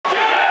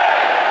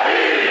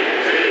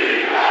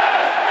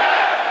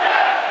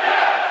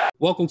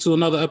Welcome to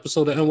another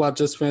episode of NY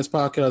Jets Fans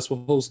Podcast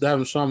with hosts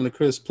Davin, Sharman, and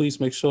Chris. Please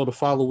make sure to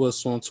follow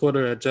us on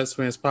Twitter at Jets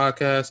Fans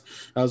Podcast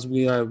as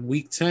we are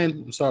week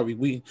 10.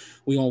 We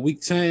on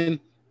week 10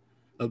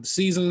 of the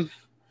season.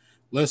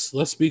 Let's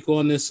speak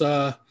on this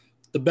the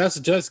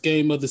best Jets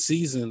game of the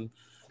season.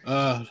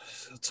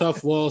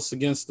 Tough loss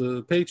against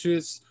the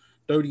Patriots,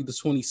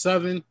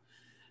 30-27.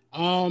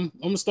 I'm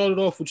gonna start it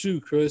off with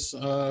you, Chris.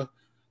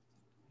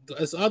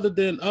 As other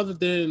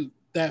than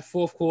that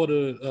fourth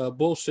quarter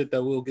bullshit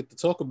that we'll get to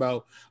talk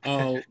about,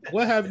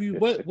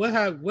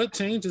 what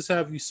changes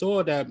have you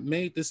saw that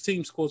made this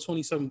team score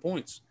 27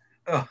 points?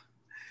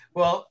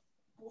 Well,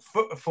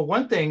 for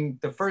one thing,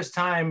 the first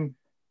time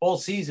all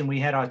season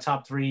we had our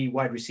top three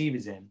wide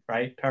receivers in,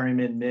 right?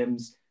 Perryman,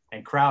 Mims,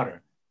 and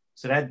Crowder.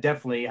 So that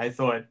definitely, I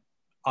thought,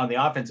 on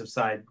the offensive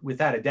side,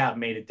 without a doubt,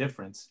 made a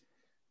difference.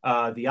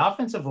 The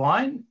offensive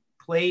line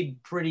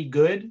played pretty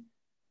good.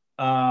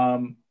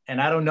 And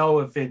I don't know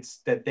if it's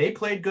that they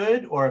played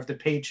good or if the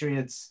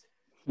Patriots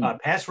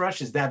pass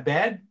rush is that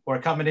bad or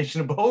a combination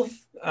of both.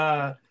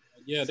 They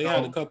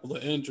had a couple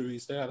of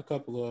injuries. They had a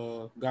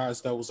couple of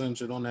guys that was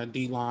injured on that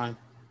D line.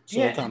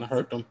 So it kind of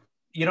hurt them.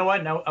 You know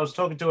what? Now, I was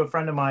talking to a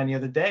friend of mine the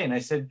other day, and I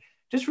said,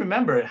 just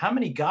remember how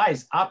many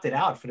guys opted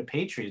out for the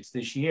Patriots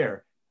this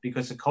year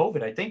because of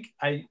COVID. I think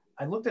I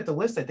looked at the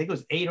list. I think it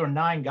was 8 or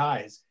 9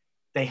 guys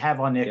they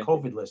have on their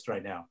COVID list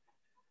right now.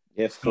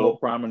 Yes, 4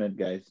 prominent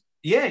guys.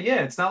 Yeah.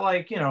 It's not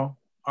like,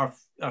 our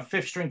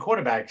fifth string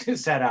quarterback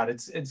sat out.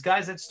 It's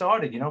guys that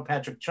started,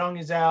 Patrick Chung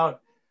is out,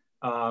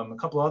 a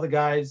couple other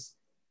guys.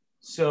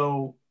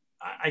 So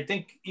I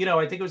think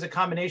it was a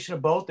combination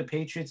of both. The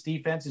Patriots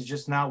defense is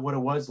just not what it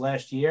was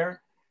last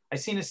year. I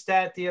seen a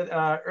stat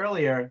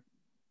earlier.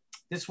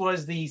 This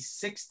was the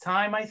 6th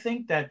time, I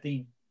think, that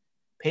the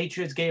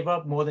Patriots gave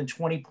up more than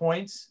 20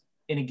 points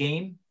in a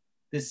game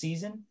this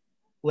season.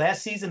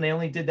 Last season, they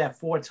only did that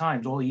 4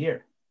 times all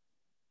year.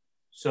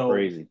 So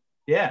crazy.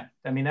 Yeah,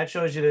 I mean, that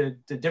shows you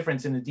the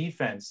difference in the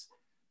defense.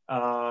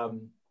 Like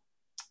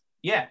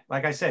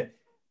I said,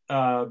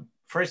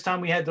 first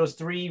time we had those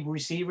 3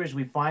 receivers,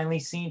 we finally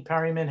seen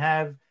Perryman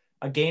have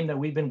a game that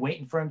we've been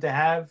waiting for him to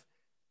have.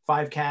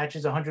 5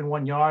 catches,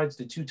 101 yards,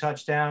 the 2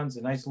 touchdowns,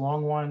 a nice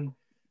long one.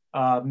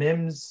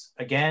 Mims,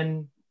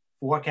 again,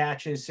 4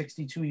 catches,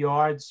 62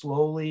 yards,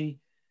 slowly,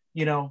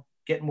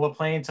 getting more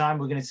playing time.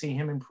 We're going to see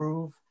him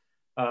improve.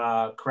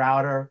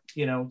 Crowder,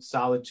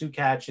 solid 2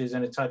 catches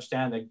and a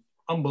touchdown. The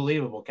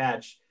unbelievable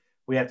catch,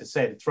 we have to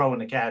say. The throw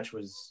and the catch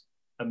was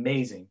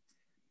amazing.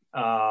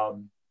 I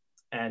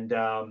think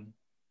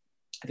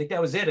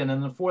that was it. And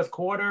in the fourth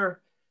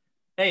quarter,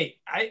 hey,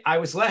 I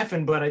was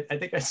laughing, but I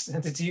think I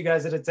sent it to you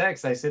guys in a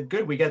text. I said,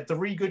 good, we got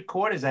 3 good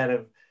quarters out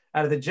of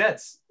the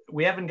Jets.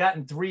 We haven't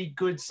gotten 3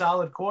 good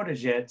solid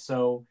quarters yet.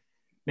 So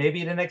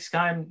maybe the next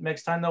time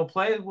they'll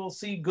play, we'll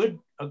see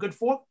a good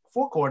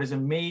four quarters,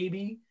 and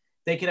maybe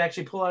they could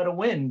actually pull out a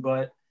win.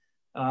 But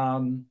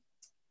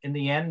in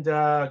the end,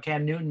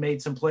 Cam Newton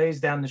made some plays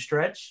down the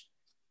stretch.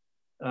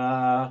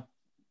 It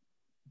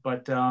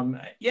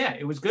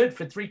was good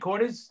for 3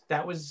 quarters.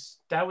 That was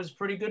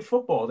pretty good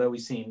football that we've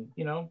seen.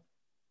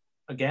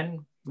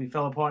 Again, we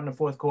fell apart in the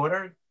fourth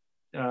quarter.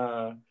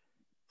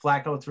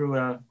 Flacco threw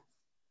an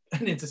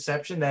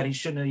interception that he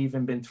shouldn't have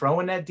even been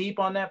throwing that deep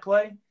on that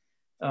play.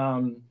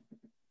 On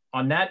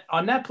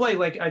that play,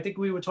 like I think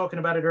we were talking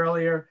about it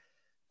earlier,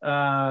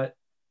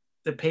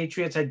 the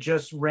Patriots had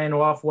just ran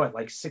off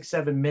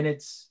 6-7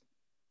 minutes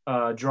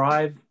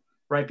drive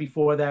right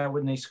before that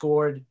when they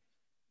scored.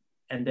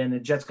 And then the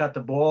Jets got the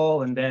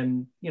ball, and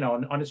then,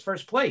 on his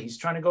first play, he's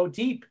trying to go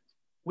deep.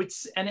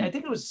 And I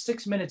think it was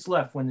 6 minutes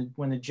left when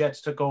the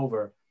Jets took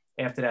over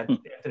after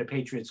the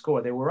Patriots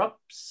scored. They were up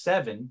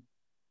 7,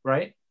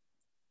 right?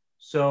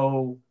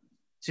 So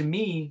to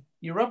me,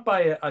 you're up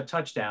by a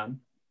touchdown.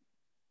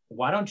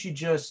 Why don't you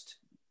just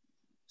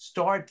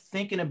start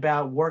thinking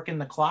about working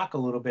the clock a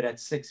little bit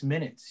at 6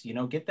 minutes?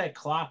 Get that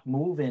clock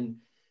moving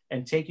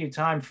and take your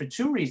time for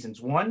 2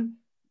 reasons. One,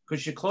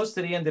 because you're close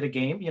to the end of the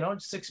game.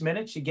 6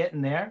 minutes, you're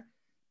getting there.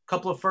 A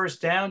couple of first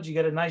downs, you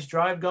get a nice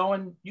drive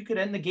going. You could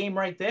end the game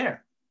right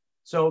there.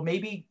 So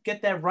maybe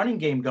get that running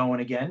game going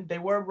again. They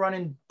were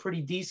running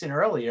pretty decent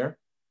earlier.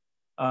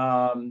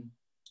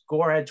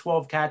 Gore had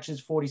 12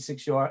 catches,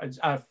 46 yards,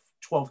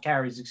 12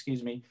 carries,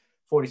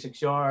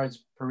 46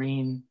 yards.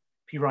 Perine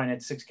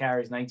had 6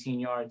 carries, 19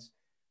 yards.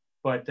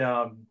 But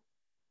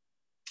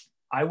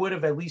I would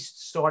have at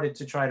least started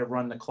to try to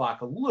run the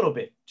clock a little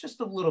bit, just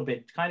a little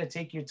bit, kind of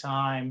take your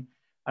time.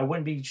 I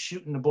wouldn't be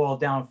shooting the ball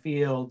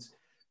downfield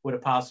with a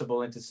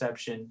possible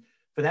interception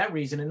for that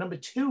reason. And number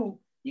 2,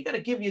 you got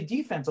to give your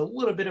defense a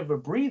little bit of a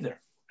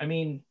breather. I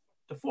mean,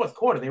 the fourth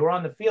quarter, they were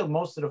on the field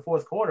most of the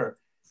fourth quarter.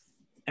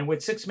 And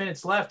with 6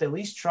 minutes left, at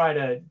least try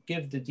to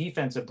give the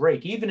defense a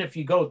break. Even if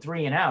you go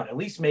 3 and out, at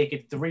least make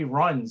it 3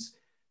 runs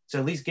to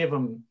at least give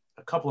them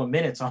a couple of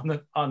minutes on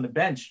the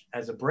bench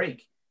as a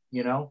break,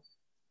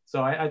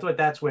 So I thought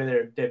that's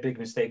where their big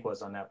mistake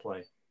was on that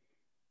play,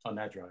 on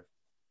that drive.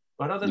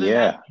 But other than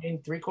that, I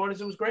mean, 3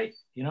 quarters, it was great.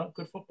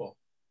 Good football.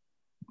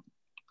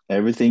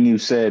 Everything you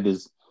said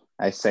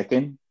I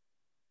second.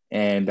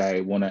 And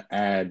I want to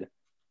add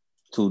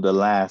to the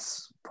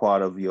last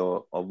part of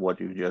what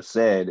you just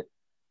said.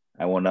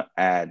 I want to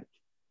add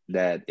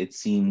that it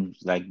seems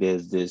like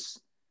there's this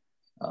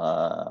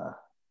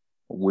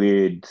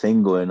weird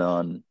thing going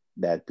on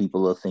that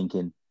people are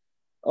thinking,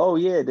 oh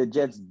yeah, the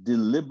Jets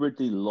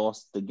deliberately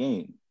lost the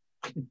game,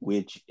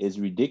 which is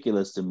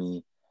ridiculous to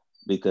me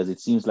because it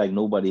seems like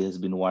nobody has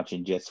been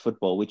watching Jets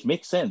football, which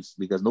makes sense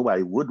because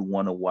nobody would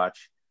want to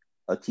watch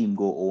a team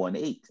go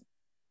 0-8.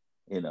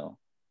 You know,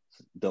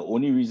 the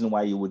only reason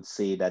why you would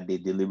say that they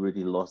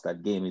deliberately lost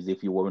that game is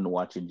if you weren't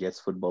watching Jets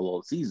football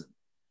all season.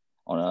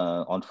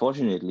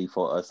 Unfortunately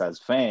for us as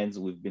fans,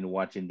 we've been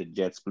watching the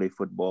Jets play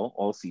football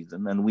all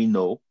season, and we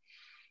know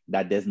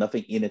that there's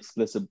nothing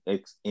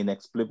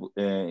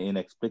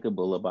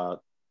inexplicable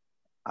about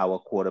our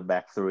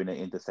quarterback throwing an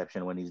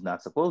interception when he's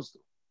not supposed to,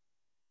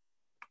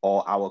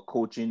 or our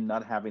coaching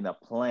not having a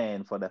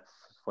plan for the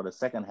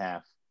second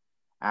half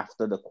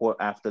after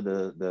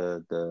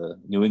the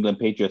New England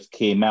Patriots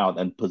came out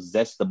and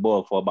possessed the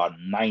ball for about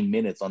 9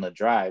 minutes on a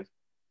drive,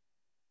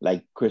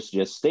 like Chris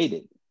just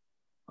stated.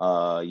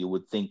 You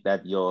would think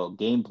that your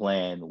game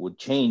plan would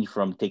change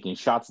from taking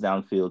shots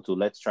downfield to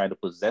let's try to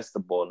possess the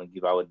ball and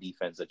give our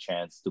defense a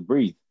chance to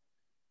breathe.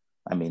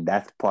 I mean,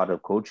 that's part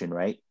of coaching,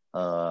 right?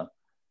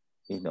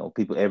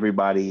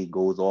 Everybody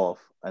goes off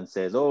and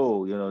says,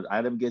 oh,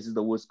 Adam Gase is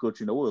the worst coach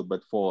in the world.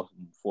 But for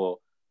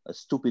a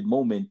stupid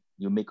moment,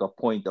 you make a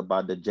point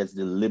about the Jets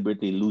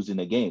deliberately losing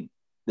a game.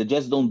 The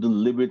Jets don't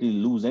deliberately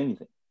lose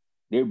anything.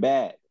 They're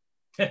bad.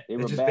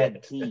 They're a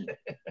bad team.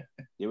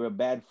 They're a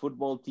bad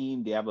football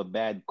team. They have a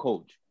bad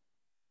coach.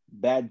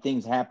 Bad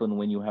things happen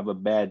when you have a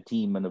bad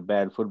team and a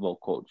bad football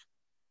coach.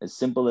 As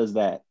simple as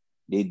that.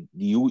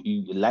 You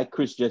like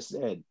Chris just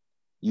said,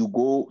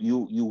 your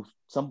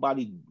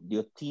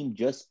team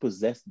just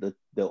possessed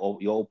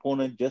your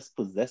opponent just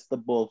possessed the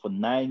ball for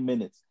 9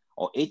 minutes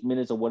or 8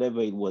 minutes or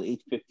whatever it was,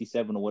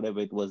 8:57 or whatever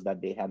it was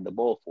that they had the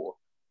ball for.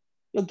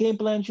 Your game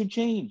plan should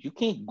change. You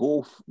can't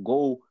go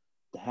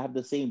to have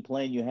the same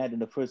plan you had in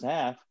the first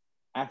half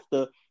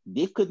after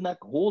they could not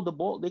hold the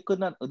ball. They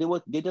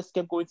just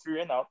kept going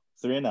 3 and out.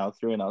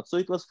 So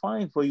it was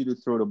fine for you to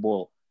throw the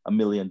ball a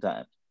million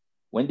times.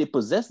 When they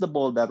possess the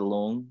ball that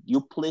long, you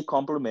play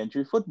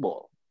complementary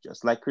football.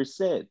 Just like Chris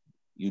said,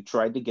 you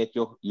try to get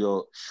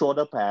your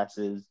shorter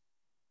passes,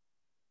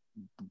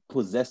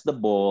 possess the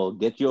ball,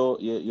 get your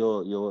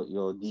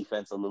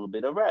defense a little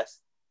bit of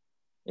rest,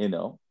 why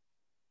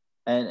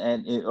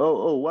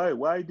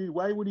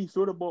would he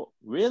throw the ball?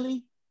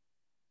 Really?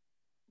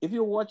 If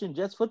you're watching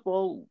Jets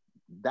football,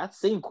 that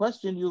same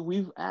question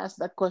we've asked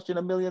that question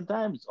a million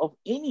times of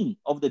any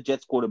of the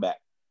Jets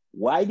quarterback.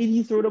 Why did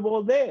he throw the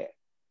ball there?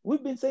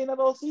 We've been saying that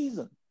all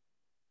season.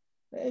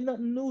 There ain't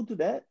nothing new to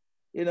that,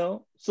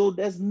 So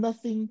there's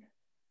nothing.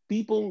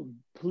 People,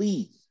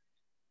 please.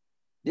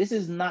 This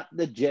is not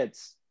the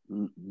Jets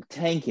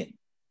tanking.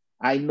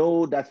 I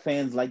know that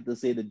fans like to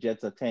say the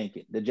Jets are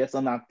tanking. The Jets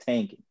are not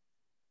tanking.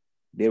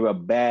 They're a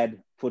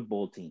bad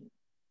football team.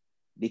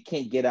 They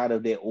can't get out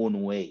of their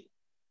own way.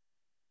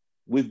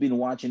 We've been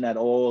watching that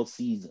all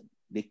season.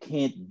 They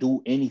can't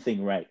do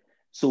anything right.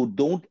 So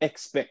don't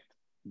expect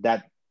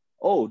that,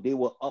 they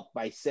were up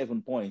by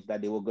 7 points,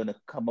 that they were going to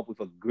come up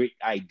with a great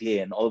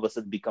idea and all of a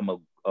sudden become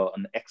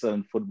an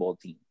excellent football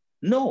team.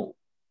 No,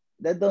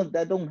 that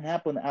don't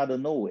happen out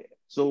of nowhere.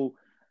 So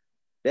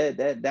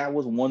that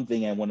was one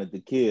thing I wanted to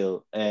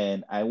kill.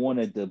 And I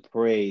wanted to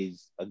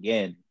praise,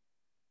 again,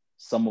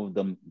 some of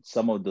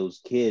those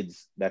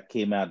kids that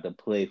came out to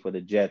play for the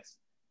Jets.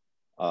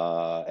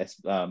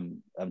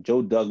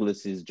 Joe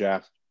Douglas's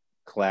draft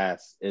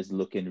class is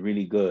looking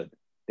really good.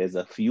 There's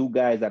a few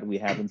guys that we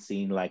haven't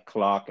seen, like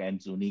Clark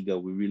and Zuniga.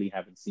 We really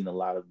haven't seen a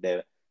lot of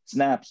their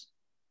snaps.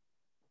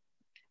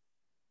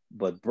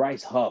 But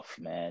Bryce Huff,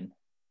 man.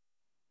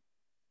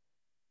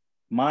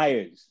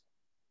 Myers.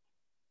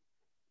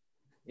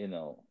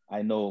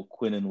 I know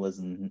Quinnen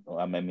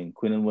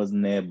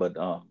wasn't there, but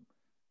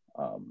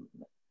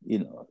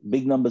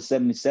big number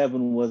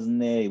 77 wasn't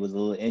there. He was a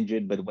little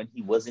injured, but when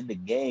he was in the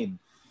game,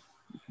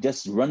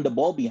 just run the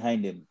ball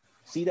behind him.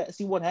 See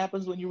what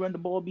happens when you run the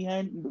ball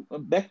behind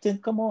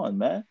Becton? Come on,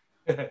 man.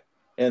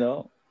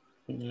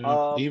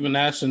 Yeah, even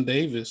Ashton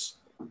Davis.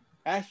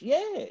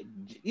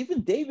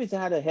 Even Davis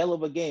had a hell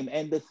of a game.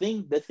 And the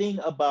thing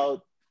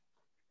about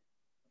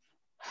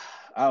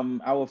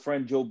our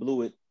friend Joe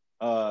Blewett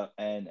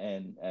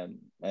and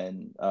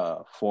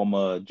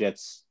former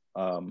Jets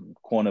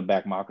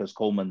cornerback Marcus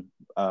Coleman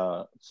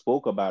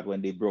spoke about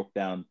when they broke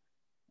down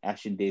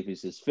Ashton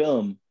Davis's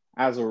film.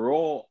 As a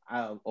raw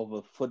of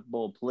a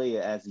football player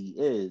as he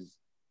is,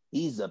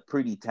 he's a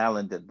pretty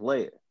talented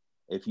player.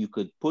 If you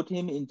could put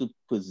him into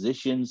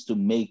positions to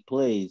make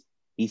plays,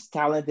 he's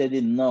talented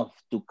enough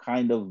to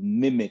kind of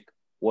mimic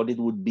what it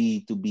would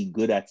be to be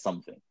good at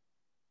something.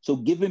 So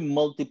give him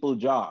multiple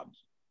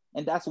jobs.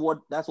 And that's what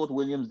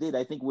Williams did.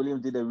 I think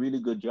Williams did a really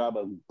good job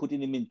of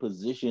putting him in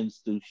positions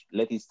to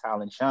let his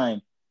talent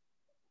shine.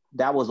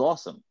 That was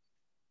awesome.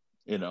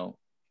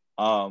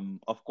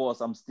 Of course,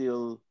 I'm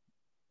still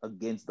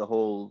against the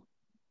whole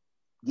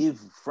give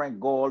Frank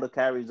Gore all the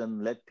carries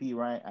and let P.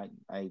 Ryan.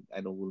 I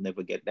don't will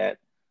never get that.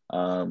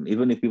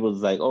 Even if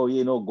people's like, oh,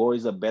 Gore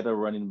is a better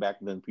running back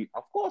than P.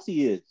 Of course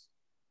he is.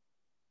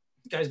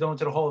 This guy's going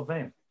to the Hall of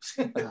Fame.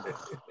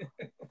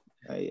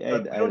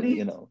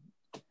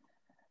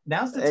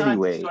 Now's the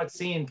time to start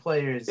seeing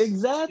players.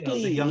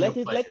 Exactly.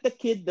 Let the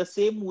kid the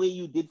same way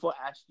you did for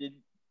Ashton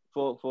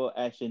for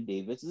Ashton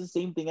Davis. It's the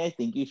same thing I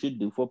think you should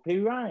do for P.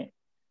 Ryan.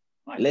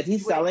 Right, let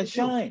his talent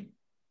shine.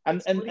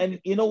 And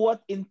you know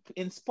what?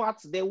 In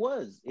spots there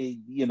was.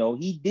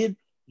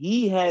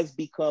 He has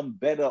become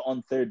better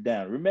on third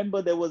down.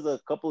 Remember there was a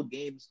couple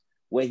games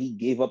where he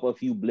gave up a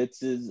few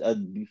blitzes, a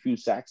few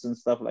sacks and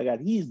stuff like that.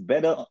 He's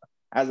better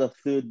as a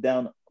third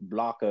down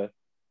blocker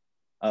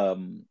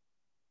than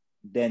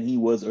he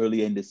was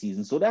earlier in the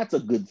season. So that's a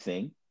good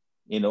thing,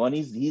 and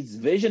his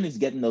vision is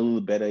getting a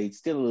little better. It's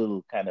still a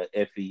little kind of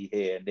iffy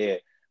here and there,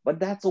 but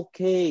that's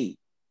okay.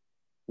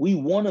 We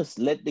want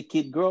to let the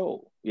kid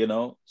grow,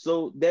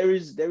 So there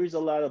is a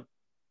lot of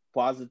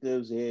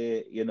positives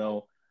here,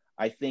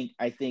 I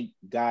think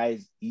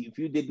guys, if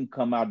you didn't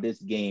come out this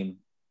game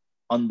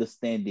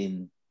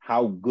understanding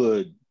how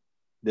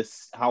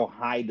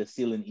high the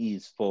ceiling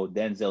is for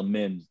Denzel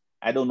Mims,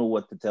 I don't know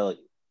what to tell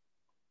you.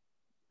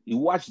 You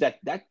watch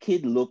that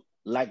kid look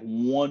like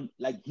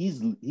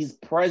his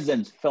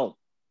presence felt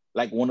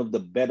like one of the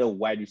better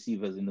wide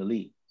receivers in the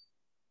league.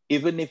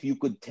 Even if you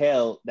could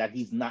tell that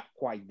he's not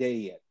quite there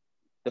yet.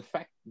 The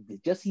fact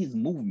just his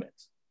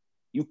movements,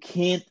 you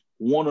can't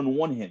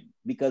one-on-one him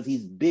because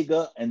he's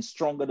bigger and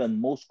stronger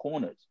than most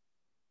corners.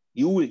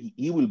 He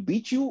will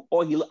beat you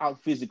or he'll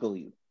out-physical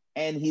you.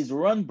 And his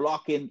run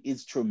blocking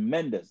is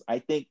tremendous. I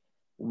think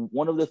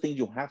one of the things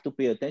you have to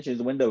pay attention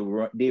is when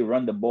they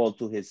run the ball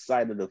to his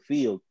side of the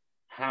field,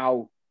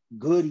 how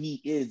good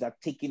he is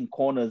at taking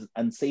corners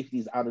and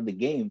safeties out of the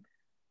game,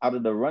 out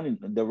of the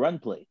run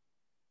play.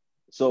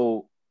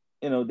 So,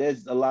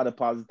 there's a lot of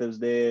positives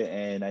there.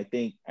 And I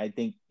think,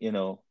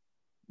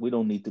 we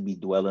don't need to be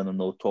dwelling on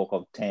no talk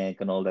of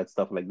tank and all that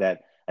stuff like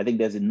that. I think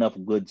there's enough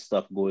good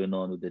stuff going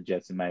on with the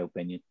Jets, in my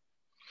opinion.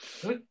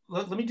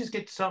 Let me just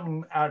get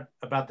something out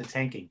about the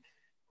tanking.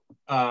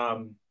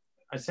 I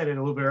said it a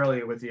little bit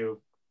earlier with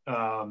you.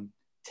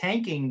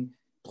 Tanking,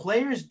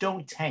 players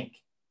don't tank,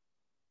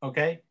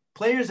 okay?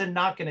 Players are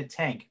not going to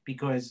tank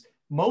because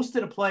most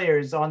of the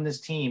players on this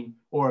team,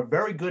 or a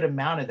very good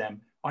amount of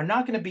them, are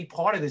not going to be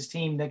part of this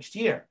team next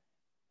year,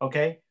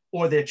 okay?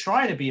 Or they're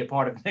trying to be a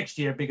part of it next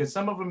year because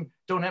some of them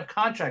don't have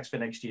contracts for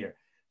next year.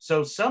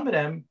 So some of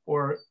them,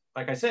 or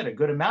like I said, a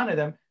good amount of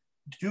them,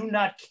 do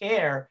not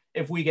care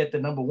if we get the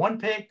number 1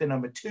 pick, the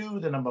number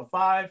 2, the number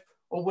 5,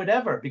 or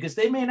whatever, because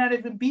they may not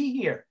even be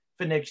here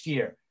for next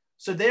year.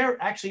 So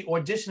they're actually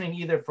auditioning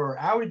either for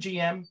our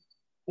GM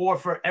or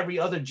for every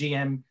other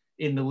GM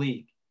in the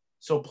league.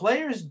 So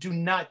players do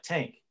not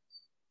tank.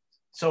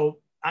 So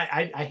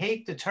I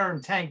hate the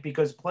term tank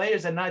because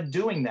players are not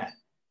doing that.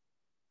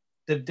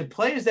 The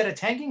players that are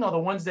tanking are the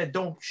ones that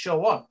don't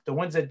show up, the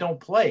ones that don't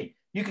play.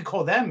 You could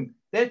call them,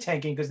 they're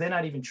tanking because they're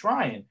not even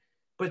trying.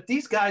 But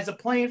these guys are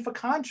playing for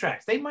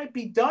contracts. They might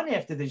be done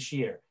after this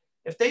year.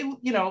 If they,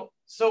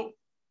 so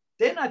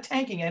they're not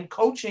tanking. And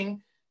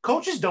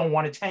coaches don't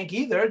want to tank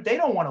either. They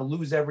don't want to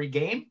lose every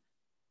game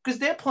because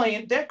they're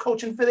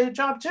coaching for their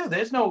job too.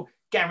 There's no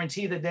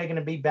guarantee that they're going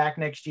to be back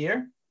next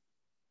year.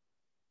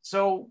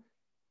 So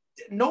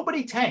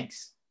nobody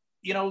tanks.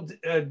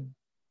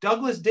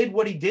 Douglas did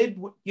what he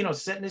did,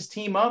 setting his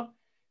team up.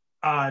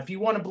 If you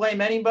want to blame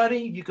anybody,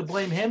 you could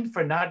blame him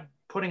for not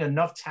putting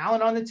enough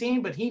talent on the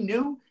team, but he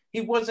knew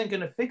he wasn't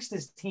going to fix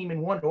this team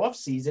in one off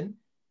season.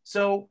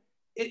 So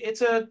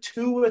it's a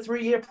 2 or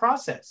 3 year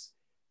process.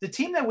 The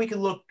team that we could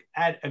look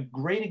at a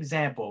great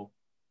example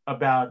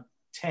about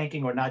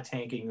tanking or not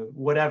tanking,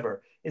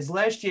 whatever, is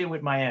last year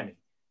with Miami.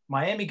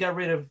 Miami got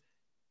rid of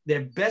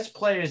their best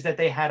players that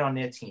they had on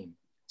their team.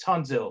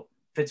 Tunsil,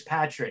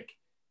 Fitzpatrick,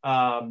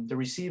 the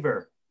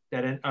receiver,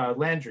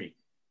 Landry,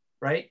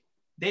 right?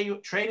 They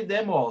traded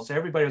them all. So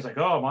everybody was like,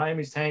 oh,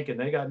 Miami's tanking.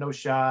 They got no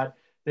shot.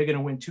 They're going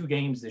to win 2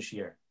 games this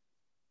year.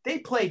 They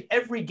played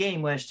every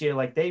game last year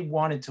like they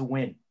wanted to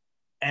win.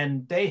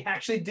 And they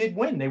actually did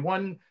win. They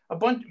won a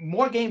bunch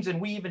more games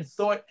than we even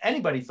thought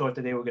anybody thought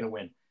that they were going to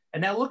win.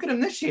 And now look at them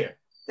this year.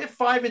 They're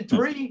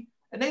 5-3,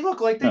 and they look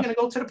like they're going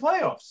to go to the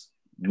playoffs.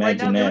 Right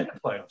now they're in the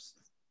playoffs.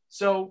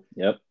 So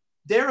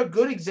they're a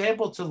good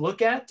example to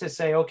look at to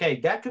say, okay,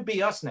 that could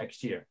be us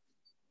next year.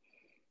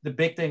 The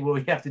big thing what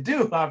we have to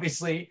do,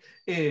 obviously,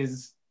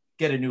 is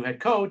get a new head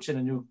coach and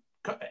a new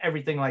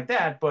everything like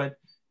that. But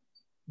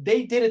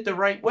they did it the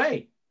right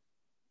way.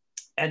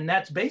 And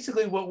that's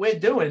basically what we're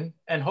doing.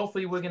 And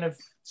hopefully we're going to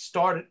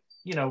start,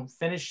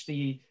 finish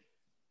the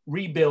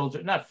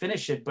rebuild, not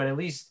finish it, but at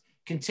least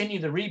continue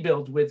the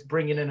rebuild with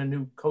bringing in a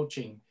new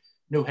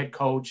head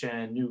coach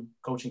and new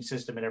coaching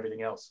system and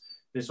everything else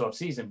this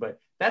offseason. But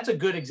that's a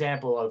good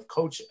example of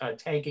coach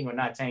tanking or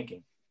not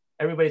tanking.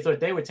 Everybody thought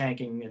they were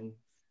tanking, and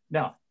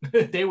no,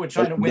 they were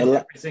trying to win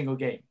every single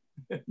game.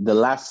 The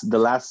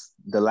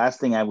last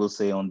thing I will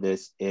say on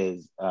this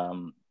is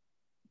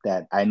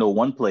that I know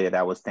one player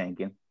that was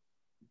tanking,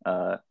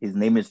 His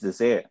name is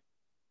Desir.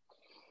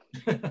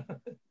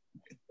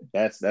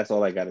 That's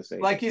all I gotta say.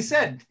 Like you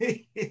said,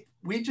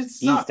 we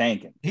just He's suck.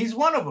 tanking. He's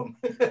one of them.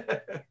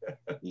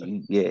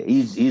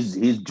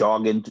 He's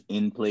jogging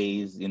in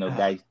plays. You know,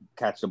 guys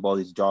catch the ball,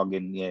 he's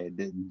jogging. Yeah,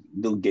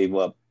 dude gave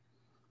up.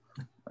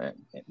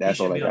 That's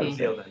all I gotta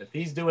say. Then. If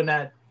he's doing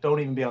that, don't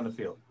even be on the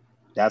field.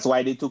 That's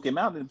why they took him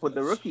out and put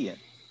the rookie in.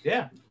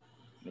 Yeah,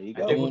 there you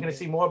go. I think we're gonna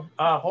see more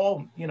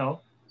Hall. You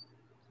know,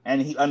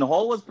 and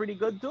Hall was pretty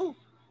good too.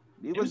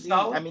 He was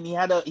solid. I mean, he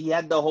had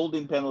the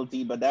holding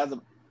penalty, but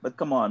but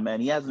come on,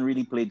 man, he hasn't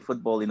really played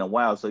football in a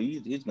while, so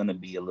he's gonna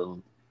be a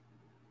little,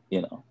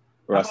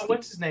 rusty.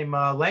 What's his name?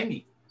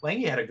 Lange.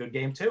 Lange had a good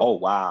game too. Oh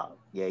wow,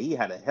 yeah, he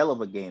had a hell of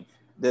a game.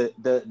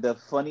 The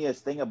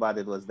funniest thing about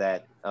it was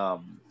that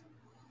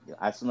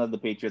as soon as the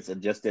Patriots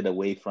adjusted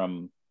away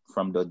from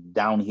the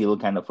downhill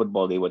kind of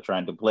football they were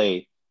trying to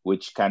play,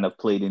 which kind of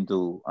played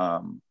into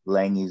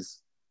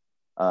Lange's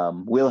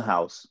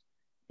wheelhouse,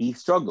 he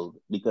struggled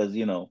because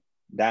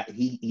that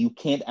you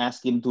can't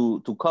ask him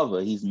to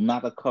cover. He's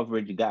not a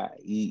coverage guy.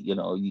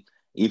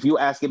 If you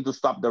ask him to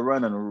stop the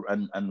run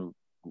and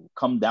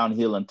come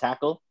downhill and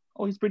tackle,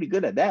 he's pretty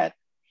good at that.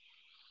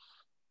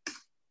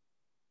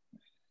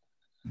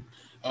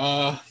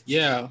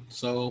 Yeah.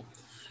 So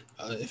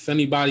if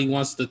anybody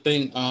wants to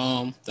think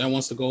that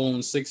wants to go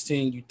on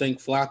 16, you thank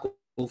Flacco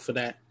for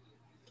that.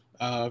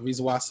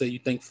 Reason why I say you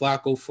thank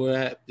Flacco for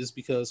that is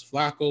because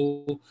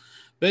Flacco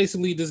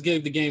basically just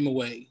gave the game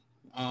away.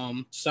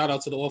 Shout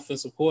out to the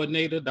offensive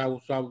coordinator. That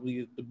was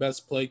probably the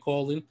best play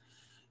calling,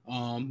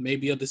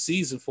 maybe of the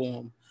season for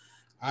him.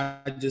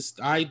 I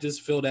just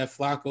feel that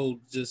Flacco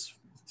just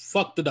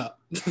fucked it up.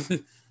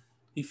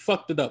 He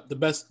fucked it up the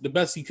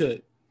best he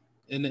could,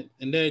 and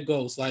there it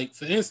goes. Like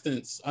for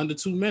instance, under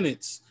 2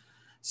 minutes,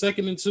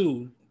 2nd and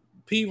 2,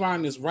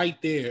 Pirine is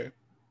right there,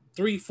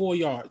 3-4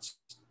 yards,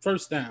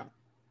 first down.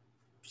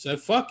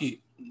 Said fuck it,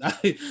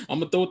 I'm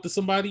gonna throw it to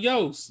somebody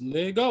else, and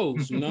there it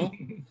goes.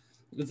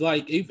 It's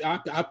like if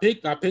I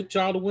picked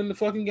y'all to win the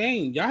fucking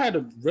game. Y'all had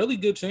a really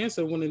good chance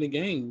of winning the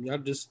game. Y'all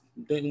just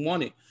didn't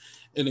want it.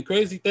 And the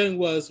crazy thing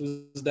was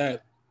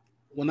that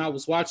when I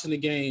was watching the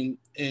game,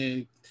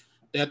 and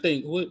I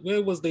think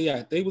where was they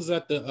at? They was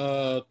at their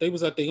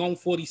own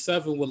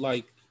 47 with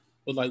like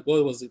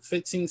what was it,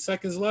 15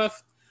 seconds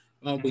left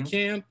with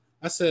Cam.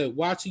 I said,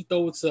 watch he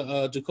throw it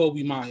to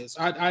Jacoby Myers.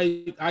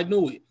 I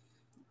knew it.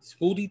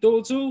 Who'd he throw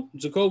it to?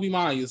 Jacoby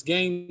Myers.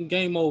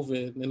 Game over.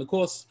 And of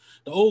course,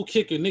 the old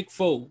kicker, Nick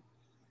Foles,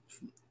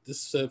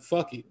 just said,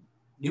 fuck it.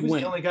 He was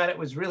the only guy that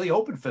was really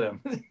open for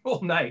them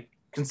all night,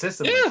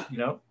 consistently.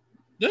 Yeah.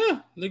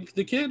 Yeah.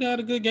 The kid had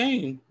a good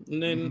game.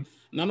 And then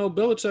I know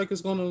Belichick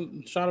is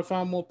going to try to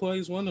find more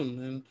plays with him.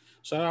 And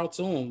shout out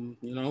to him,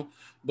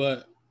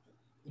 But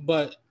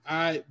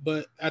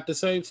at the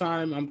same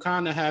time, I'm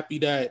kind of happy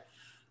that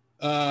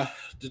the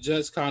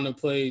Jets kind of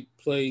played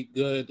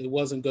good. It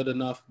wasn't good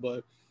enough,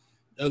 but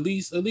at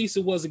least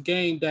it was a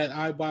game that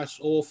I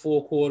watched all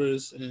 4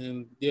 quarters,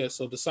 and yeah,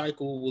 so the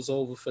cycle was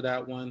over for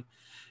that one.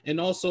 And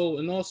also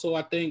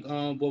I think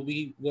what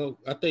we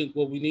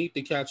need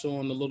to catch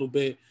on a little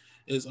bit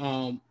is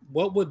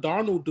what would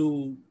Darnold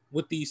do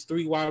with these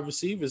 3 wide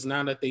receivers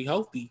now that they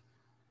healthy?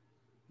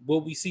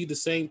 Will we see the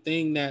same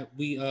thing that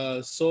we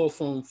saw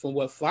from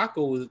what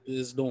Flacco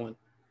is doing?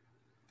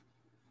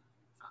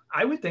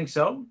 I would think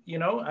so.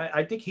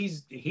 I think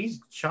he's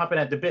chomping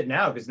at the bit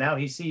now because now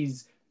he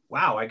sees,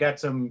 wow, I got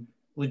some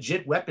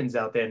legit weapons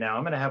out there now.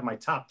 I'm going to have my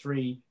top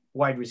 3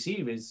 wide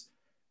receivers.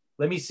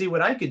 Let me see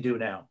what I could do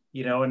now,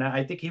 and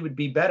I think he would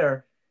be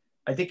better.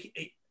 I think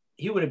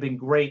he would have been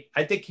great.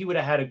 I think he would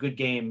have had a good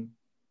game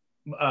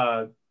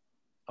on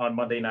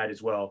Monday night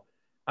as well.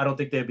 I don't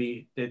think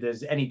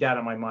there's any doubt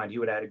in my mind he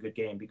would have had a good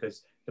game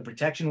because the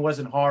protection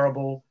wasn't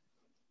horrible.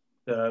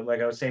 Like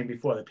I was saying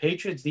before, the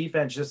Patriots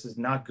defense just is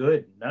not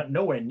good,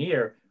 nowhere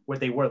near what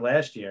they were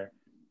last year.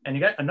 And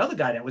you got another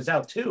guy that was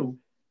out too,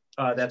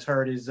 that's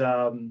hurt is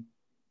the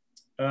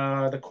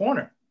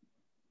corner.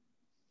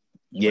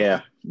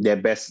 Yeah,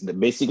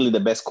 basically the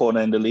best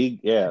corner in the league.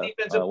 Yeah,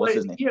 defensive what's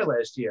his name? Here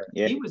last year,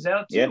 yeah. He was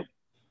out too. Yeah.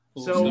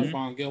 So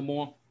Stephon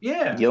Gilmore.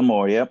 Yeah,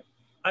 Gilmore. Yep.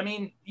 I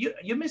mean,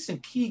 you're missing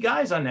key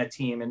guys on that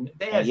team, and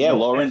they had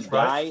Lawrence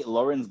Guy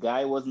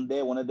wasn't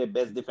there, one of their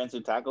best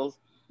defensive tackles.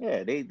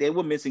 Yeah, they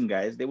were missing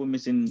guys. They were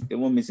missing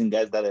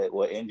guys that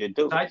were injured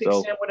too. I think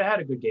Sam would have had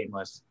a good game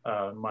last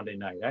Monday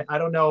night. I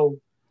don't know,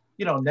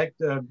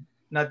 next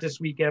not this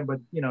weekend, but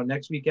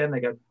next weekend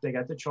they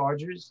got the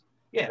Chargers.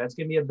 Yeah, that's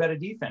gonna be a better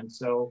defense.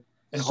 So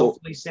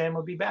hopefully Sam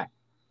will be back.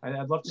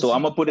 I'd love to. So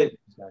I'm gonna put it.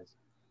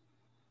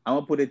 I'm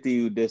gonna put it to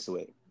you this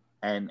way,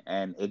 and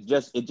it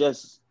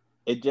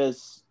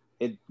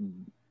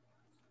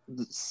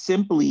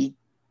simply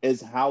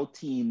is how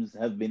teams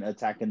have been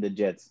attacking the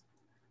Jets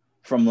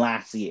from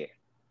last year.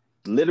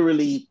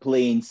 Literally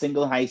playing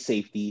single high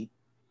safety,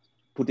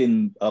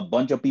 putting a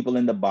bunch of people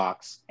in the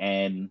box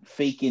and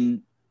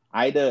faking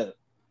either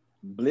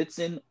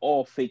blitzing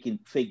or fake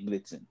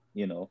blitzing.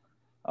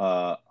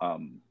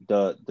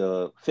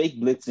 The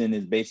fake blitzing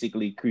is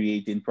basically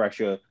creating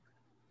pressure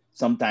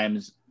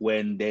sometimes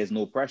when there's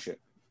no pressure,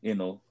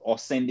 or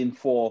sending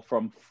four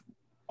from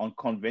on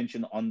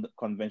the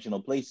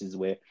conventional places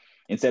where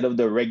instead of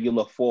the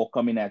regular four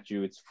coming at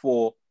you,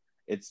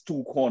 it's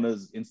two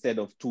corners instead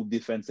of two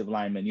defensive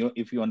linemen.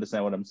 If you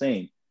understand what I'm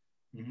saying.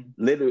 Mm-hmm.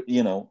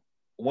 Literally,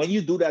 when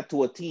you do that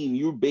to a team,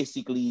 you're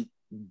basically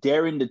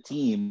daring the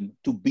team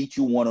to beat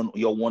you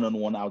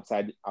one-on-one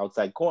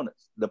outside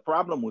corners. The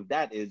problem with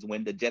that is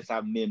when the Jets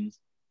have Mims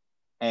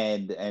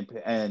and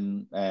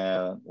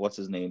what's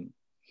his name?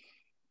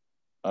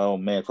 Oh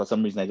man, for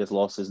some reason I just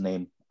lost his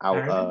name.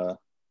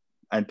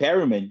 And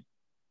Perriman,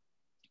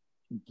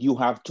 you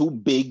have two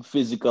big,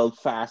 physical,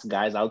 fast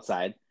guys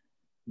outside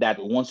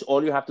that once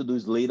all you have to do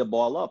is lay the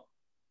ball up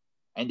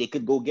and they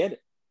could go get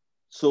it.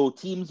 So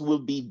teams will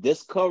be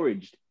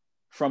discouraged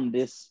from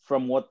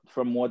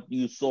what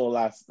you saw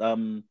last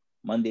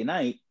Monday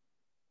night,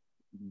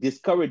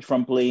 discouraged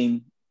from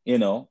playing,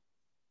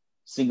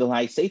 single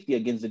high safety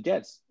against the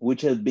Jets,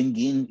 which has been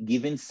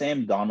giving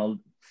Sam Darnold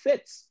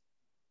fits.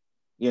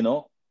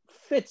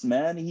 Fits,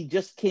 man. He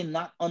just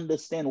cannot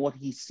understand what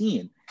he's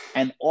seeing.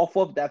 And off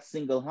of that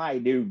single high,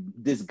 they're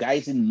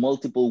disguising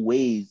multiple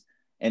ways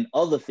and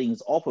other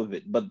things off of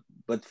it. But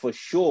for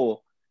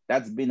sure,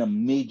 that's been a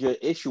major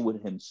issue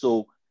with him.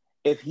 So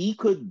if he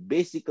could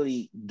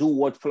basically do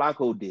what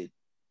Flacco did,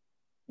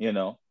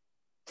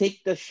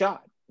 take the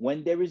shot.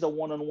 When there is a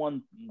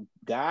one-on-one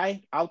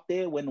guy out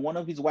there, when one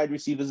of his wide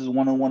receivers is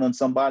one-on-one on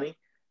somebody,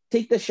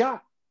 take the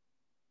shot.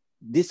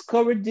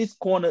 Discourage these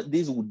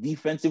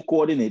defensive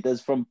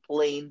coordinators from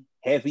playing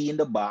heavy in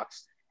the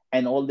box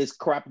and all this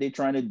crap they're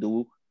trying to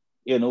do,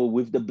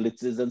 with the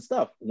blitzes and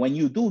stuff. When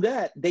you do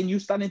that, then you're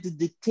starting to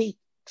dictate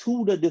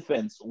to the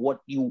defense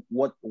what you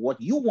want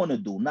to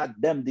do, not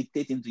them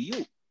dictating to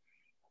you.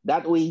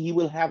 That way he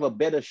will have a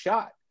better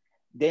shot.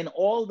 Then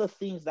all the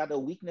things that are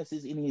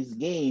weaknesses in his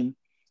game,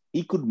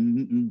 he could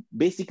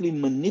basically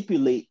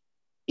manipulate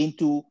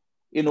into,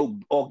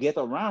 or get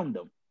around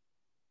them.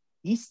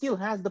 He still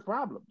has the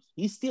problems.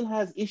 He still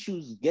has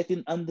issues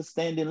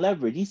understanding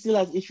leverage. He still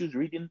has issues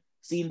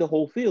seeing the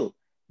whole field.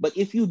 But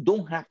if you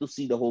don't have to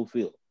see the whole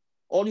field,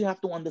 all you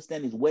have to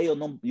understand is where your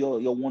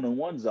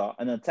one-on-ones are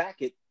and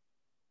attack it.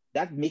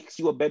 That makes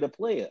you a better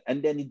player.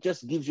 And then it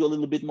just gives you a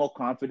little bit more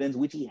confidence,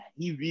 which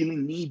he really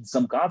needs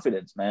some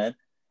confidence, man.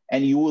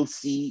 And you will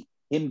see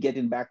him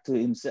getting back to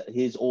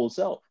his old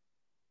self,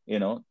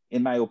 in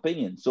my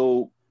opinion.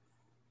 So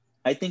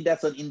I think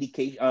that's an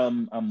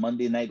indication.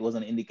 Monday night was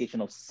an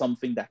indication of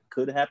something that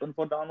could happen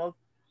for Donald,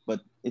 but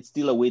it's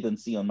still a wait and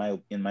see in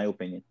my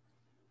opinion.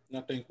 I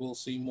think we'll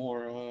see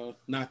more,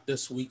 not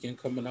this weekend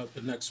coming up,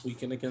 but next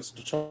weekend against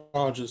the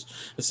Chargers.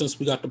 And since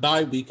we got the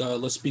bye week,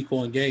 let's speak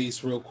on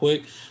Gase real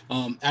quick.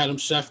 Adam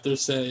Schefter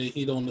said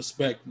he don't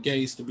expect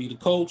Gase to be the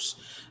coach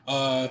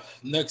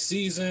next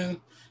season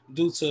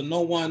due to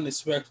no one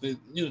expected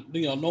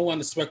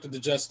the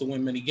Jets to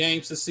win many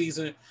games this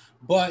season,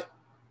 but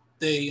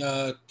the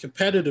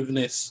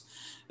competitiveness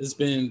has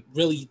been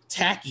really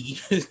tacky.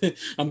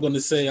 I'm going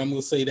to say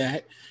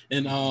that.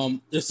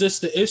 And it's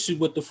just the issue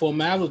with the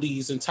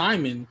formalities and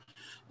timing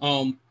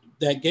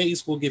that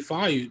Gase will get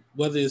fired,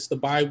 whether it's the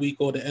bye week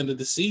or the end of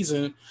the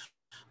season.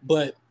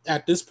 But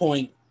at this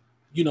point,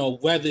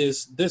 whether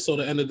it's this or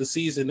the end of the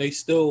season, they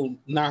still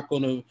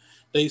going to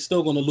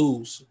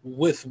lose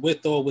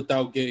with or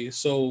without Gase.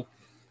 So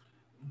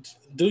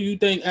do you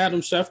think Adam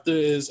Schefter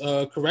is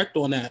correct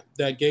on that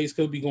Gase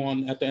could be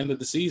gone at the end of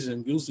the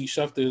season? Usually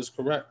Schefter is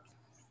correct.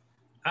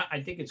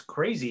 I think it's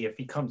crazy if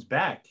he comes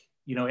back,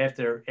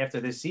 after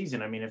this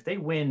season. I mean, if they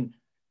win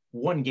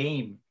one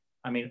game,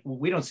 I mean,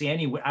 I don't see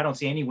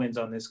any wins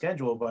on this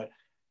schedule, but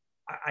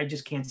I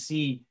just can't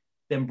see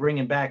them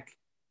bringing back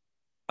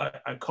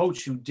a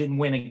coach who didn't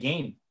win a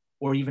game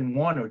or even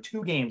one or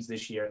two games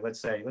this year.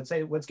 Let's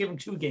give him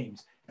 2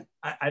 games.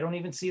 I don't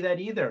even see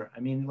that either. I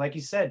mean, like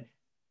you said,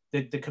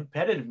 the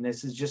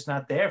competitiveness is just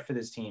not there for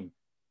this team,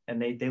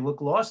 and they look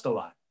lost a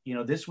lot.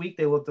 This week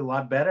they looked a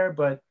lot better,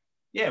 but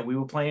yeah, we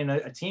were playing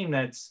a team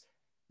that's,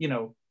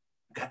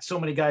 got so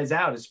many guys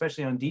out,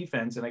 especially on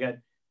defense, and I got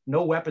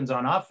no weapons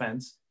on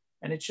offense,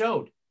 and it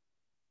showed.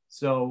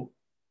 So,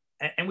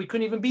 and we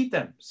couldn't even beat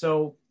them.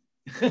 So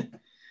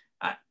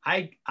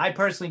I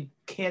personally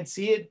can't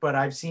see it, but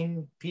I've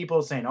seen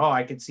people saying, oh,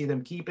 I could see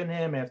them keeping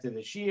him after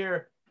this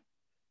year,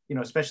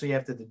 especially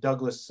after the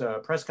Douglas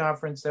press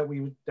conference that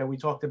we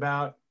talked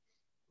about,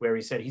 where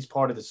he said he's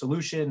part of the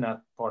solution,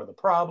 not part of the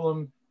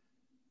problem.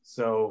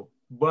 So,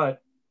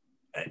 but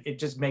it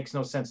just makes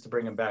no sense to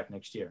bring him back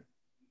next year.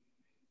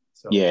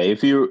 So yeah,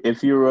 if you're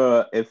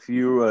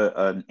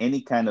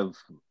any kind of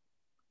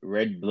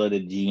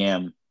red-blooded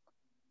GM,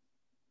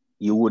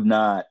 you would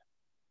not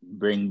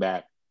bring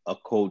back a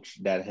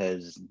coach that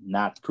has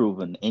not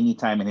proven any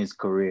time in his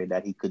career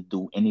that he could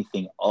do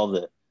anything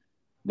other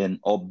than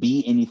or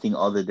be anything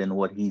other than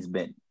what he's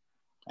been.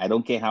 I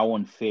don't care how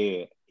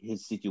unfair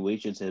his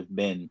situations have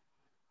been.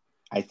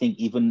 I think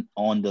even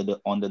under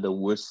the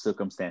worst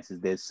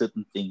circumstances, there's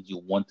certain things you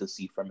want to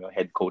see from your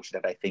head coach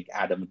that I think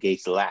Adam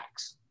Gase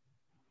lacks.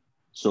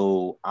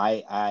 So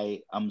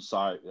I'm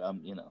sorry,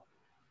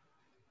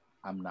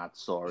 I'm not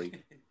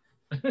sorry.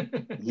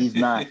 He's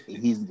not.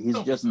 He's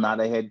just not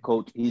a head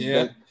coach. He's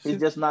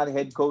just not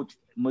head coach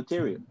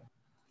material.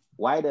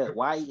 Why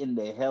in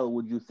the hell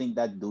would you think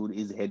that dude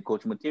is head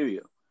coach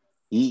material?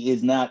 He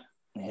is not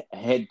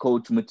head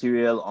coach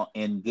material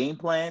in game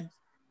plans.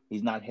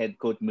 He's not head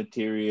coach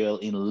material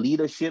in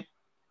leadership.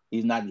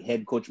 He's not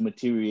head coach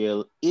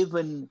material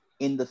even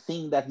in the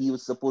thing that he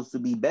was supposed to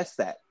be best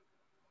at,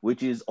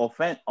 which is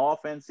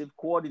offensive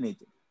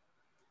coordinating.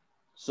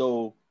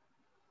 So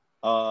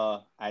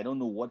I don't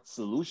know what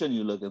solution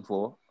you're looking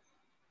for,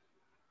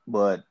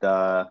 but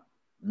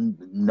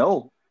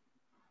no.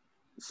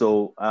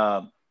 So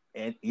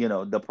and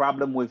the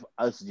problem with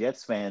us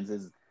Jets fans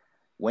is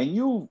when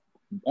you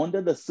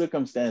under the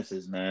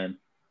circumstances, man,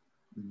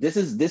 this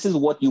is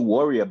what you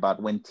worry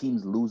about when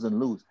teams lose and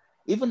lose.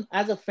 Even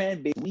as a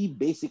fan base,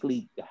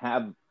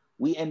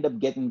 we end up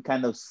getting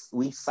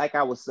we psych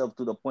ourselves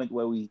to the point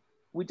where we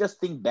just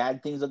think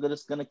bad things are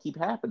just gonna keep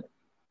happening.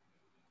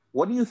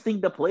 What do you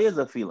think the players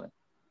are feeling?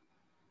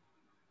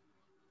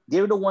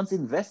 They're the ones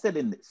invested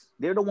in this.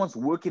 They're the ones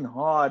working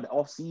hard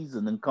off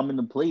season and coming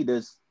to play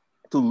this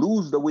to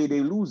lose the way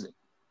they lose it.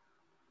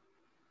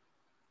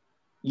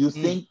 You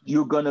think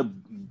you're gonna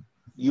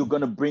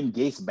bring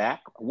Gase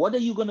back? What are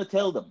you gonna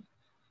tell them?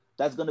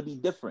 That's gonna be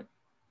different.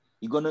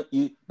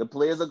 The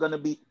players are gonna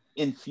be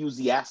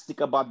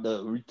enthusiastic about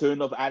the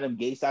return of Adam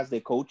Gase as their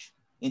coach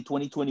in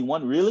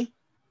 2021. Really?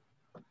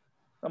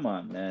 Come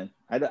on, man.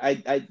 I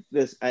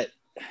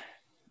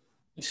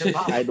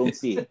don't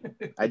see it.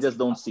 I just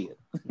don't see it.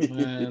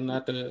 Man,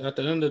 at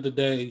the end of the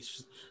day,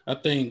 I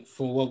think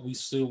for what we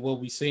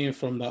seeing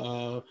from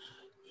the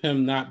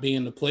him not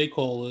being the play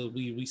caller,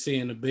 we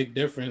seeing a big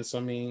difference. I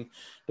mean,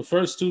 the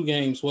first two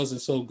games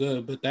wasn't so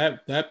good, but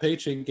that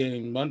Patriot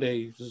game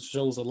Monday just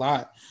shows a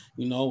lot,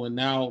 and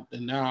now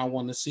I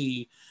want to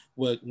see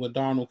what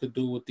Darnold could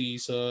do with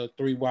these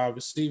three wide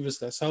receivers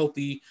that's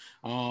healthy.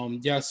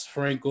 Yes,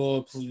 Frank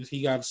Gore,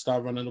 he got to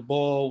start running the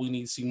ball. We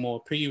need to see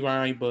more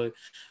P-Ryan, but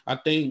I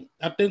think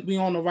we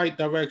on the right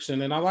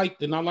direction, and I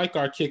like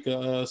our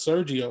kicker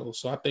Sergio.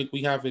 So I think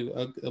we have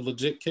a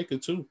legit kicker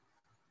too.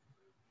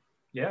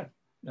 Yeah.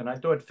 And I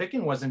thought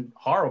Ficken wasn't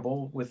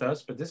horrible with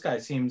us, but this guy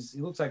he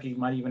looks like he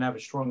might even have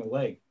a stronger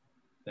leg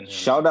than him.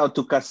 Shout out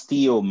to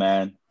Castillo,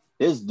 man.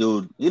 This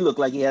dude, he looked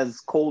like he has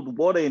cold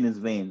water in his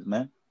veins,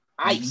 man.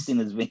 Ice in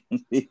his veins.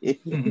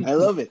 I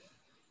love it.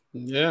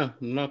 Yeah,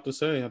 not to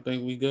say. I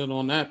think we good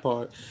on that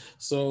part.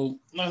 So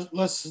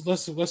let's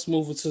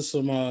move into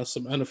some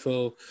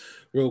NFL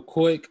real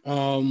quick.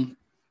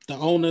 The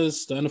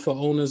NFL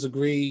owners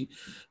agreed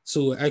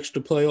to an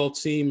extra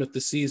playoff team if the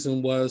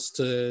season was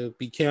to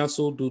be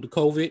canceled due to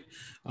COVID.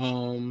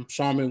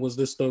 Sharman, was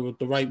this the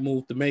right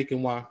move to make,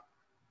 and why?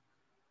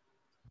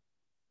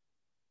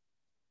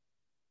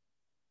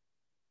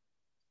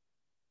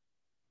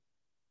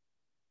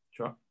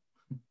 Sure.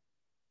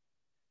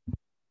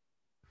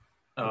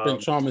 I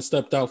think Sharman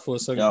stepped out for a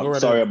second. No,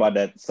 sorry about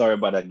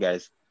that,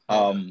 guys.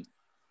 I'm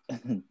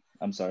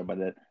sorry about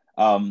that.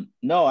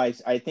 No, I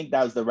think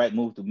that was the right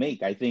move to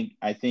make. I think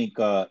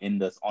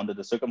under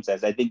the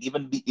circumstances, I think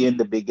even in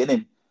the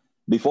beginning,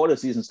 before the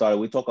season started,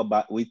 we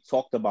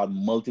talked about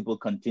multiple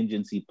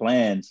contingency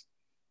plans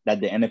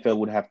that the NFL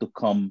would have to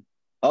come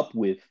up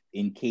with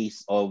in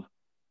case of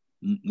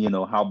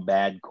how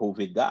bad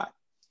COVID got,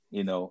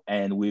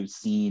 and we've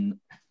seen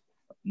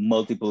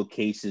multiple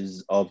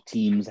cases of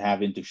teams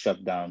having to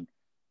shut down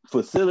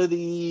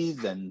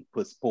facilities and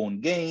postpone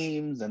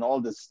games and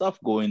all this stuff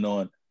going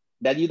on,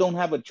 that you don't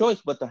have a choice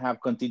but to have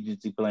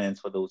contingency plans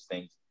for those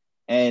things.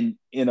 And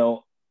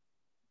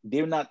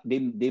they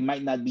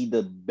might not be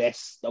the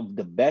best of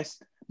the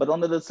best, but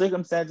under the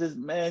circumstances,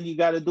 man, you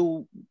got to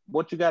do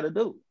what you got to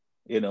do.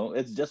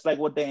 It's just like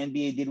what the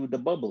NBA did with the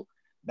bubble.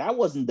 That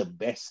wasn't the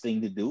best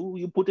thing to do.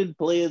 You put in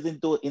players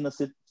in a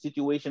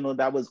situation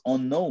that was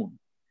unknown.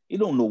 You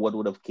don't know what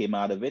would have came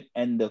out of it,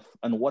 and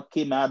what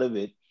came out of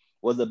it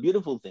was a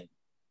beautiful thing,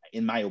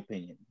 in my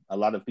opinion. A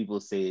lot of people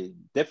say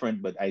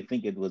different, but I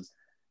think it was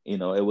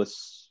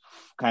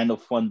kind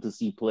of fun to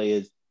see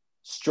players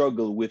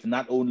struggle with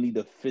not only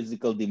the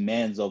physical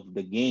demands of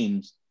the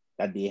games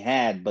that they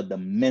had, but the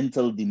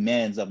mental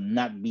demands of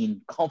not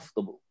being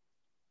comfortable.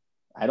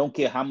 I don't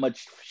care how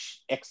much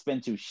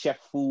expensive chef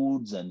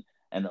foods and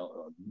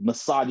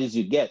massages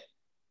you get.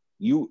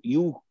 You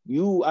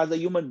as a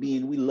human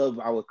being, we love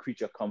our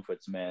creature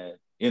comforts, man.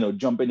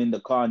 Jumping in the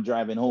car and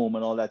driving home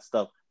and all that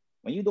stuff.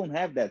 When you don't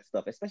have that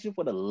stuff, especially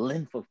for the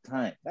length of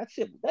time, that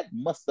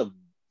must have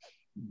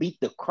beat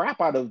the crap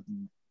out of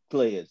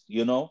players,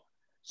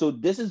 So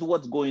this is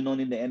what's going on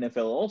in the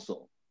NFL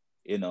also.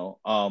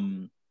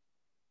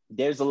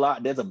 There's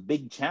a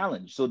big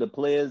challenge. So the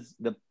players,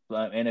 the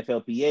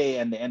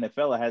NFLPA and the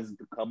NFL has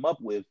to come up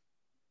with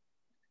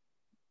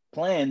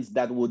plans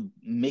that would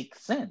make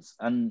sense.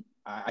 And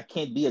I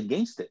can't be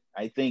against it.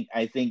 I think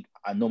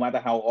no matter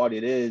how hard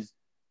it is,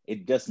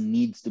 it just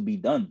needs to be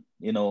done.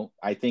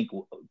 I think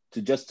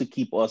to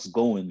keep us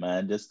going,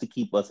 man, just to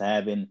keep us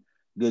having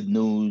good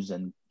news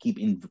and keep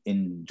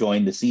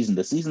enjoying the season.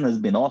 The season has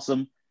been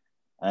awesome.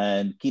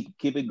 and keep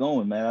it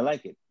going, man. I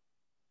like it.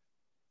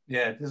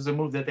 Yeah, this is a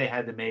move that they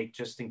had to make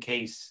just in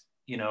case,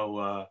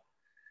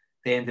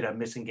 they ended up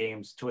missing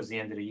games towards the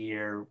end of the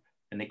year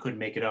and they couldn't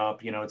make it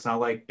up. It's not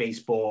like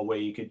baseball where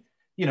you could,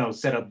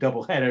 set up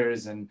double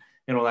headers and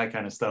all that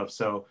kind of stuff.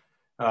 So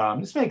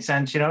this makes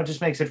sense. It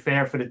just makes it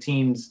fair for the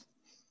teams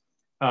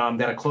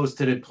that are close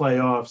to the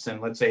playoffs. And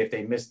let's say if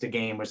they missed a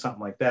game or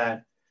something like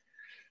that.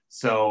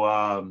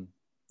 So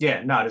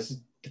this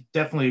is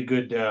definitely a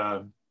good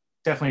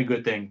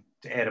thing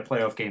to add a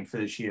playoff game for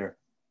this year,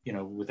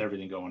 with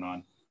everything going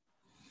on.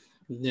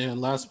 Yeah,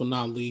 and last but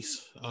not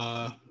least,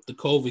 the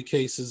COVID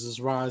cases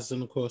is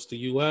rising across the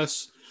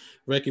U.S.,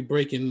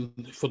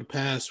 record-breaking for the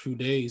past few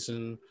days.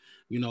 And,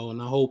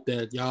 and I hope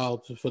that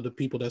y'all, for the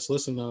people that's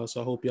listening to us,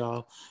 I hope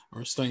y'all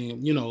are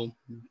staying,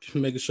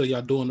 making sure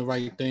y'all doing the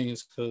right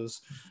things,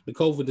 because the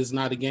COVID is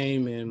not a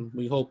game, and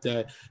we hope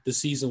that the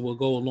season will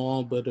go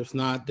along. But if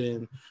not,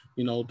 then,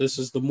 this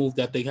is the move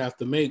that they have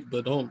to make.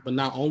 But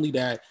not only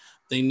that,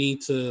 they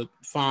need to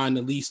find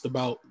at least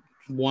about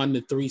 1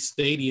 to 3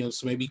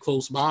 stadiums, maybe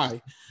close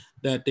by,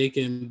 that they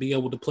can be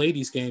able to play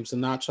these games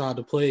and not try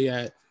to play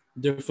at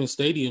different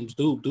stadiums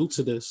due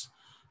to this.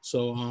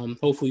 So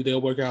hopefully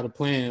they'll work out a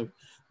plan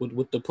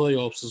with the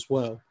playoffs as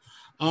well.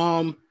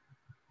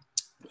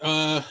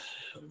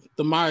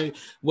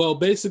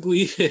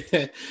 Basically,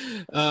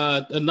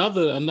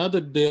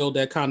 another deal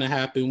that kind of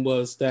happened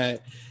was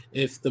that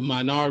if the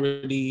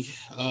minority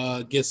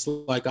gets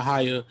like a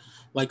higher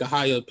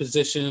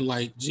position,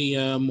 like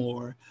GM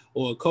or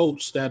a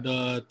coach, that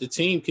the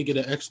team could get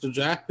an extra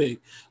draft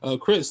pick.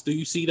 Chris, do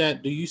you see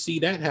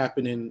that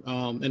happening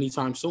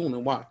anytime soon,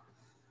 and why?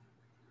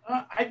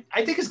 I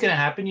think it's going to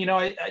happen.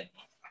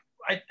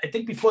 I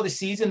think before the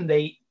season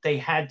they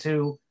had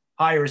to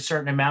hire a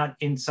certain amount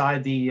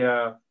inside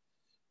the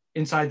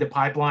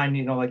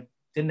pipeline. Like,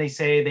 didn't they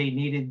say they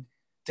needed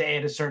to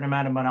add a certain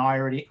amount of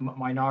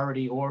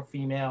minority or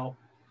female?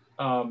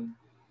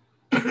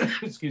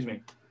 Excuse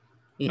me.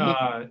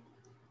 Mm-hmm.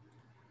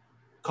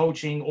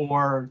 Coaching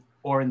or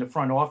in the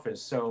front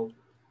office. So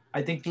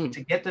I think to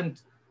get them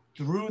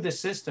through the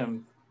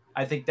system,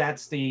 I think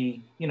that's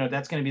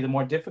that's going to be the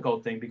more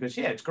difficult thing, because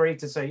it's great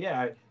to say,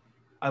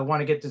 I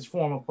want to get this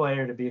former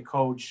player to be a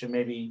coach and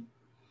maybe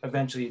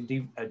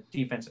eventually a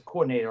defensive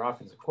coordinator,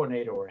 offensive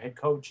coordinator, or a head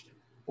coach,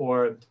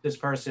 or this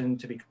person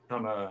to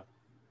become a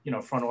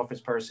front office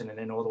person, and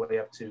then all the way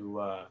up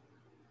to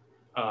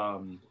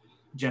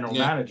general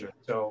manager.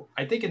 So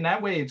I think in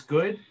that way it's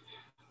good.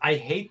 I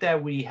hate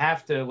that we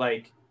have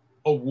to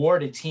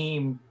award a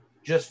team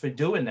just for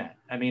doing that.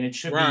 I mean, it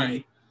should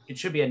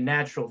be a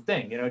natural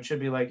thing. It should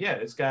be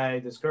this guy,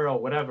 this girl,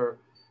 whatever.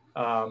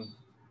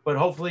 But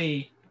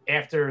hopefully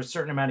after a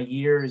certain amount of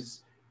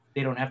years,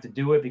 they don't have to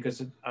do it,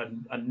 because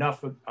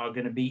enough are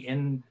going to be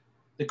in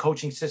the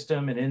coaching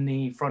system and in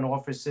the front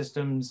office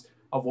systems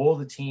of all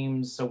the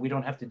teams. So we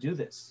don't have to do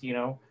this,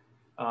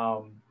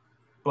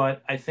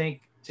 but I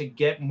think to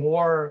get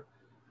more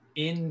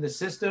in the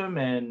system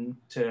and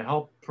to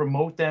help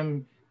promote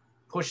them,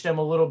 push them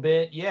a little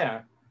bit.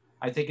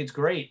 I think it's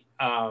great.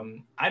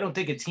 I don't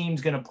think a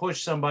team's going to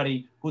push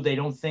somebody who they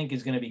don't think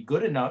is going to be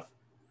good enough,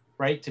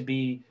 right, to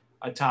be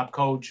a top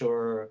coach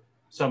or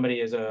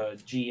somebody as a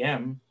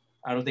GM.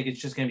 I don't think it's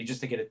just going to be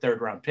just to get a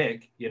 3rd round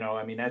pick.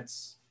 I mean, I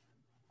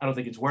don't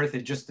think it's worth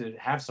it just to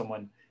have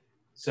someone.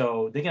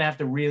 So they're going to have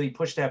to really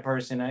push that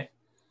person.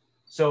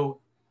 So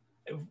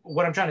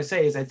what I'm trying to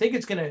say is I think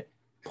it's going to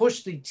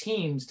push the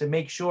teams to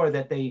make sure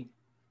that they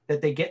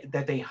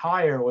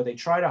hire, or they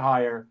try to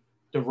hire,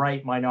 the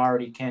right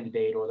minority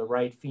candidate or the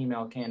right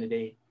female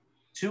candidate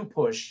to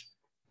push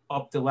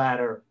up the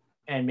ladder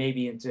and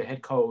maybe into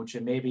head coach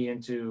and maybe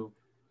into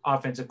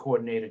offensive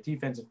coordinator,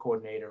 defensive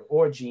coordinator,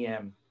 or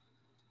GM.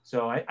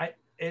 So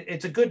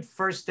it's a good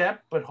first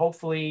step, but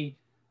hopefully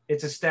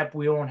it's a step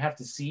we won't have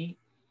to see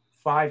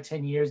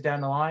 5-10 years down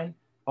the line.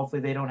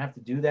 Hopefully they don't have to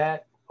do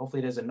that.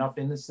 Hopefully there's enough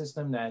in the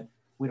system that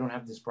we don't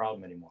have this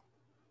problem anymore.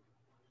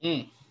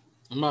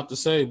 I'm about to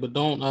say, but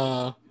don't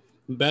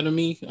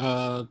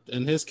Bettamy,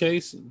 in his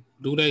case,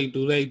 do they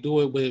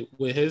do it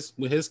with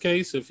his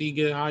case if he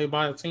get hired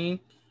by a team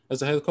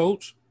as a head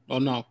coach,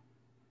 or no?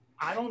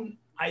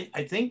 I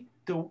think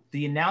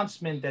the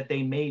announcement that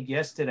they made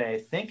yesterday, I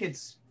think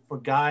it's for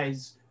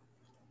guys,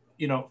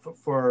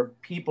 for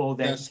people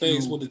that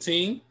stays with the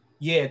team.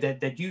 Yeah,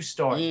 that you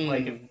start.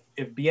 Like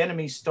if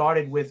Bieniemy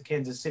started with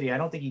Kansas City, I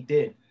don't think he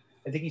did.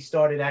 I think he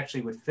started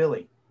actually with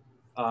Philly.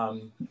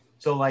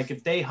 So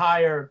if they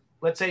hire,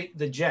 let's say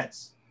the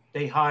Jets,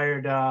 they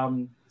hired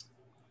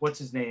what's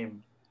his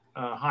name,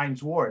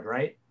 Hines Ward,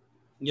 right?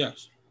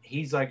 Yes.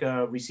 He's like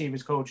a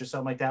receivers coach or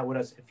something like that with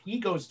us. If he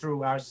goes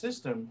through our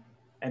system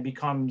and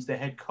becomes the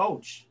head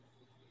coach,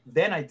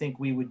 then I think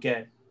we would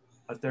get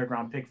a 3rd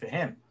round pick for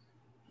him.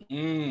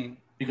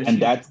 Because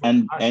and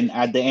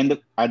at the end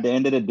of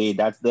the day,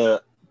 that's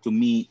to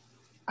me,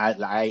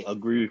 I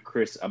agree with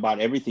Chris about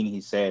everything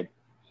he said,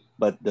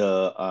 but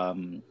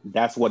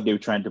that's what they're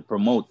trying to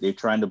promote. They're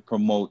trying to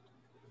promote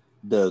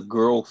the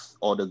growth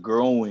or the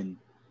growing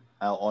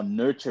or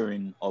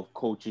nurturing of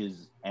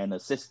coaches and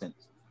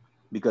assistants.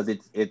 because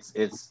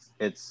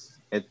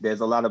there's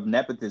a lot of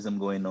nepotism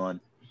going on,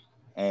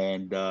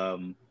 and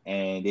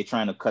they're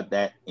trying to cut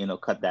that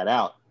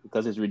out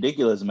because it's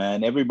ridiculous,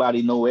 man.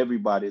 Everybody know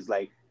everybody. It's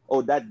like,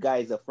 oh, that guy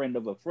is a friend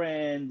of a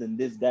friend, and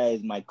this guy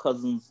is my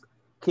cousin's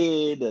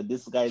kid, or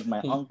this guy is my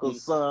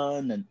uncle's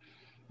son, and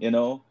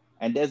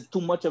and there's too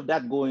much of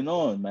that going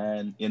on,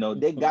 man.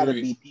 There gotta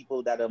be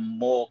people that are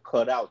more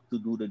cut out to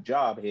do the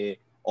job here,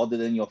 other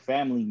than your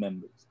family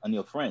members and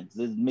your friends.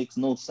 This makes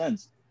no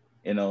sense,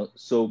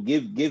 So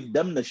give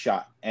them the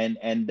shot, and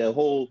the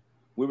whole,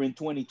 we're in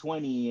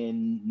 2020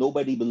 and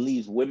nobody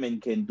believes women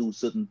can do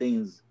certain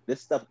things.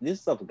 This stuff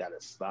gotta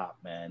stop,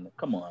 man.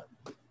 Come on.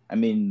 I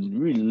mean,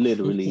 really,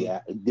 literally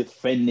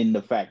defending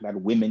the fact that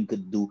women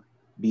could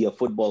be a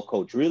football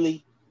coach.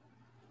 Really?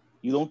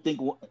 You don't think?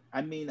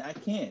 I mean, I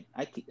can't.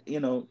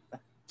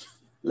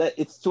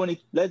 It's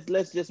 20.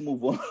 Let's just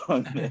move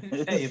on.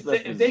 Hey,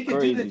 if they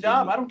could do the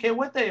job, I don't care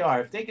what they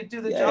are. If they could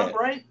do the job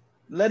right,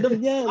 let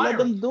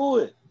them do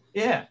it.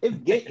 Yeah.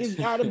 If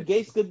Adam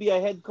Gase could be a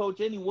head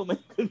coach, any woman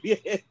could be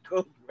a head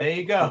coach. There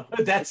you go.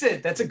 That's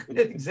it. That's a good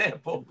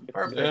example.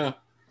 Perfect. Yeah.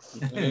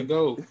 There you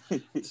go.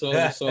 So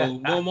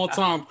one more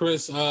time,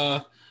 Chris,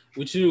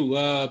 with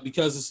you,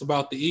 because it's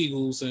about the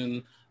Eagles,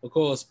 and of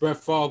course Brett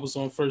Favre was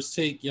on First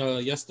Take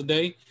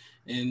yesterday,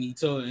 and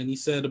he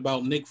said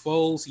about Nick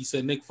Foles. He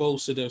said Nick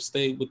Foles should have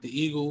stayed with the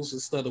Eagles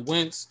instead of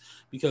Wentz,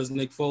 because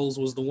Nick Foles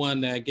was the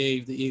one that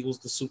gave the Eagles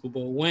the Super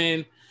Bowl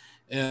win.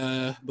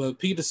 But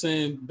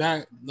Peterson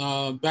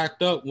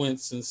backed up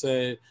Wentz and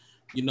said,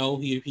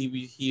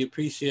 he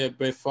appreciated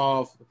Brett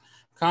Favre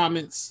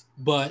comments,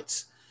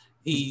 but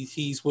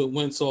he's with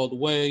Wentz all the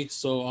way.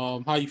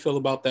 So how you feel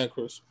about that,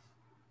 Chris?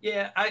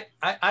 Yeah,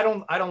 I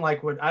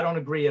don't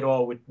agree at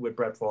all with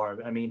Brett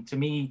Favre. I mean, to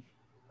me,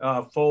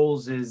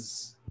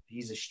 Foles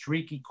he's a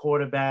streaky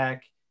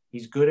quarterback.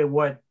 He's good at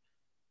what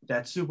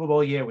that Super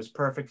Bowl year was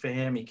perfect for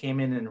him. He came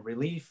in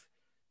relief.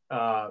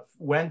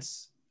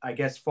 Wentz, I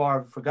guess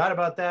Favre forgot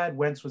about that.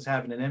 Wentz was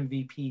having an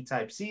MVP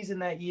type season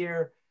that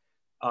year.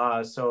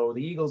 So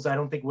the Eagles, I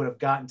don't think would have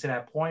gotten to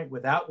that point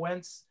without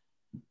Wentz.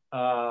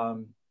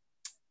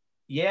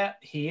 Yeah,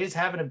 he is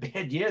having a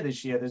bad year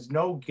this year. There's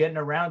no getting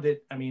around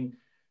it. I mean,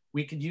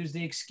 we could use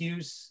the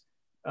excuse.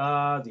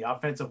 The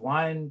offensive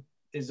line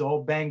is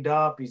all banged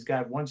up. He's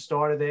got one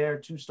starter there,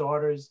 two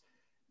starters.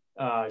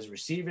 His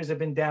receivers have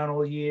been down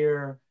all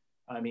year.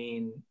 I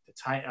mean,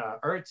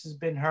 Ertz has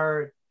been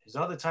hurt. His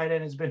other tight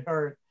end has been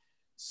hurt.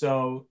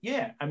 So,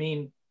 yeah, I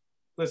mean,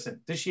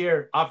 listen, this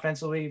year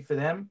offensively for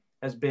them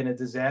has been a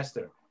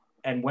disaster.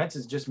 And Wentz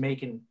is just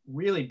making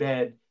really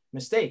bad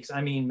mistakes.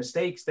 I mean,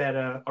 mistakes that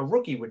a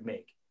rookie would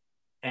make.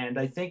 And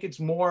I think it's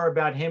more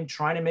about him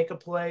trying to make a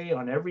play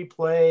on every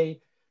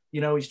play.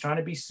 He's trying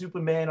to be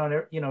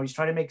Superman he's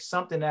trying to make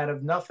something out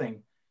of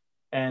nothing.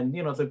 And,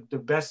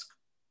 the best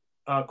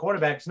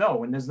quarterbacks know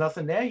when there's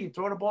nothing there, you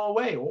throw the ball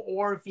away.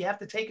 Or if you have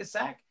to take a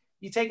sack,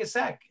 you take a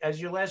sack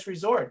as your last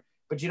resort.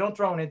 But you don't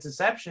throw an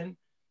interception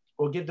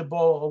or give the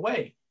ball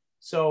away.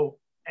 So,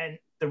 and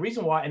another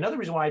reason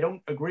why I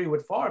don't agree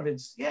with Favre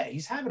is, yeah,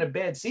 he's having a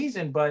bad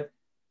season, but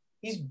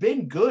he's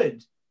been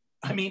good.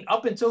 I mean,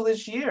 up until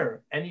this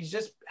year, and he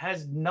just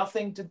has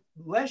nothing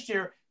last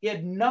year, he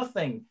had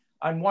nothing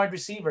on wide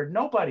receiver,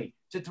 nobody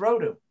to throw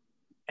to.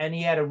 And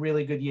he had a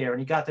really good year, and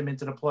he got them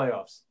into the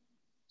playoffs.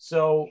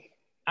 So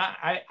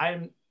I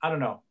don't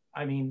know.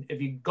 I mean,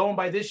 if you're going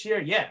by this year,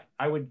 yeah,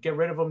 I would get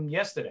rid of him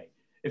yesterday.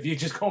 If you're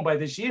just going by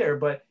this year,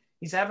 but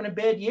he's having a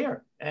bad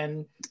year,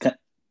 and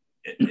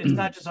it's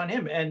not just on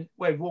him. And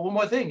wait, well, one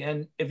more thing.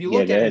 And if you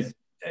look at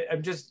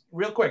I'm just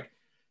real quick.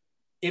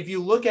 If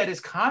you look at his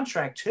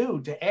contract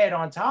too, to add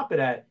on top of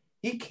that,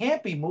 he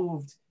can't be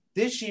moved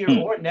this year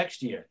or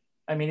next year.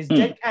 I mean, his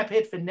dead cap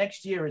hit for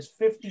next year is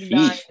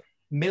 $59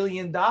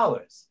 million.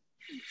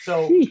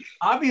 So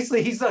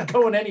obviously he's not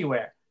going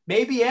anywhere.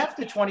 Maybe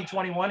after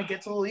 2021, it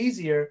gets a little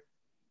easier,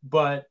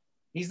 but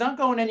he's not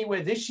going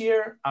anywhere this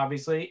year,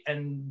 obviously.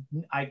 And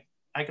I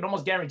can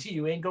almost guarantee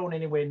you ain't going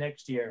anywhere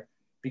next year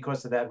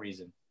because of that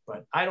reason.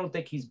 But I don't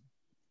think he's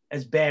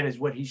as bad as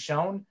what he's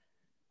shown.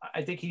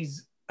 I think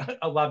he's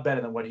a lot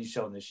better than what he's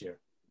shown this year.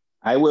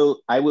 I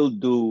will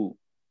do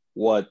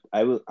what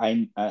I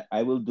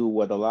will do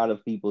what a lot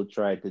of people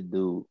tried to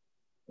do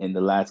in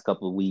the last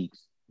couple of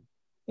weeks,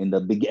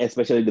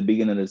 especially the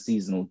beginning of the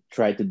season,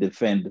 try to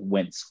defend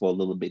Wentz for a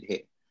little bit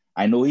here.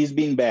 I know he's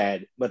been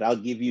bad, but I'll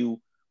give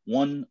you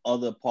one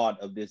other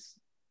part of this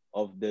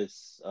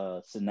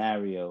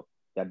scenario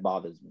that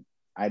bothers me.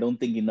 I don't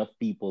think enough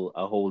people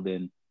are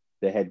holding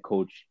the head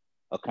coach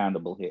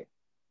accountable here.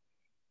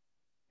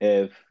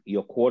 If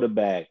your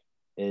quarterback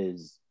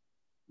is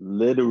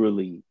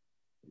literally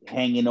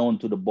hanging on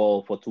to the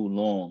ball for too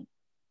long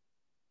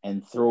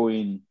and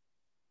throwing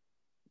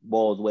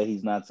balls where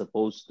he's not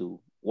supposed to,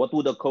 what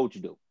would a coach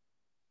do?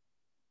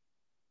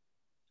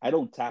 I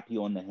don't tap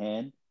you on the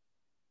hand.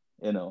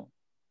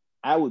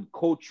 I would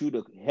coach you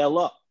to hell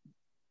up.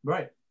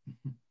 Right.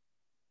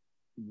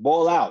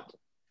 Ball out.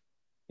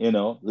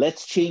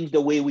 Let's change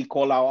the way we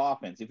call our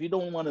offense. If you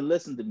don't want to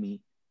listen to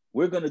me,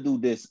 we're going to do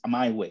this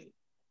my way.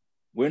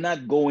 We're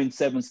not going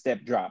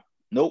 7-step drop.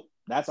 Nope,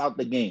 that's out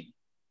the game.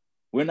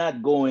 We're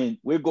going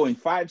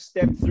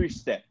 5-step,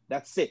 3-step.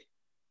 That's it.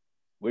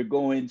 We're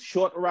going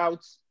short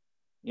routes.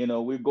 You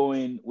know, we're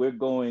going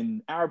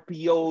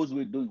RPOs.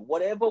 We're doing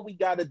whatever we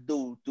got to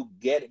do to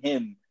get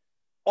him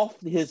off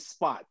his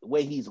spot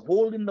where he's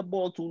holding the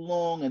ball too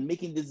long and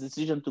making this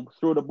decision to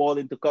throw the ball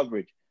into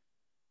coverage.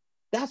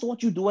 That's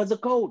what you do as a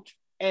coach.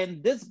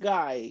 And this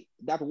guy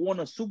that won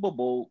a Super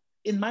Bowl,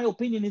 in my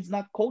opinion, is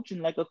not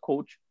coaching like a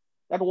coach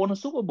that won a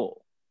Super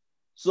Bowl.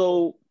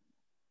 So,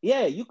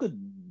 yeah, you could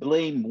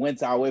blame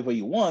Wentz however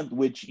you want,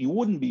 which you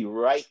wouldn't be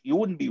right. You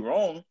wouldn't be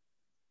wrong.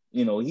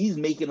 You know, he's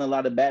making a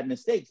lot of bad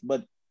mistakes,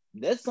 but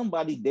there's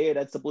somebody there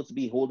that's supposed to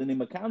be holding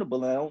him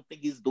accountable. And I don't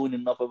think he's doing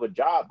enough of a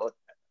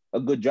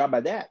good job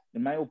at that,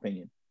 in my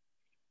opinion.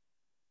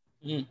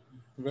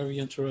 Very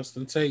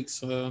interesting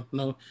takes.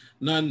 No,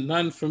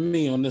 none from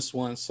me on this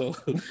one. So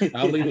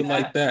I'll leave it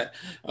like that.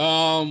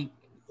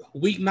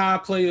 Week 9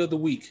 player of the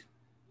week.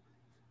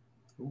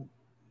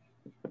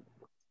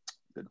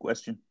 Good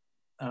question.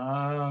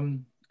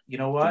 You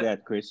know what?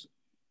 That, Chris.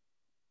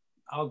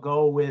 I'll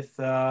go with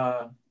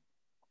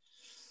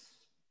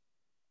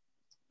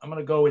I'm going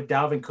to go with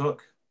Dalvin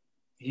Cook.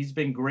 He's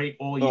been great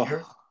all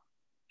year.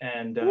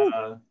 And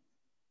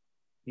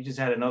he just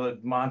had another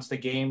monster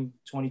game,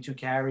 22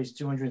 carries,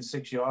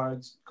 206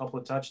 yards, a couple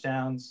of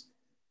touchdowns.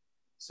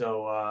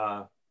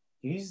 So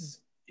he's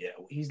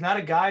not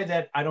a guy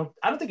that I don't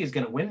think he's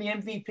going to win the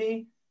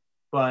MVP,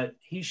 but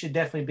he should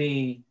definitely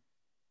be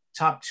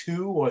top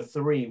 2 or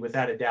 3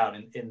 without a doubt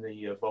in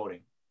the voting,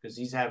 because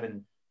he's having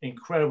an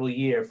incredible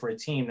year for a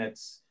team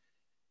that's,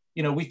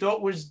 you know, we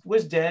thought was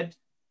dead.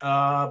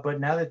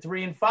 But now they're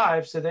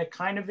 3-5, so they're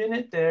kind of in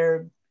it.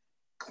 They're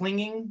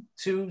clinging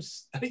to,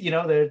 you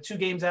know, they're 2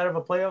 games out of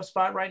a playoff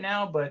spot right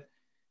now, but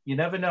you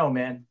never know,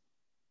 man.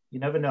 You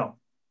never know.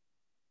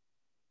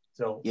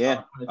 So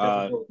yeah,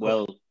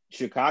 well,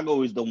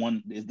 Chicago is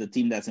the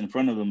team that's in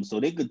front of them,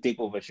 so they could take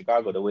over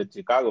Chicago the way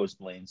Chicago is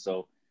playing.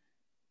 So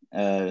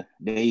there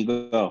you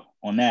go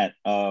on that.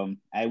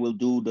 I will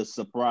do the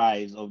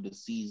surprise of the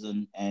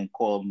season and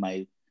call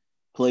my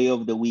player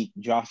of the week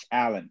Josh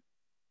Allen.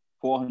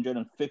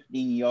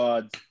 415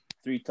 yards,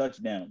 3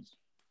 touchdowns.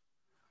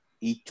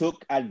 He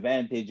took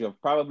advantage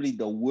of probably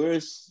the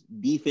worst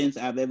defense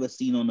I've ever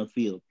seen on the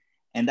field.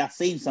 And that's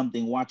saying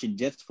something watching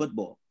Jets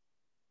football.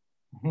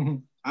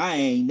 I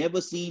ain't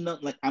never seen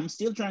nothing like, I'm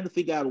still trying to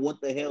figure out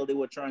what the hell they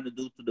were trying to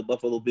do to the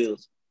Buffalo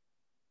Bills.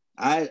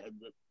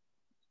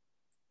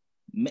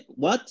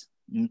 What?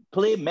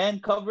 Play man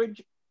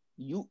coverage?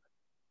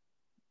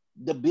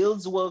 The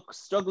Bills were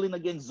struggling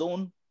against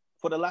zone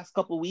for the last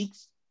couple of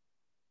weeks.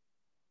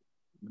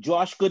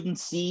 Josh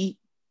couldn't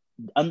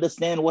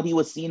understand what he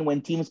was seeing when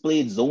teams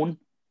played zone,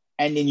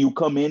 and then you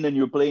come in and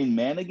you're playing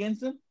man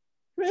against him?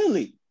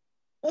 Really?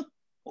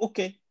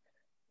 Okay.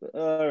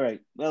 All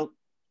right. Well,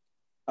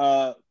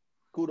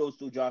 kudos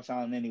to Josh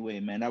Allen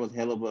anyway, man. That was a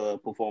hell of a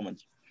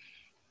performance.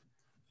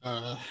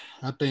 I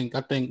think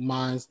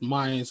mine's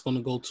going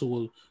to go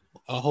to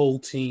a whole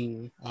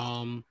team.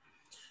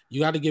 You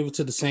got to give it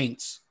to the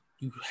Saints.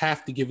 You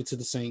have to give it to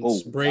the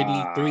Saints.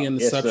 Brady, 3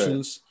 interceptions.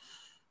 Yes,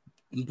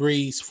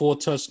 Breeze, 4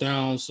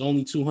 touchdowns,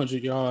 only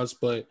 200 yards,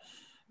 but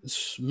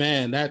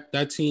man,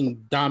 that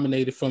team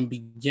dominated from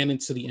beginning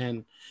to the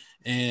end.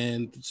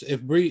 And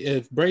if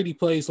Brady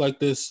plays like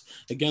this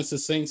against the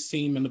Saints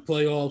team in the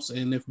playoffs,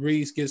 and if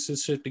Breeze gets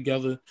his shit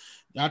together,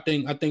 I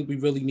think we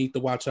really need to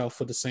watch out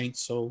for the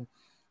Saints. So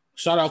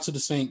shout out to the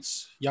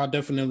Saints. Y'all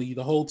definitely,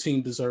 the whole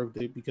team deserved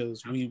it,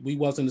 because we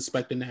wasn't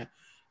expecting that.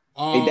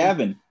 Hey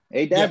Davin,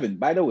 yeah.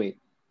 By the way,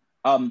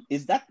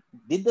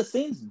 did the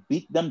Saints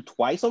beat them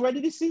twice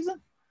already this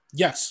season?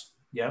 Yes.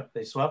 Yep,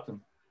 they swept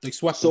them.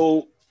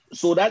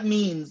 So that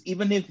means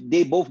even if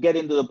they both get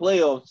into the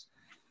playoffs,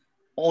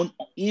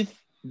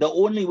 if the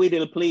only way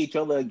they'll play each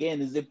other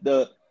again is if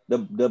the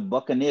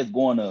Buccaneers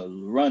go on a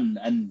run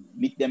and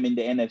meet them in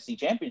the NFC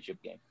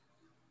Championship game.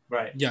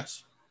 Right.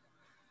 Yes.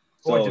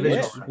 So,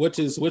 which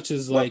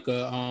is like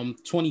a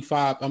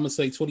 25. I'm gonna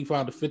say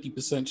 25 to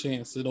 50%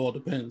 chance. It all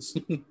depends.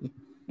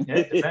 Yeah,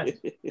 it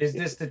depends. Is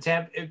this the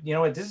Tampa? You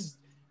know what? This is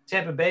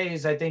Tampa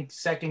Bay's, I think,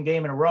 second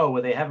game in a row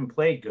where they haven't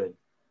played good.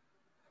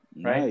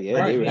 Right? Yeah.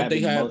 Right.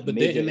 But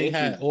they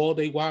had all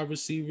their wide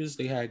receivers.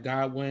 They had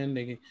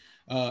Godwin.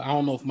 I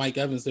don't know if Mike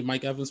Evans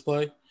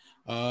play.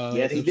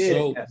 Yes, he did.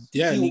 So, yes.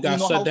 Yeah, and he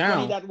got shut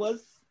down. That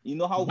was. You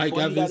know how Mike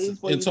funny Evans, that is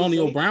for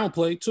Antonio Brown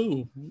played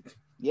too.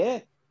 Yeah,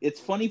 it's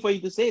funny for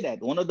you to say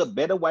that. One of the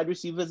better wide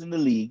receivers in the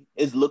league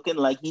is looking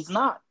like he's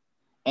not,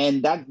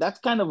 and that's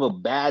kind of a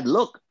bad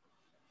look,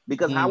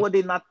 because how are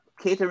they not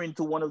catering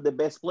to one of the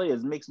best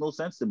players? It makes no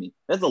sense to me.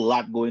 There's a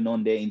lot going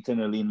on there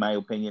internally, in my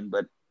opinion,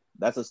 but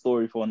that's a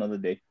story for another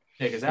day.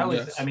 Yeah, because that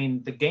was, I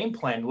mean, the game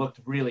plan looked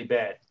really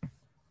bad.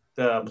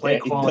 The play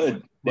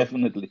quality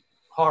definitely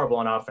horrible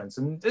on offense,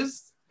 and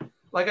this,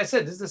 like I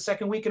said, this is the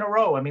second week in a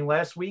row. I mean,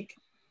 last week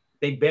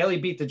they barely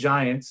beat the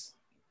Giants,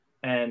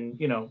 and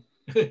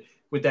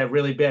with that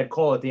really bad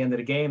call at the end of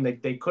the game,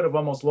 they could have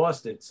almost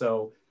lost it.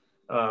 So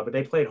But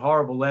they played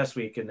horrible last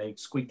week, and they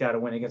squeaked out a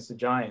win against the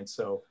Giants.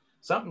 So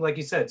something, like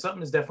you said,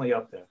 something is definitely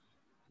up there.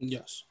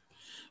 Yes.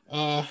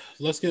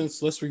 Let's get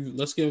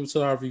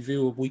into our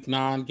review of Week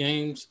 9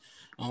 games.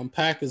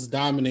 Packers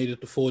dominated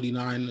the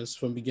 49ers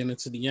from beginning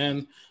to the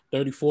end,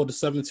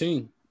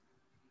 34-17.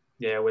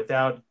 Yeah,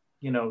 without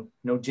no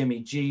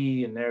Jimmy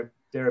G, and they're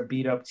a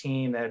beat up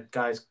team. That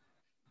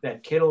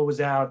Kittle was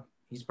out.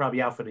 He's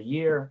probably out for the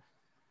year.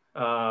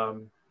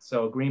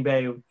 So Green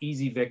Bay,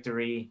 easy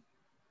victory.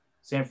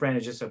 San Fran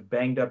is just a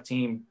banged up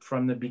team.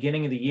 From the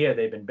beginning of the year,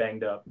 they've been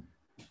banged up.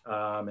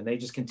 And they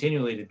just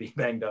continually to be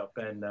banged up.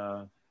 And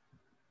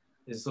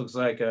this looks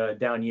like a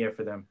down year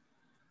for them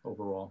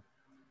overall.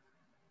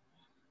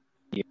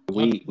 Yeah,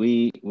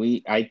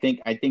 I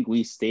think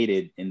we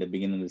stated in the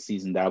beginning of the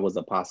season that was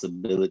a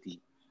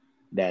possibility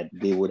that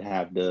they would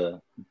have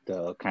the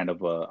kind of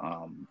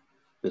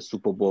the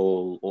Super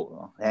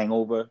Bowl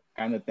hangover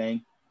kind of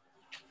thing.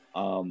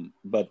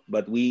 But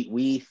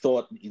we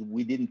thought,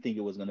 we didn't think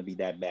it was going to be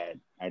that bad.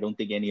 I don't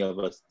think any of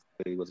us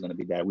thought it was going to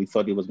be that. We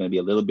thought it was going to be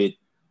a little bit,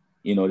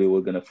 they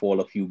were going to fall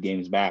a few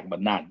games back,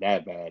 but not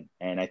that bad.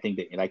 And I think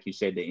that, like you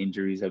said, the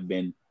injuries have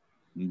been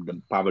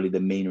probably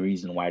the main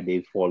reason why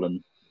they've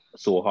fallen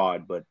so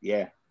hard. But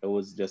yeah, it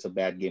was just a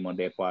bad game on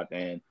their part,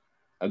 and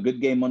a good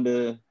game on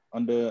the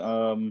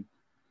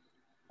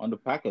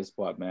Packers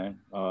part, man.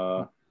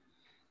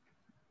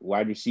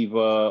 Wide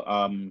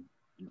receiver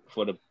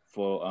for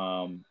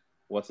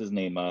what's his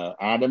name?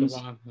 Adams.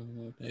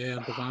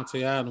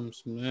 Devontae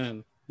Adams,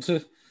 man.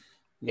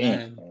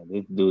 Man,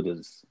 this dude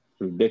is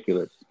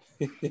ridiculous.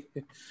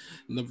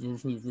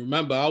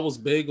 Remember, I was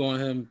big on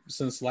him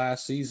since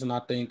last season, I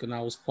think, and I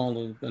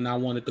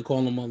wanted to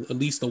call him at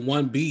least a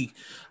 1B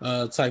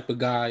type of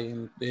guy,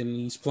 and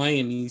he's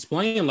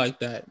playing like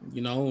that,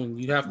 and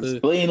you have he's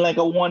playing like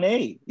a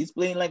 1A. He's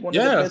playing like one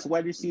of the best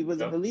wide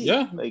receivers in the league.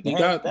 Yeah, like, he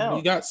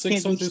got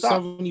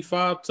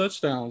 675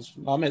 touchdowns.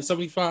 I'm at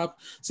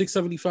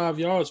 675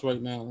 yards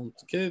right now.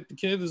 The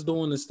kid is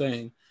doing this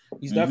thing.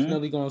 He's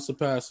definitely going to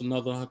surpass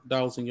another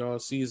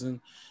 1,000-yard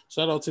season.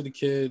 Shout out to the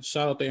kid.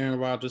 Shout out to Aaron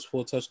Rodgers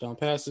for touchdown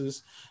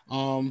passes.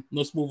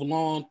 Let's move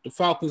along. The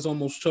Falcons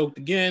almost choked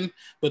again,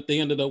 but they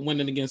ended up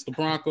winning against the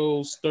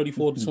Broncos,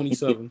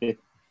 34-27.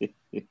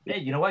 Hey,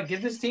 you know what?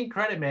 Give this team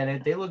credit,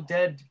 man. They look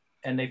dead,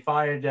 and they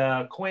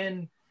fired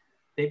Quinn.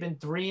 They've been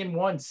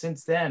 3-1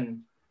 since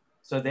then,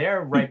 so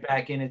they're right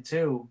back in it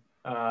too.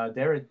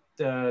 They're at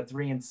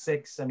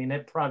 3-6. I mean, they're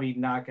probably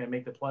not going to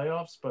make the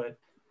playoffs, but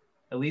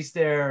at least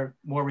they're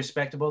more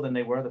respectable than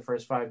they were the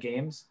first 5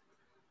 games.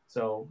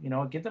 So,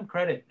 give them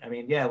credit. I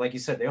mean, yeah, like you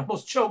said, they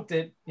almost choked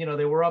it.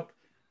 They were up,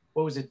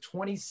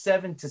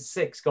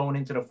 27-6 going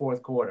into the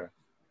fourth quarter.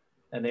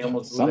 And they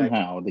almost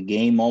somehow the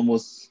game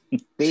almost,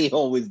 they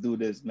always do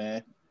this,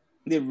 man.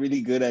 They're really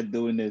good at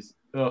doing this.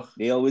 Ugh.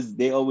 They always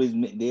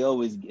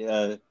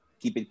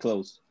keep it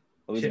close.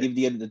 Always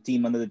give the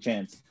team another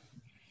chance.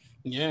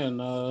 Yeah, and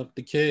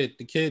the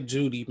kid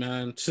Judy,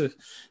 man,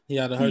 he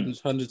had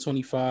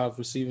 125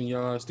 receiving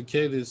yards. The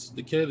kid is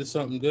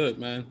something good,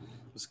 man.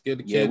 Let's get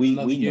the kid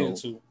another year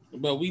too.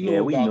 But we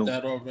knew about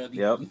that already.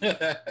 Yep.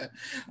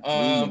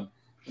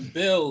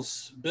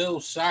 Bills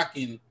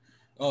shocking.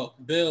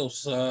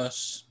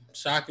 Bills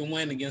shocking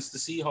win against the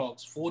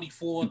Seahawks,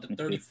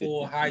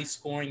 44-34, high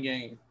scoring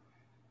game.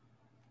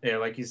 Yeah,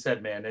 like you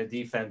said, man, their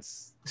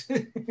defense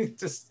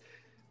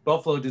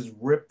Buffalo just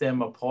ripped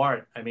them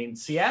apart. I mean,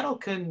 Seattle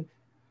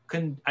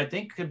I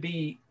think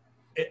they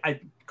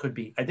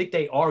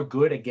are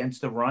good against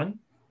the run,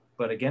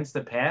 but against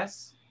the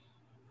pass,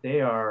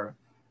 they're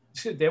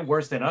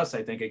worse than us,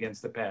 I think,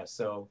 against the pass.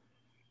 So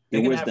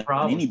they're worse than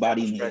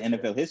anybody in the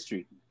NFL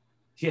history.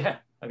 Yeah.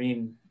 I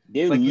mean,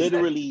 they're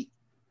literally,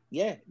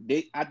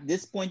 they at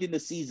this point in the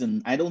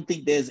season, I don't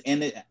think there's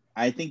any,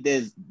 I think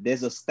there's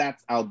a stat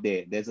out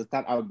there. There's a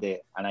stat out there,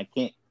 and I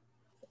can't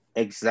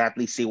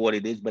exactly say what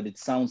it is, but it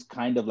sounds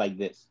kind of like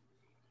this.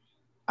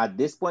 At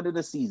this point of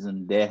the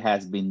season, there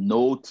has been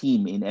no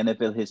team in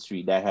NFL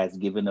history that has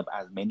given up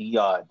as many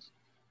yards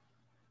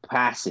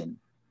passing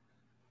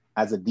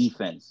as a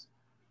defense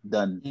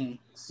than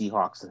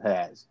Seahawks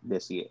has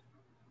this year.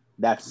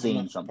 That's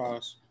saying something.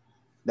 Surprised.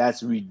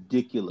 That's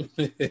ridiculous.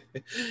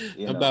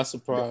 I'm not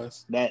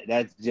surprised.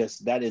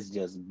 That is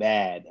just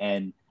bad.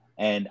 And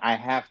I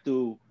have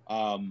to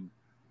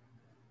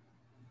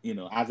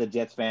as a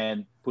Jets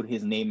fan, put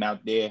his name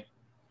out there.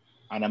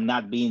 And I'm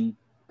not being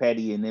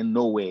petty and in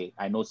no way.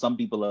 I know some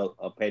people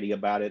are petty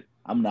about it.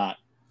 I'm not.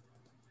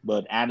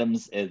 But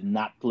Adams is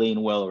not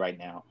playing well right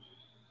now.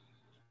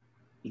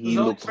 He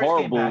looks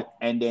horrible,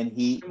 and then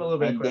you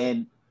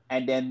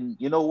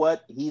know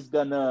what? He's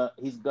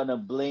gonna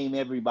blame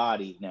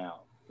everybody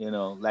now.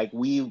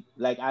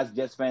 Like as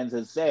Jets fans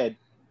have said,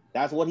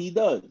 that's what he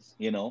does.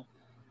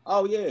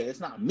 Oh yeah, it's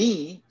not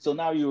me. So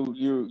now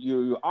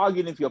you're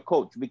arguing with your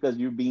coach because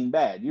you're being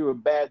bad. You're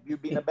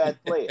being a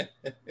bad player.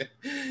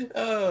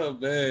 Oh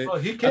man. Well,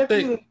 he can't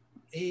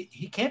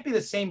be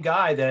the same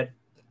guy that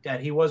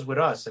he was with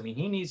us. I mean,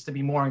 he needs to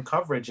be more in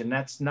coverage, and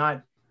that's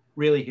not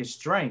really his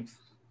strength.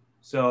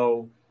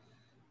 So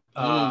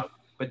but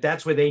but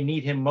that's where they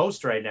need him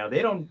most right now.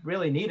 They don't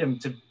really need him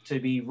to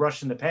be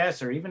rushing the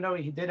passer, even though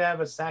he did have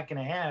a sack and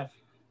a half.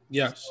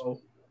 Yes. So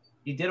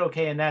he did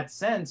okay in that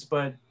sense,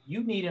 but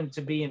you need him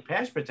to be in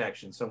pass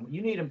protection. So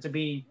you need him to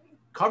be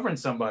covering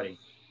somebody,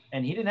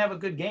 and he didn't have a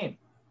good game.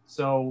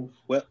 So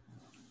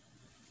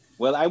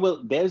well, I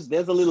will. There's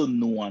a little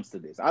nuance to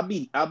this. I'll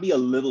be a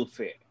little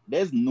fair.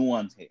 There's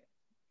nuance here.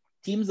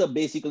 Teams are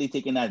basically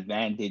taking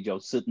advantage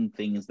of certain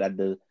things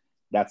that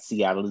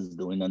Seattle is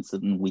doing and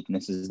certain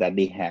weaknesses that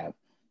they have.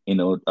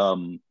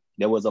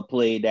 There was a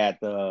play that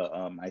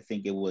I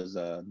think it was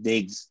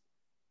Diggs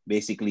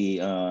basically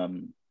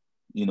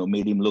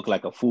made him look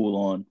like a fool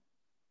on.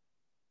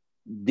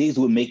 Diggs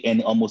would make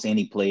almost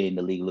any play in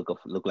the league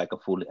look like a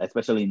fool,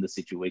 especially in the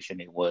situation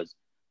it was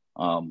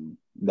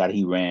that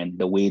he ran,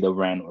 the way the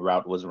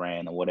route was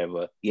ran or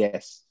whatever.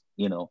 Yes,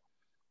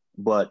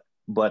 but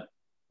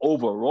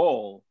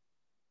overall,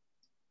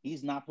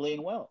 he's not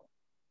playing well.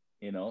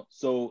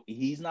 So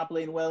he's not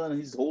playing well, and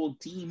his whole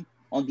team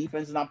on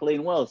defense is not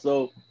playing well.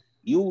 So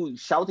you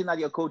shouting at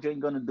your coach ain't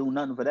gonna do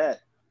nothing for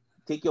that.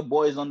 Take your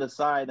boys on the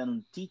side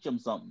and teach them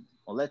something,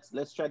 or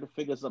let's try to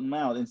figure something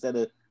out instead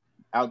of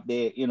out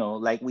there.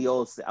 Like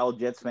our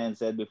Jets fans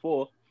said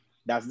before,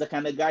 that's the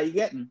kind of guy you're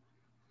getting.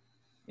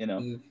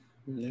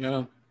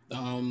 Yeah.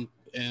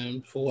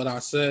 And for what I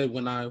said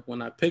when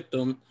I picked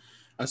him,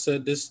 I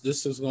said this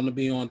is going to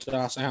be on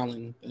Josh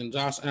Allen, and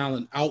Josh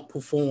Allen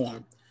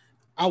outperformed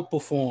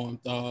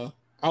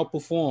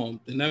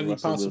in every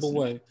Russell possible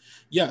Wilson. way.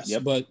 Yes,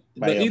 Yep. but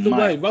either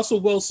way,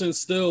 Russell Wilson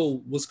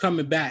still was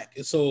coming back,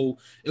 so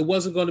it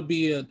wasn't going to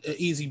be an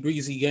easy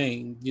breezy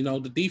game.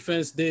 The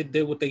defense did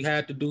what they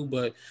had to do,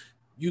 but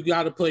you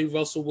got to play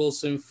Russell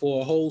Wilson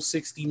for a whole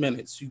 60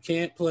 minutes. You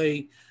can't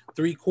play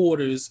 3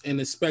 quarters and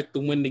expect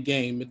to win the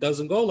game. It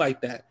doesn't go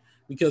like that,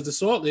 because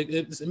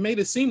it made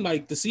it seem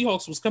like the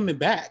Seahawks was coming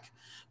back,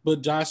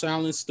 but Josh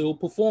Allen still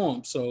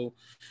performed. So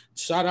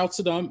shout out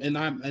to them, and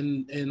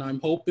I'm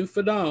hoping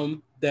for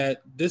them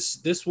that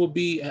this will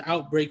be an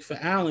outbreak for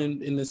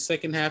Allen in the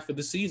second half of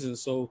the season.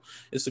 So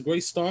it's a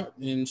great start,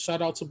 and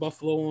shout out to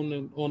Buffalo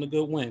on a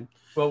good win.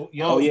 Well,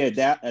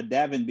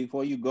 Davin,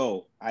 before you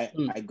go, I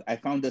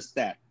found the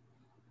stat.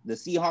 The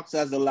Seahawks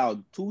has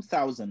allowed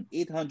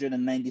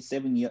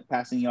 2,897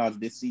 passing yards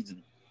this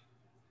season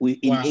in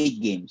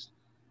 8 games.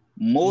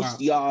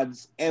 Most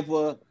yards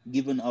ever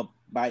given up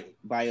by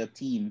a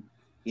team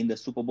in the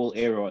Super Bowl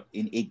era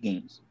in 8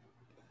 games,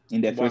 in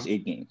their first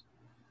 8 games.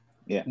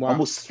 Yeah,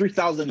 almost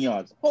 3,000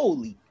 yards.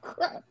 Holy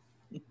crap!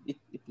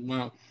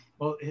 Wow.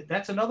 Well,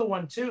 that's another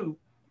one too.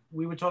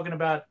 We were talking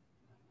about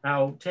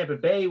how Tampa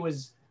Bay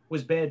was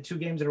bad 2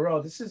 games in a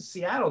row. This is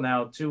Seattle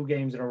now, 2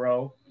 games in a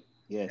row.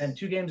 Yes. And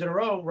 2 games in a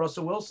row,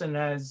 Russell Wilson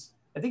has,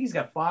 I think he's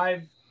got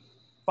 5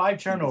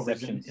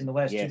 turnovers in the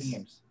last 2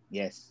 games.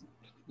 Yes.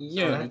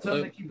 So that's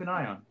something to keep an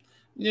eye on.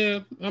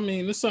 Yeah, I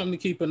mean, it's something to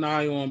keep an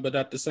eye on, but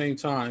at the same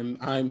time,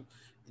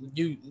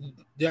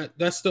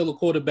 that's still a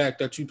quarterback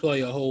that you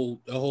play a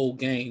whole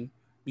game,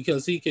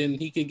 because he can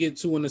get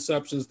 2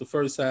 interceptions the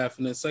first half,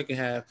 and then second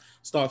half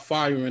start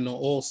firing on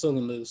all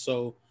cylinders.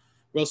 So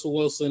Russell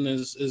Wilson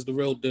is the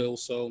real deal.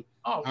 So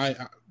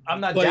I'm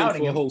not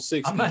doubting for a him. whole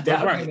 60. I'm not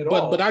doubting him at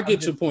all. But I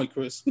get your point,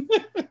 Chris.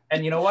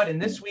 And you know what? In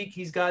this week,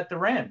 he's got the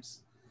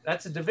Rams.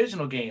 That's a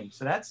divisional game,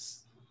 so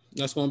that's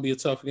going to be a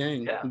tough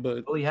game. Yeah.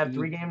 But will he have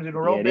 3 games in a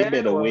row? Yeah, they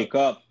better wake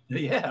up.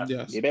 Yeah.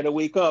 Yes. They better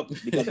wake up,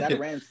 because that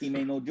Rams team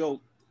ain't no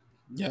joke.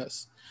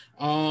 Yes.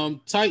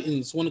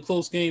 Titans won a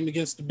close game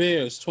against the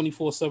Bears,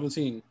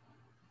 24-17.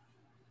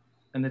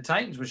 And the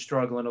Titans were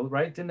struggling,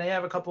 right? Didn't they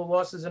have a couple of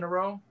losses in a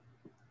row?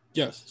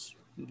 Yes.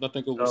 I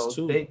think it was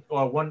 2.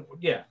 One.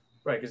 Yeah,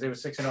 right, because they were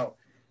 6-0.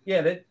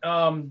 Yeah,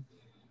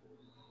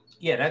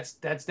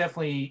 that's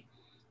definitely.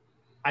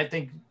 I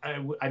think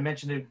I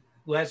mentioned it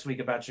last week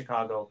about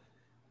Chicago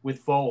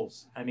with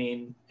Foles. I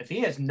mean, if he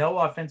has no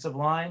offensive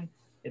line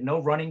and no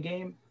running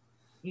game,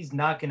 he's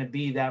not going to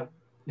be that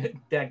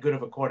good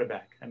of a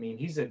quarterback. I mean,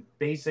 he's a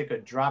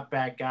drop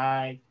back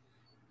guy.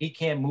 He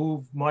can't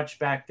move much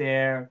back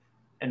there,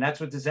 and that's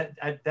what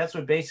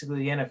basically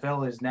the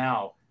NFL is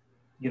now.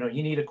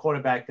 You need a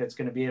quarterback that's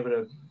going to be able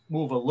to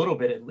move a little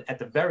bit at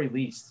the very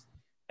least.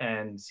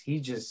 And he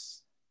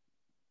just,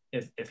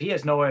 if he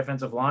has no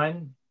offensive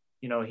line,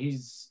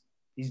 he's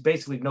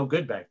basically no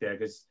good back there,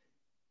 because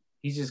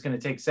he's just going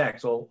to take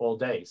sacks all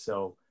day.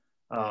 So,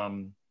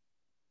 and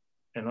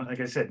like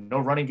I said, no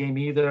running game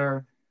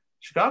either.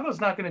 Chicago's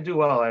not going to do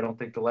well, I don't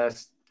think, the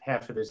last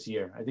half of this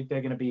year. I think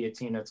they're going to be a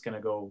team that's going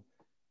to go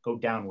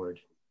downward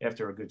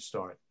after a good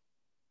start.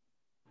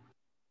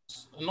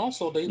 And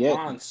also,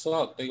 line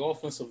suck. The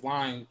offensive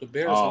line, the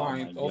Bears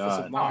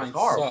offensive line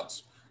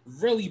sucks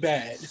really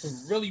bad,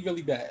 really,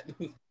 really bad.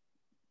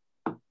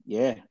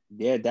 Yeah,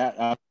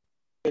 that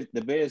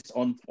the Bears,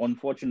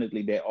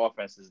 unfortunately, their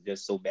offense is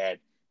just so bad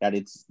that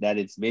it's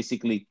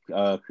basically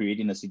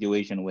creating a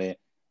situation where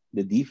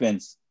the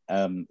defense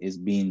is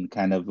being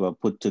kind of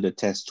put to the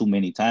test too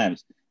many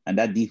times, and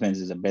that defense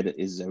is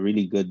a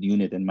really good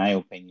unit in my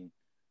opinion.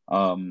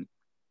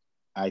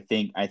 I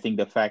think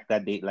the fact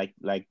that they, like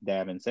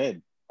Davin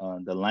said,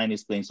 the line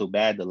is playing so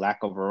bad, the lack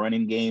of a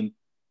running game,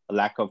 a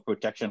lack of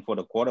protection for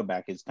the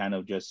quarterback is kind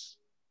of just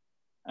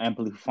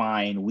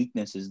amplifying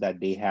weaknesses that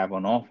they have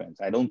on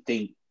offense. I don't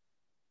think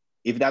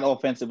if that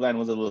offensive line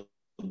was a little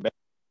better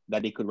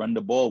that they could run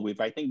the ball with,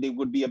 I think they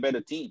would be a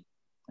better team.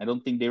 I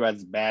don't think they're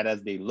as bad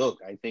as they look.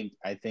 I think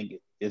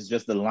it's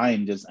just the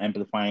line just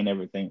amplifying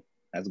everything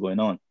that's going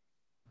on.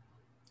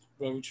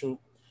 Very true.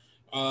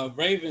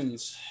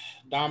 Ravens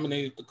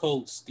dominated the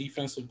Colts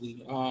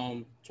defensively,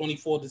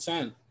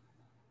 24-10.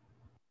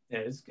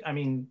 Yeah, I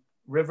mean,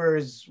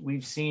 Rivers,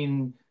 we've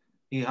seen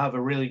he have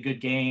a really good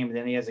game, and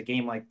then he has a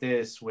game like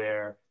this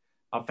where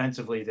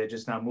offensively they're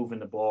just not moving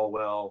the ball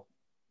well.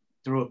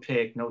 Threw a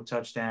pick, no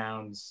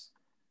touchdowns.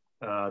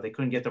 They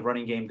couldn't get the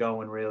running game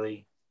going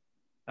really.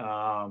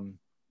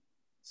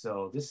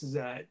 So this is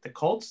the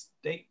Colts.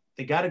 They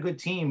got a good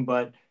team,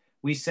 but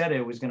we said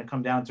it was going to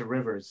come down to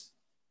Rivers,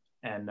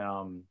 and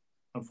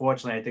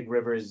unfortunately, I think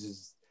Rivers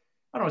is.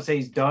 I don't want to say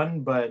he's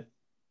done, but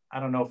I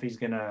don't know if he's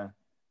gonna.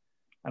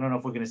 I don't know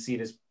if we're going to see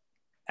this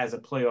as a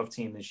playoff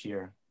team this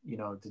year. You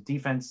know, the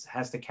defense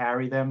has to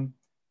carry them,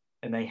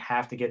 and they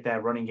have to get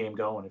that running game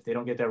going. If they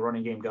don't get that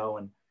running game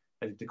going,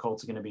 I think the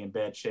Colts are going to be in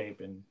bad shape.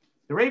 And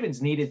the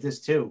Ravens needed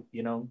this too.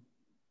 You know,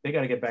 they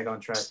got to get back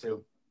on track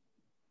too.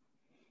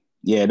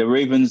 Yeah, the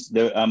Ravens.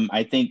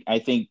 I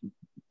think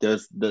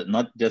there's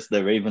not just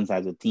the Ravens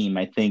as a team.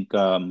 I think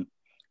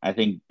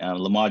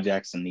Lamar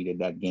Jackson needed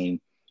that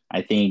game.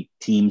 I think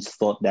teams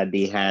thought that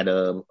they had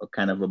a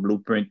kind of a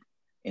blueprint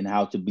in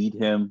how to beat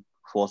him,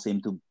 force him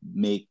to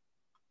make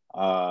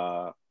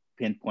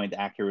pinpoint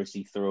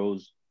accuracy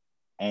throws,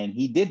 and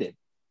he did it.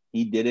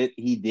 He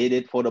did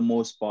it for the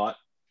most part,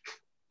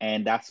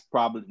 and that's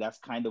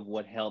kind of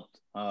what helped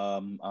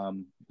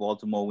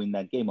Baltimore win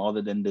that game.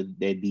 Other than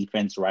their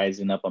defense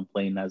rising up and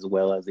playing as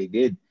well as they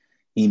did,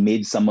 he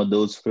made some of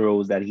those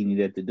throws that he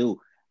needed to do.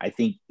 I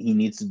think he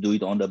needs to do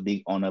it on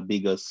a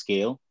bigger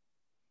scale.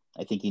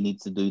 I think he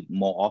needs to do it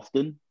more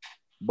often.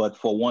 But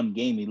for one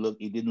game, he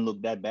didn't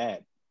look that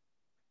bad.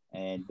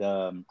 And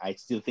I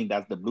still think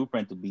that's the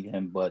blueprint to beat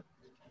him, but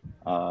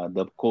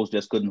the Colts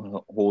just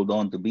couldn't hold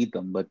on to beat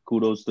them. But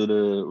kudos to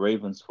the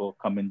Ravens for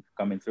coming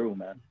through,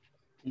 man.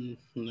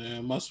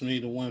 Yeah, must be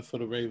the win for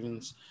the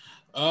Ravens.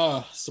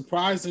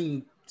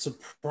 Surprising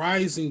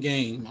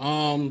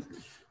game.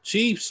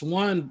 Chiefs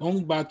won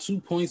only by 2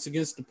 points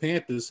against the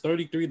Panthers,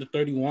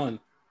 33-31.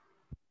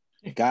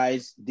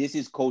 Guys, this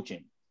is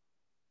coaching.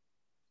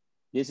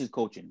 This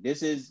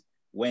is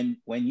when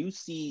you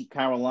see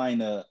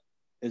Carolina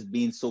as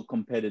being so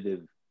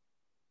competitive,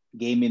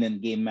 game in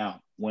and game out.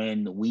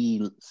 When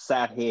we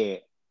sat here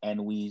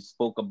and we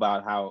spoke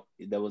about how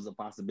there was a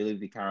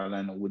possibility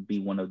Carolina would be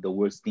one of the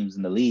worst teams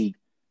in the league,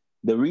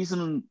 the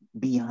reason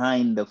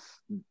behind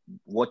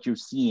what you're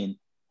seeing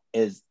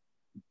is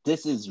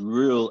this is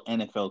real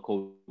NFL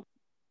coaching.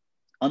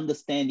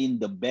 Understanding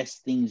the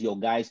best things your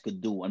guys could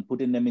do and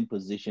putting them in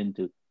position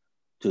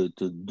to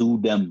do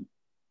them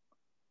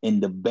in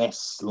the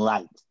best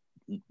light.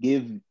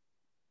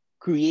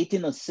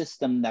 Creating a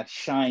system that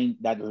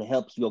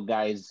helps your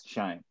guys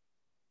shine.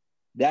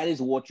 That is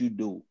what you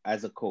do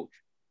as a coach.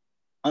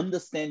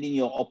 Understanding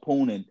your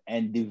opponent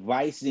and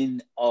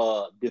devising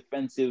a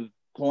defensive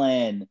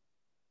plan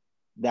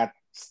that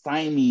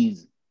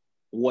stymies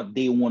what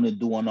they want to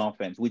do on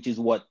offense, which is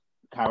what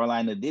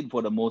Carolina did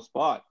for the most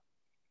part.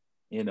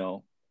 You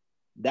know,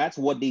 that's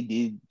what they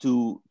did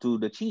to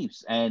the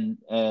Chiefs. And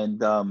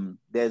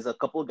there's a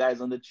couple of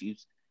guys on the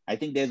Chiefs. I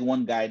think there's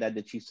one guy that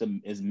the Chiefs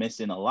is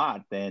missing a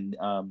lot, and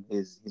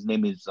his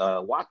name is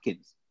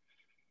Watkins.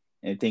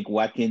 And I think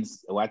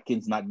Watkins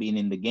not being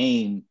in the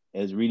game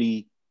is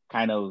really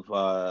kind of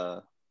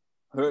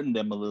hurting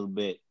them a little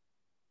bit,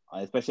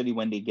 especially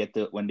when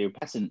they're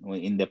passing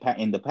in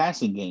the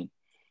passing game.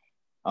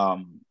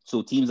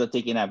 So teams are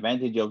taking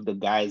advantage of the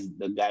guys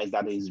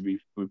that is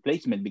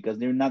replacement because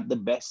they're not the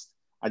best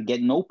at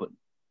getting open,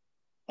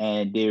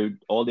 and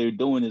all they're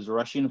doing is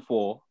rushing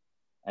for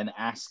and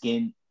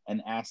asking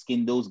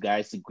those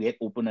guys to get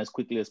open as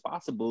quickly as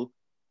possible,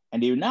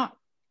 and they're not,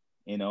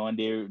 and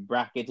they're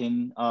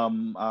bracketing,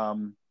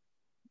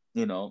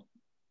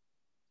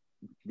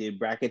 they're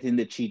bracketing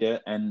the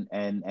cheetah and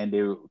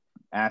they're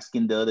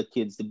asking the other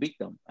kids to beat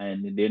them,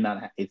 and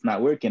it's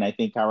not working. I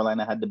think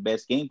Carolina had the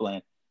best game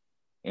plan,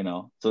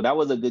 so that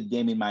was a good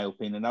game in my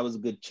opinion. That was a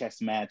good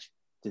chess match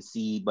to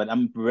see, but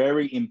I'm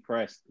very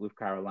impressed with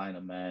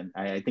Carolina, man.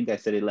 I think I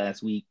said it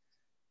last week.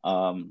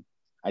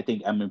 I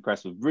think I'm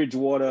impressed with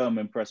Bridgewater. I'm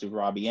impressed with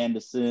Robbie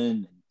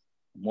Anderson, and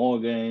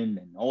Morgan,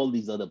 and all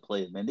these other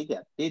players, man.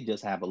 They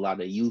just have a lot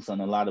of youth and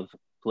a lot of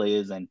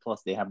players, and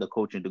plus they have the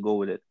coaching to go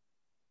with it.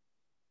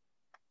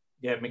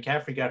 Yeah,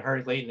 McCaffrey got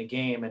hurt late in the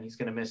game, and he's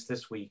going to miss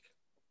this week.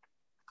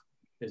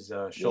 His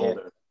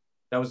shoulder. Yeah.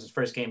 That was his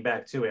first game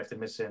back too, after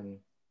missing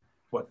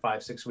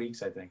 5-6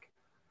 weeks, I think.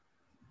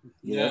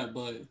 Yeah,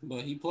 but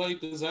he played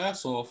his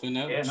ass off, and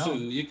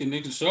you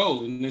can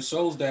show, and it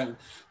shows that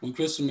when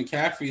Christian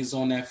McCaffrey is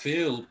on that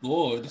field,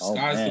 Lord, the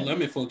sky's the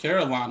limit for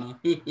Carolina.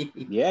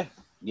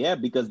 yeah,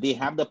 because they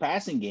have the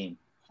passing game.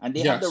 And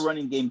they have the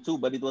running game too,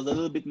 but it was a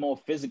little bit more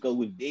physical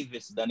with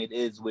Davis than it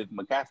is with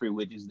McCaffrey,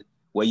 which is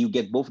where you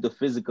get both the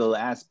physical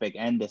aspect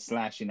and the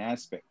slashing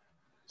aspect.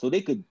 So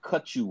they could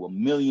cut you a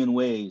million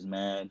ways,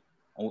 man,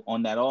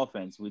 on that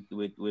offense with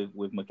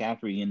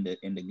McCaffrey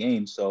in the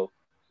game. So,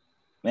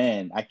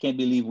 man, I can't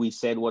believe we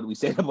said what we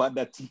said about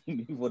that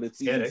team before the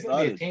season started. Yeah, they're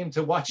going to be a team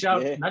to watch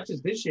out, not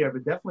just this year,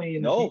 but definitely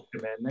in the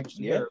future, man, next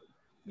year.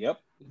 Yep.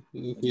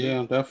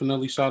 Yeah,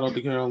 definitely. Shout out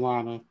to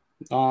Carolina.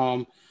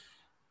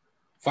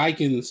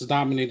 Vikings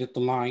dominated the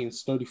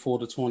Lions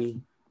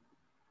 34-20.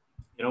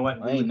 You know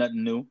what? Ain't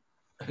nothing new.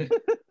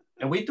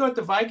 And we thought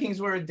the Vikings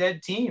were a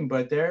dead team,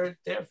 but they're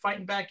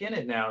fighting back in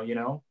it now, you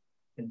know.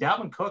 And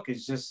Dalvin Cook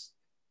is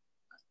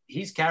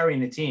he's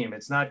carrying the team.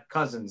 It's not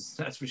Cousins,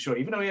 that's for sure.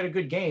 Even though he had a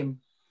good game,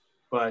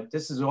 but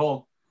this is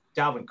all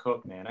Dalvin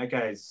Cook, man. That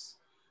guy's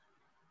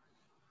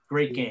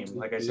great game.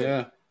 Like I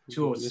said,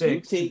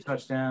 206, 2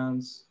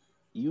 touchdowns.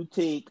 You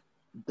take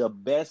the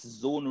best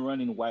zone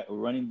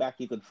running back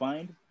you could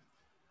find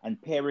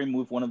and pair him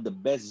with one of the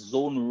best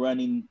zone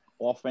running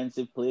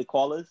offensive play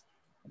callers.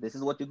 This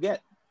is what you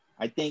get.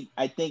 I think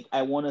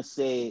I want to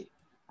say,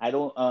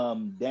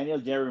 Daniel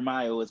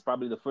Jeremiah was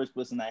probably the first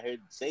person I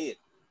heard say it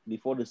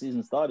before the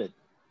season started.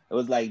 It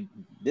was like,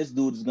 this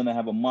dude is going to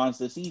have a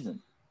monster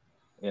season,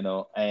 you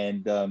know,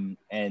 and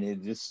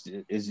it's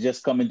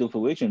just coming to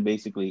fruition,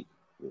 basically.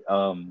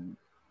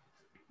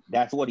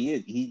 That's what he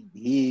is.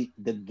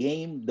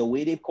 The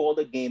way they call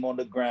the game on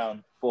the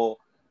ground for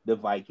the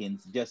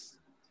Vikings just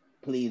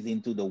plays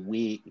into the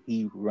way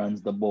he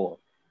runs the ball.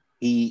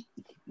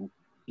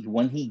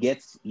 When he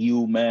gets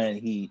you, man,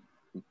 he's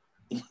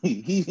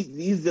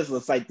just a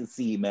sight to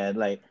see, man.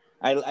 Like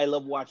I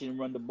love watching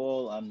him run the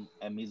ball.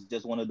 And he's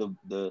just one of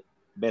the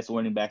best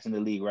running backs in the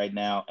league right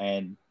now.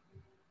 And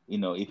you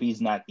know, if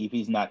he's not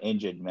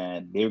injured,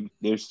 man,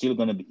 they're still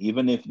gonna be,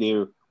 even if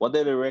what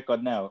are the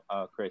record now,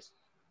 Chris?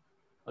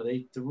 Are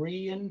they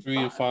 3-5?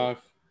 3-5.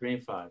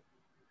 3-5.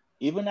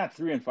 Even at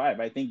 3-5,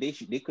 I think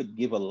they could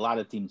give a lot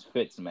of teams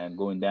fits, man,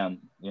 going down,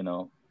 you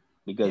know,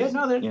 because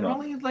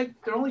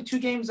they're only 2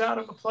 games out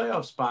of a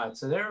playoff spot,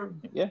 so they're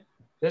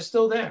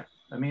still there.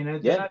 I mean,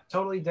 they're not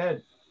totally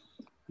dead.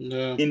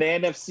 Yeah. In the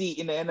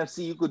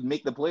NFC, you could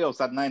make the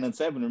playoffs at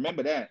 9-7.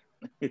 Remember that?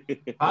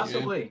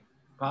 Possibly.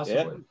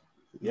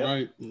 Yeah.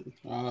 Right.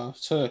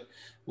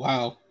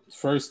 Wow.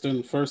 First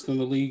in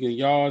the league in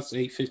yards,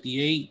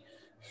 858.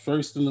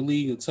 First in the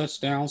league in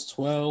touchdowns,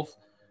 12.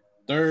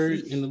 Third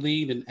in the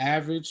league in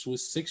average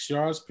with 6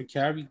 yards per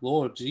carry.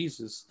 Lord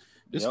Jesus,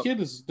 this kid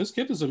is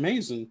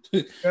amazing.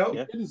 This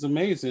kid is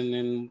amazing,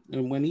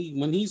 and when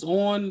he's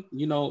on,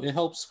 you know, it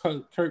helps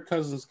Kirk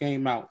Cousins'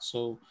 game out.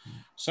 So,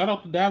 shout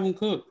out to Dalvin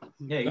Cook.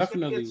 Yeah,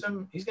 definitely.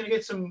 He's gonna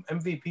get some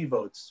MVP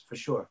votes for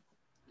sure.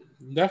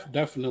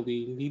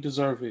 Definitely, he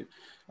deserves it.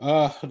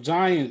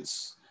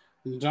 Giants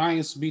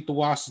beat the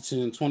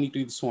Washington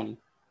 23-20.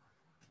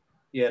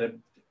 Yeah, the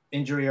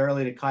injury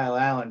early to Kyle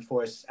Allen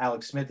forced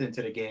Alex Smith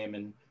into the game,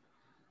 and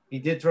he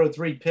did throw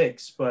 3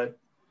 picks, but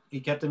he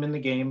kept him in the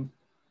game.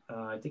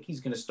 I think he's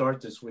going to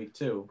start this week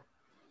too.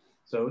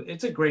 So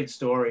it's a great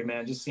story,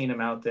 man. Just seeing him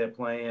out there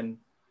playing,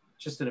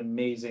 just an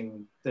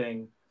amazing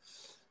thing.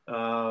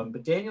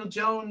 But Daniel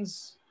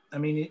Jones, I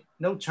mean,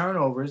 no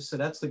turnovers, so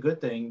that's the good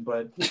thing.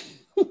 But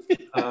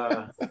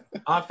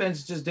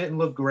offense just didn't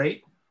look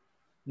great,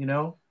 you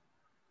know.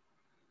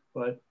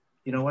 But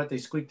you know what? They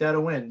squeaked out a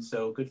win,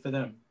 so good for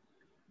them.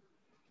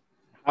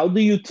 How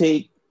do you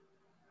take,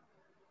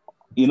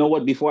 you know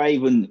what, before I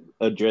even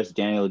address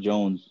Daniel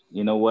Jones,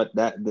 you know what,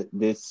 I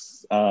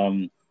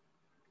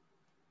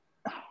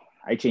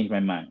changed my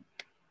mind.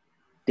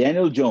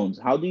 Daniel Jones,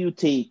 how do you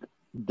take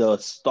the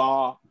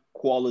star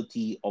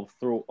quality of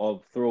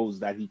throws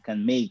that he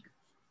can make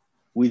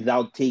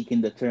without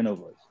taking the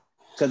turnovers?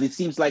 Because it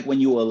seems like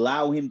when you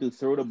allow him to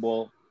throw the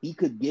ball, he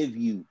could give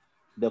you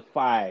the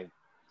 5-6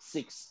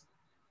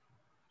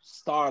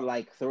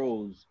 star-like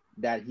throws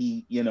that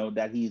he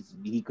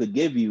could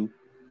give you,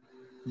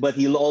 but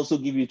he'll also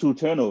give you 2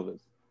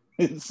 turnovers.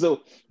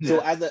 so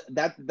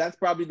that's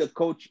probably the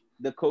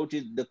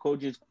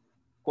coach's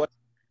question.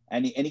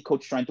 And any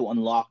coach trying to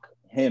unlock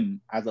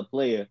him as a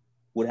player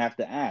would have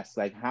to ask,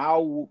 like,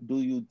 how do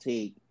you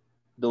take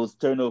those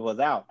turnovers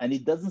out? And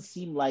it doesn't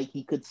seem like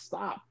he could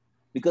stop,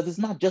 because it's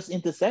not just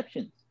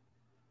interceptions,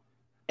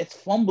 it's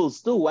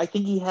fumbles too. I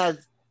think he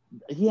has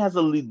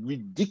a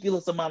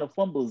ridiculous amount of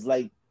fumbles,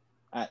 like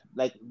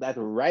that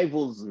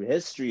rivals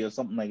history or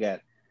something like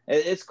that.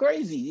 It's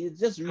crazy. It's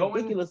just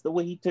ridiculous the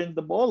way he turns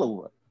the ball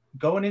over.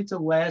 Going into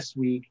last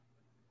week,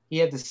 he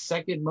had the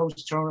second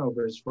most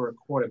turnovers for a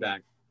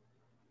quarterback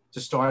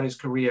to start his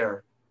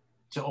career,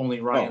 to only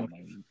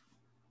Ryan.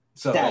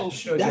 So that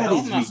is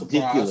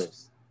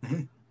ridiculous.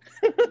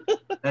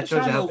 That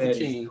shows you how bad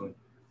he's doing.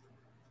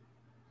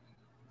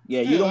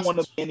 Yeah, you don't want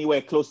to be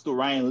anywhere close to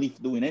Ryan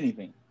Leaf doing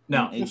anything.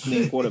 No. And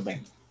playing quarterback.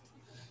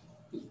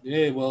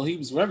 Yeah, well, he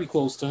was very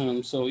close to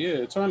him. So,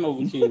 yeah,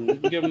 turnover king. We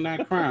can give him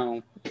that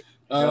crown.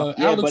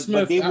 Alex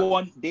Smith.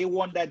 But they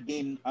won that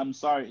game. I'm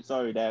sorry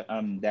that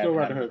Go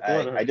right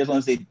ahead. I just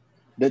want to say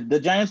The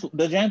Giants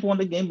won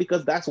the game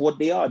because that's what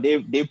they are.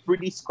 They're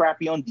pretty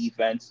scrappy on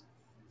defense,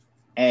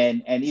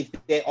 and if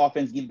their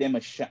offense give them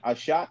a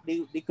shot,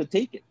 they could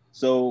take it.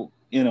 So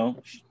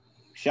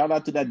shout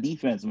out to that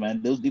defense,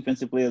 man. Those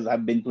defensive players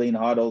have been playing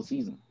hard all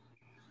season.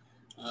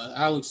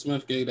 Alex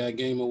Smith gave that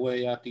game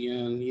away at the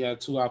end. He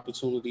had 2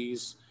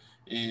 opportunities,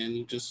 and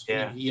he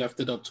effed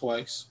it up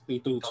twice. He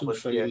threw 2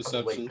 straight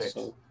interceptions.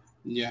 So,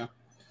 yeah.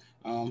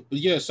 But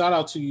yeah, shout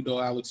out to you though,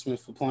 Alex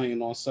Smith, for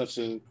playing on such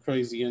a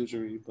crazy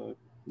injury. But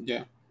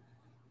yeah.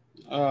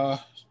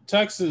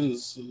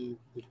 Texans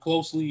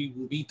closely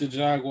beat the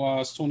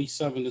Jaguars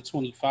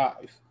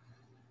 27-25.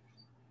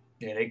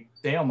 Yeah,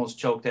 they almost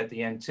choked at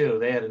the end too.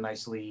 They had a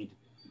nice lead.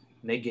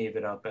 And they gave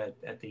it up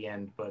at the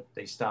end, but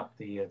they stopped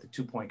the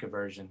 2-point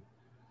conversion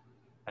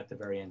at the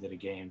very end of the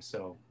game.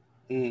 So,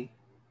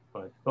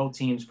 but both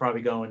teams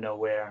probably going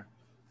nowhere,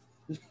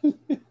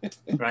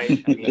 right?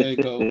 I mean, there you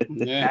go.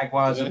 Yeah,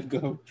 Jaguars are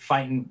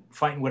fighting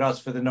with us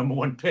for the number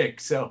 1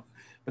 pick. So,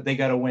 but they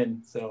got to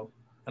win. So,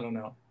 I don't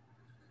know.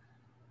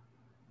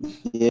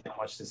 Yeah, not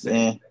much to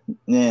say.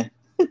 Yeah.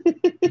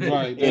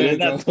 Right. There's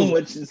not too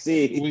much to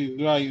say.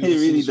 Right. It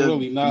really doesn't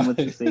really not. much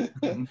to say.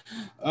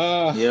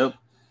 Yep.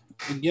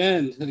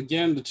 Again,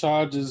 the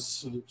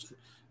Chargers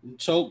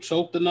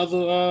choked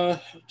another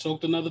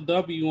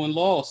W and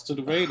lost to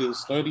the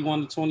Raiders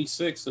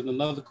 31-26 in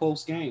another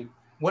close game.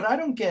 What I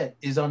don't get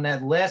is on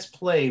that last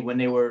play when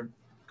they were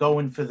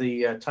going for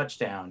the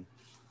touchdown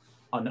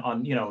on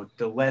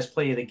the last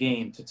play of the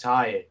game to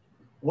tie it.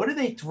 What are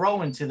they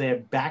throwing to their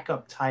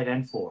backup tight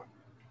end for?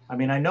 I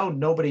mean, I know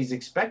nobody's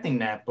expecting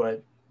that,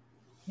 but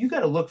you got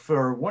to look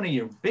for one of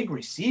your big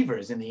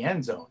receivers in the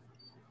end zone.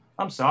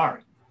 I'm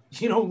sorry.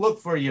 You don't look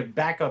for your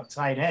backup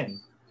tight end.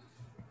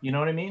 You know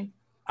what I mean?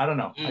 I don't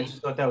know. I just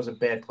thought that was a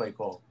bad play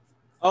call.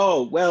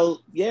 Oh,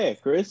 well, yeah,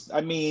 Chris. I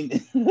mean,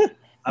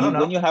 I don't know.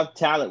 When you have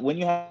talent, when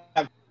you have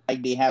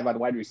like they have at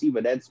wide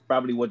receiver, that's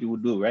probably what you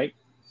would do, right?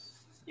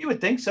 You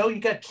would think so. You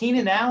got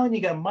Keenan Allen,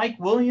 you got Mike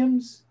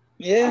Williams.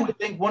 Yeah. I would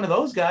think one of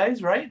those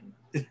guys, right?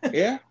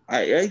 Yeah, I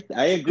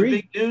agree. The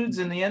big dudes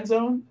in the end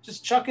zone,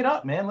 just chuck it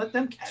up, man. Let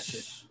them catch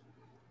it.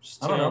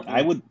 I don't know.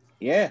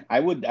 I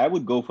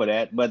would go for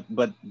that.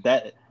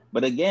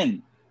 But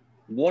again,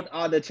 what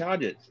are the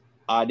Chargers?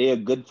 Are they a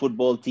good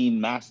football team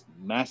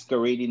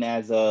masquerading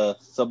as a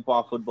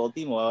subpar football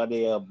team, or are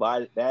they a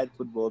bad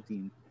football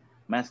team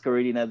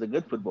masquerading as a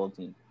good football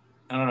team?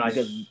 I don't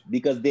know.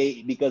 Because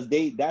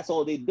they that's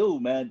all they do,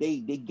 man. They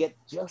get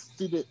just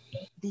to the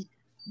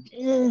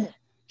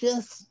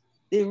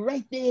they're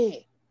right there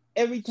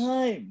every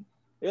time.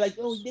 They're like,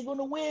 oh, they're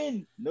gonna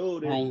win. No.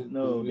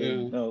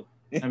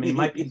 I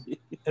mean,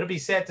 it'll be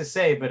sad to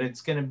say, but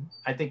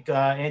I think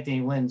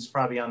Anthony Lynn's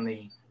probably on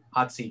the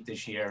hot seat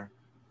this year.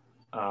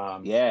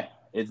 Yeah,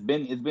 it's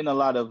been a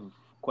lot of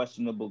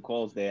questionable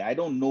calls there. I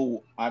don't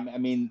know. I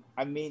mean,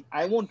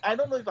 I won't. I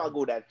don't know if I'll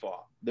go that far.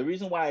 The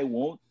reason why I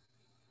won't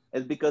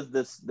is because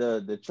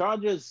the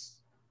Chargers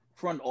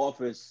front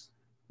office,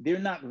 they're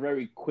not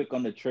very quick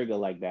on the trigger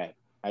like that.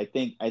 I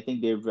think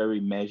they're very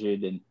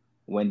measured and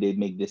when they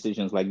make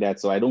decisions like that.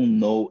 So I don't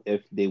know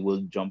if they will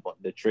jump on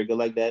the trigger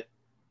like that.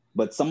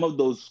 But some of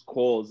those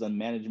calls and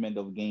management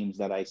of games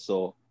that I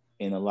saw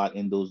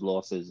in those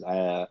losses,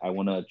 I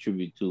want to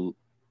attribute to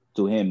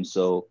him.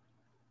 So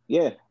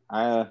yeah,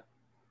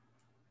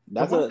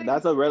 that's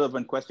a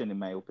relevant question in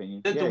my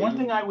opinion. The one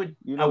thing I would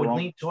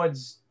lean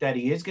towards that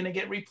he is going to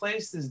get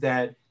replaced is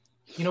that,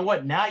 you know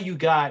what, now you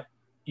got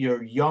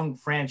your young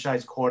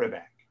franchise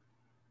quarterback.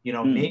 You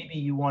know, maybe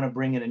you want to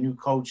bring in a new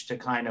coach to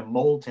kind of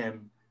mold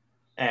him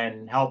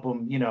and help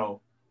him,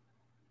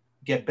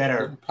 get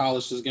better.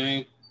 Polish his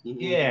game. Mm-hmm.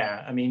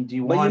 Yeah. I mean, do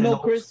you want an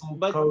Chris, coach?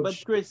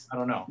 But Chris, I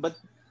don't know.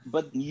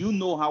 But you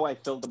know how I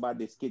felt about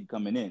this kid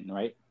coming in,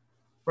 right?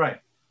 Right.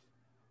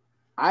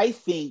 I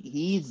think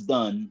he's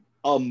done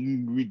a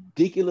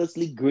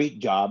ridiculously great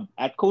job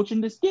at coaching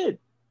this kid.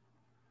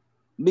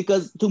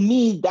 Because to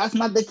me, that's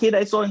not the kid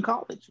I saw in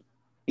college.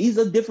 He's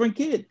a different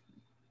kid.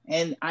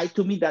 And I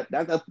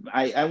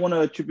want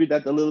to attribute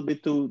that a little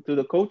bit to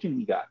the coaching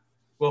he got.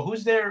 Well,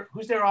 who's their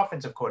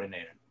offensive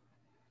coordinator?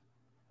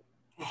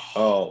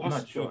 Oh, I'm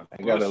not sure.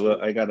 I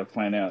gotta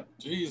find out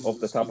off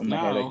the top of my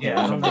head.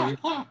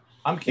 Yeah,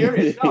 I'm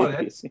curious.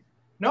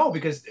 No,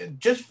 because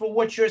just for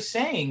what you're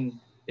saying,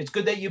 it's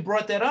good that you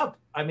brought that up.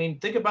 I mean,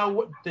 think about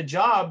what the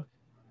job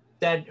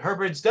that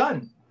Herbert's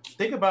done.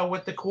 Think about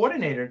what the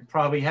coordinator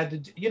probably had to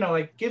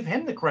do, give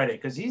him the credit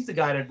because he's the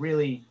guy that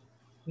really.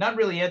 Not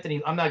really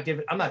Anthony. I'm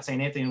not saying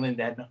Anthony Lynn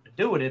had nothing to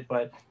do with it,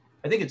 but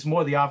I think it's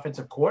more the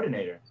offensive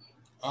coordinator.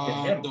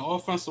 The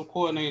offensive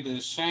coordinator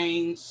is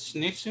Shane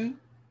Stitchen.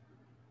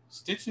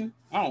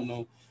 I don't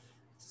know.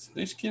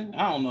 Snitchkin?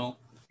 I don't know.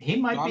 He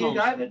might be a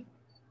guy that.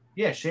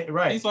 Yeah,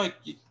 right.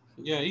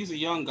 He's a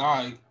young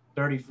guy.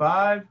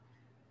 35.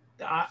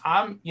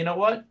 I'm. You know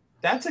what?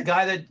 That's a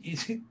guy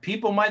that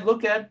people might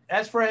look at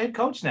as for a head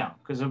coach now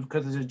because of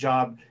his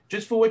job.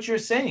 Just for what you're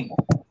saying.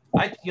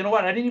 You know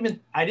what? I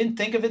didn't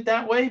think of it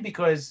that way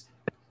because,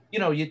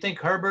 you think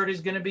Herbert is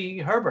going to be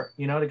Herbert.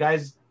 The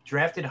guy's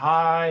drafted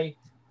high,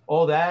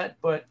 all that,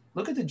 but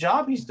look at the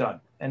job he's done,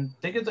 and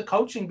think of the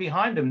coaching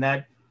behind him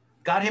that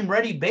got him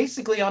ready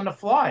basically on the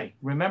fly.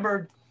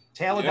 Remember,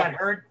 Taylor got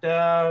hurt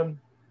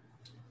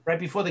right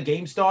before the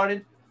game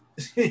started,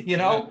 you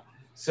know,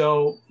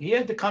 so he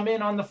had to come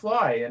in on the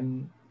fly,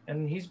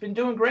 and he's been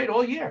doing great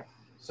all year.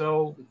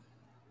 So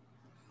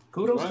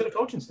kudos to the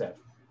coaching staff.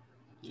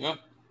 Yeah.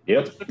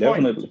 Yep,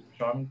 definitely.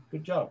 Sean,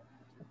 good job.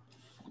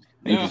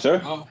 Thank you,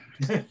 sir.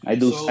 I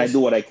do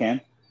what I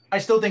can. I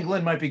still think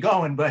Lynn might be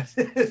going, but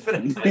I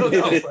don't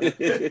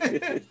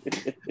know.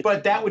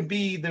 But that would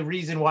be the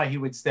reason why he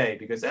would stay,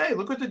 because, hey,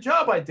 look at the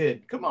job I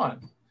did. Come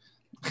on.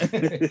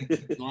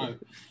 Right.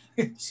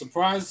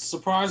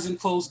 Surprising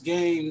close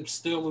game.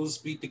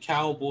 Steelers beat the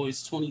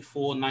Cowboys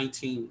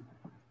 24-19.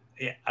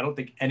 Yeah, I don't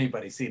think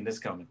anybody's seen this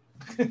coming.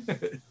 Who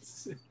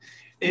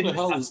the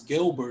hell is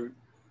Gilbert?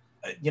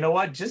 You know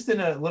what? Just in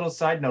a little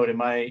side note,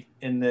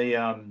 in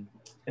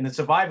the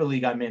Survivor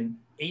League I'm in,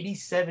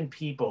 87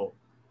 people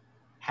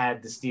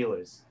had the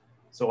Steelers,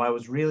 so I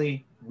was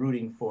really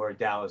rooting for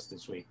Dallas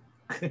this week.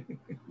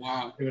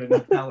 Wow. It would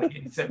have not like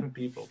 87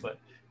 people, but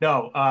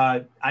no,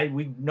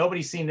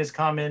 nobody's seen this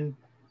coming.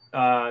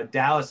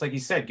 Dallas, like you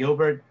said,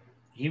 Gilbert,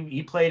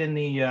 he played in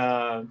the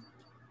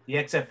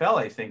XFL,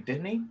 I think,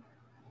 didn't he?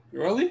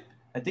 Really?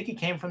 I think he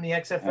came from the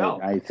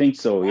XFL. I think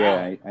so. Wow.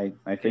 Yeah,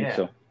 I think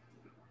so.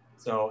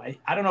 So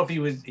I don't know if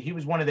he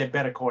was one of their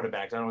better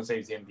quarterbacks. I don't want to say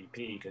he's the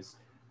MVP because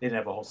they didn't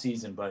have a whole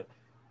season, but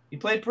he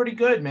played pretty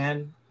good,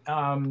 man.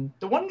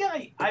 The one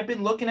guy I've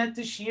been looking at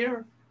this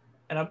year,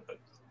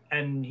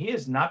 and he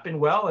has not been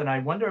well, and I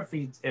wonder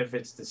if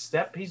it's the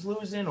step he's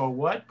losing or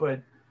what,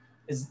 but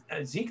is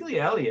Ezekiel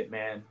Elliott,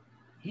 man.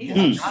 He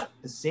is not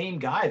the same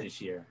guy this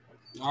year.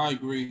 I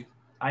agree.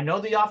 I know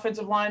the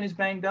offensive line is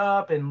banged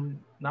up and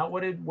not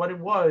what it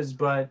was,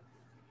 but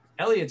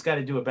Elliott's got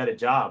to do a better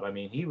job. I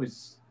mean, he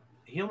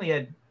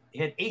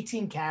had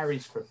 18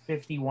 carries for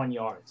 51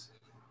 yards.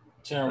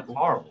 Terrible. That's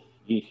horrible.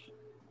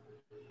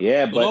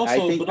 Yeah, but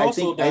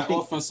also that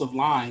offensive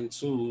line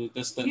too.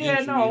 That's the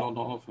injury on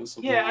the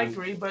offensive line. Yeah, I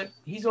agree. But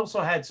he's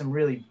also had some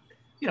really,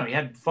 he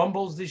had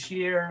fumbles this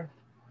year.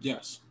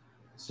 Yes.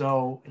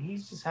 So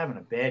he's just having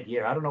a bad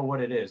year. I don't know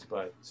what it is,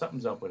 but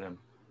something's up with him.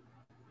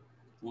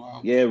 Wow.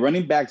 Yeah,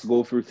 running backs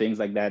go through things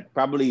like that.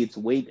 Probably it's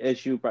weight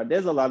issue.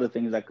 There's a lot of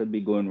things that could be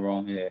going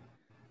wrong here,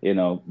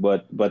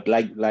 But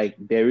like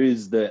there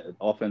is the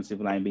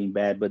offensive line being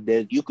bad, but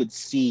there you could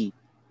see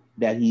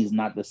that he's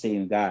not the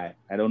same guy.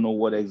 I don't know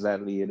what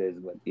exactly it is,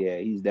 but yeah,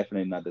 he's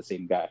definitely not the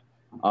same guy.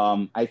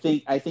 I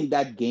think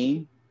that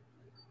game,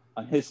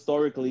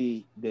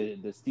 historically, the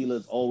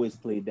Steelers always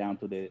played down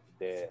to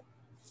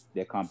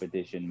their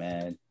competition,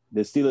 man.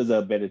 The Steelers are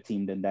a better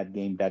team than that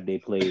game that they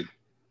played.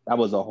 That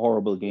was a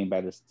horrible game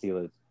by the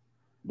Steelers.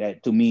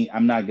 That, to me,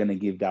 I'm not going to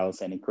give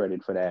Dallas any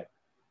credit for that.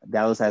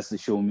 Dallas has to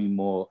show me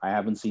more. I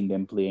haven't seen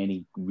them play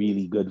any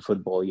really good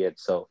football yet,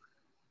 so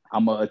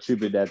I'm going to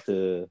attribute that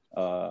to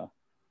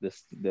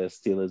the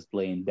Steelers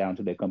playing down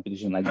to their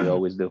competition like they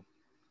always do.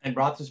 And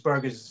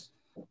Roethlisberger's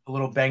a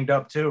little banged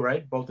up too,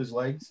 right? Both his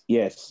legs?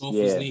 Yes. Both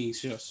his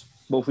knees, yes.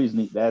 Both his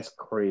knees. That's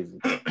crazy.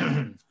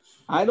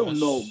 I don't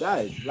know,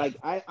 guys. Like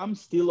I'm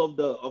still of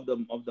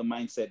the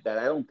mindset that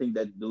I don't think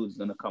that dude's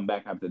gonna come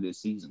back after this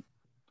season.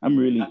 I'm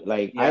really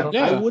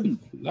I wouldn't.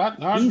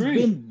 I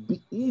agree.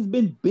 He's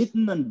been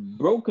bitten and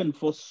broken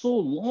for so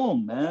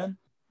long, man.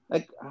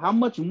 Like, how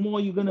much more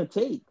are you gonna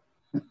take?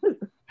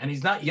 And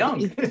he's not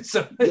young.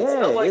 So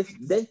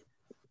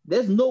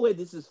there's no way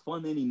this is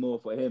fun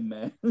anymore for him,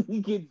 man.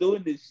 He keep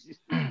doing this shit.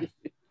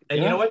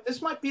 And you know what?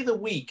 This might be the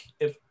week.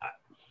 If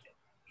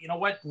you know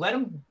what, let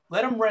him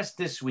rest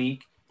this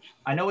week.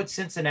 I know it's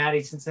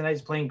Cincinnati.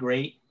 Cincinnati's playing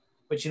great,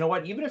 but you know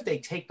what? Even if they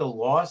take the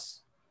loss,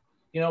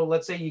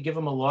 let's say you give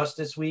him a loss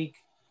this week,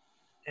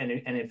 and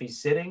if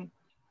he's sitting,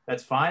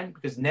 that's fine,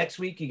 because next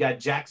week you got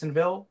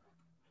Jacksonville.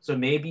 So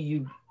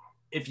maybe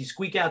if you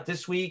squeak out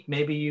this week,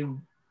 maybe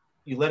you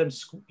let him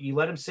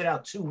sit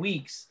out 2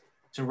 weeks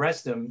to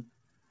rest him,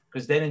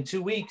 because then in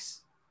 2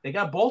 weeks they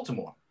got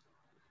Baltimore.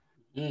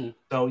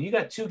 So you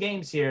got 2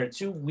 games here,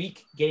 2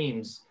 week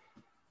games.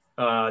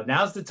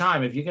 Now's the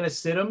time. If you're gonna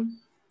sit him,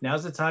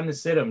 now's the time to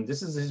sit him.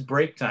 This is his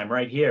break time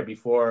right here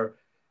before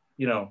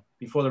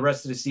the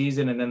rest of the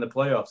season and then the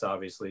playoffs,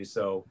 obviously.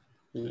 So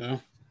yeah,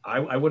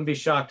 I wouldn't be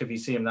shocked if you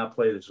see him not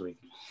play this week.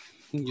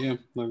 Yeah,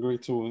 I agree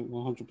to it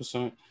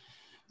 100%.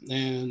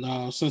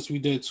 And since we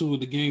did 2 of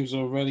the games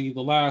already,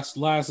 the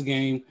last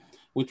game,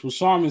 which was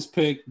Sharman's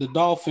pick, the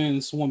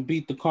Dolphins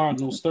beat the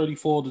Cardinals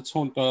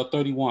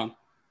 34-31.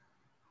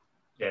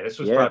 Yeah, this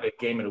was probably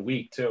a game of the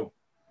week too.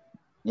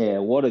 Yeah,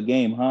 what a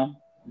game, huh?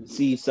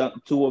 See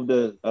 2 of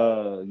the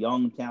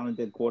young,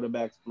 talented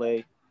quarterbacks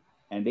play,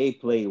 and they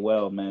played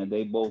well, man.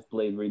 They both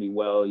played really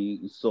well.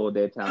 You saw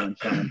their talent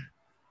shine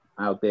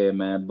out there,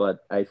 man.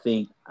 But I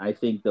think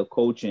the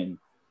coaching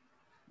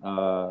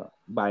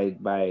by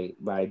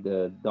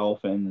the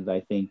Dolphins,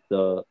 I think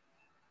just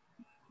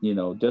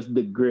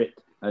the grit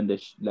and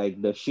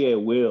the sheer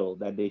will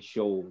that they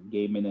show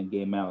game in and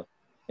game out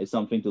It's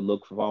something to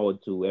look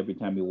forward to every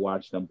time you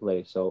watch them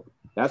play. So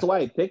that's why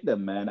I picked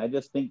them, man. I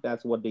just think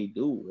that's what they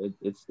do.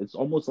 It's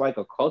almost like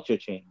a culture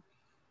change.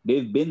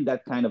 They've been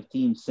that kind of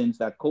team since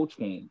that coach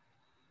came.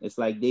 It's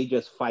like they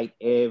just fight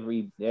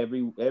every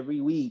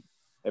week,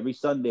 every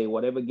Sunday,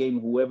 whatever game,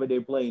 whoever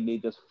they're playing, they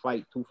just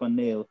fight tooth and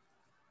nail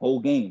whole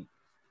game.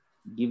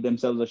 Give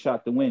themselves a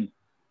shot to win.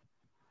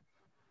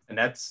 And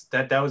that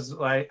was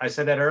like I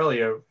said that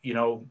earlier,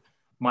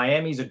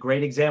 Miami's a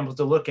great example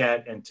to look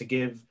at and to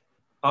give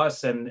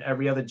us and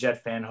every other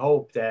Jet fan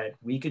hope that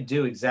we could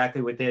do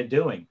exactly what they're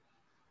doing.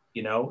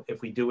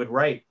 If we do it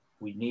right,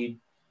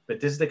 but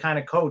this is the kind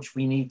of coach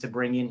we need to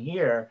bring in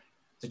here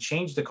to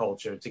change the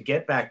culture, to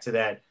get back to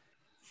that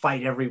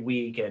fight every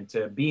week and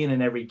to being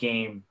in every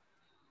game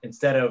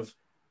instead of,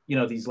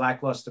 these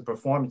lackluster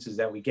performances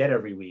that we get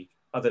every week,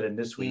 other than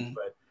this week.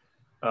 But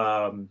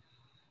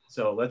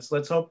so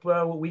let's hope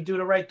we do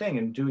the right thing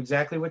and do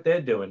exactly what they're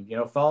doing,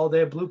 follow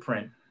their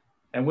blueprint.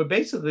 And we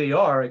basically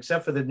are,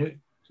 except for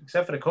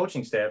the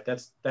coaching staff,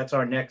 that's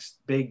our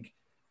next big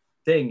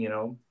thing,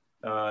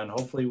 and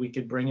hopefully we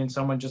could bring in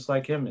someone just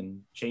like him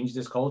and change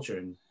this culture.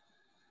 And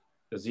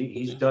because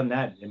he's done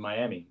that in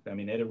Miami. I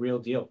mean, they're a real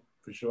deal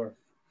for sure.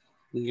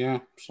 Yeah,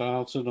 shout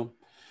out to them.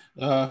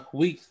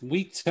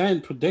 Week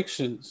 10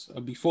 predictions.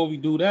 Before we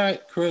do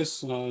that,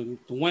 Chris, the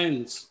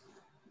wins.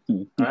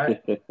 All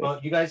right. Well,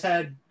 you guys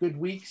had good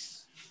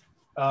weeks.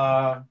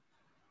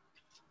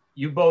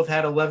 You both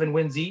had 11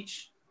 wins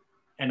each,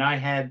 and I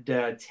had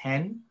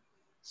 10.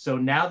 So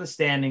now the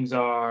standings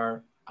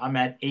are: I'm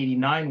at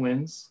 89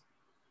 wins,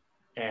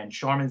 and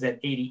Sharman's at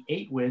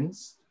 88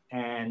 wins,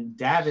 and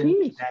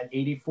Davin is at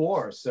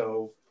 84.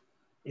 So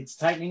it's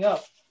tightening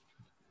up.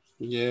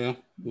 Yeah,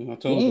 I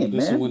told you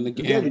this is when the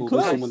gamble.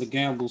 This is when the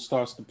gamble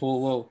starts to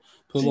pull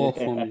off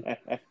for me.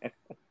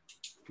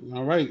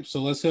 All right,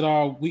 so let's hit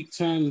our Week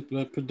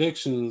 10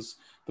 predictions.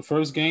 The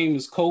first game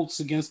is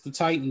Colts against the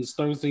Titans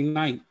Thursday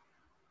night.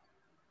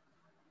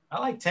 I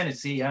like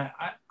Tennessee.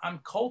 I'm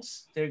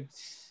Colts. They're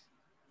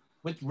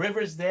with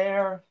Rivers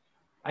there.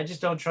 I just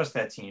don't trust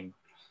that team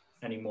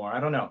anymore. I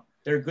don't know.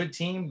 They're a good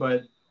team,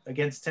 but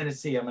against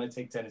Tennessee, I'm going to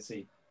take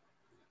Tennessee.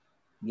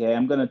 Yeah,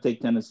 I'm going to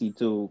take Tennessee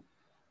too.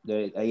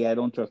 I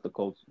don't trust the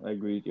Colts. I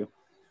agree with you.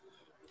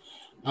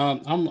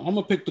 I'm going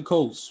to pick the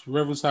Colts.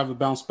 Rivers have a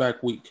bounce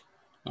back week.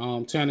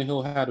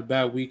 Tannehill had a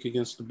bad week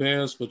against the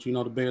Bears, but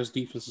the Bears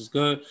defense is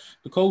good.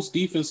 The Colts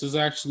defense is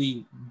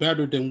actually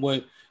better than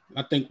what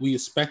I think we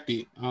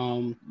expected.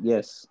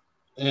 Yes.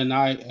 And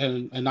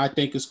I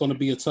think it's going to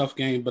be a tough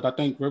game, but I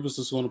think Rivers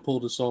is going to pull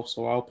this off,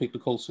 so I'll pick the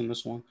Colts in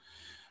this one.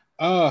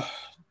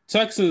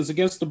 Texans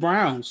against the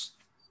Browns.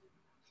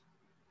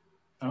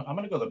 I'm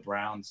going to go the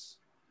Browns.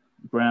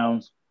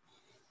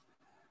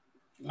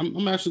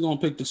 I'm actually going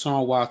to pick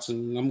Deshaun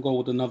Watson. I'm going to go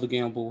with another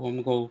gamble. I'm going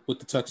to go with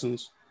the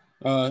Texans.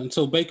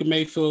 Until Baker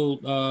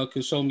Mayfield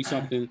can show me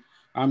something,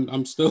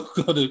 I'm still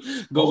going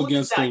to go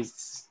against him.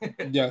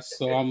 Yes,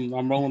 so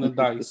I'm rolling the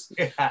dice.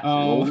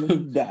 Rolling the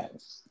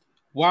dice.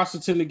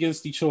 Washington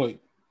against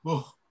Detroit.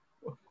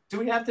 Do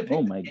we have to pick?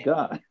 Oh my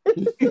God!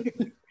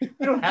 We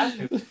don't have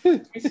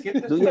to. We skip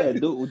this. Do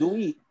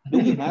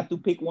we have to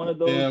pick one of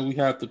those? Yeah, we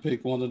have to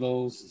pick one of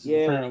those. Yeah,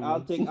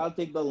 apparently. I'll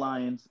take the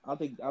Lions. I'll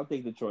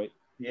take Detroit.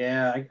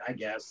 Yeah, I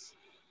guess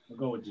I'll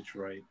go with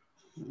Detroit.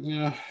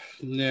 Yeah,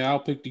 I'll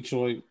pick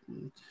Detroit.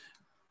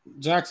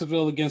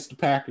 Jacksonville against the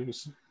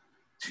Packers.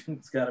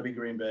 It's got to be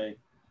Green Bay.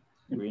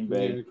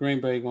 Yeah,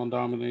 Green Bay gonna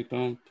dominate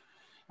them.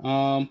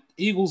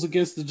 Eagles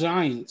against the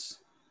Giants.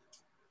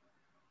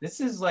 This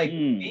is like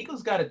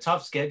Eagles got a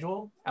tough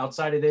schedule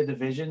outside of their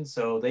division,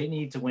 so they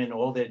need to win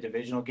all their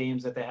divisional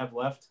games that they have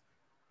left.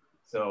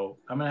 So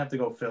I'm gonna have to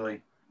go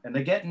Philly, and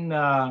they're getting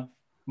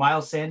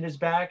Miles Sanders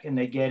back, and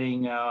they're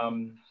getting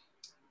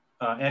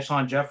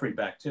Alshon Jeffrey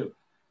back too.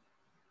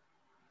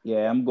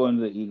 Yeah, I'm going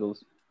to the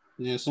Eagles.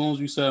 Yeah, as soon as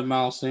you said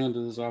Miles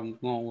Sanders, I'm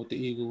going with the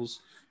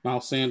Eagles.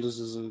 Miles Sanders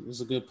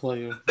is a good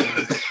player.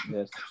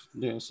 Yes.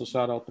 Yeah, so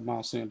shout out to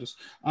Miles Sanders.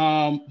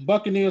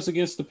 Buccaneers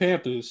against the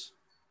Panthers.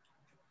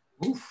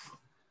 Oof.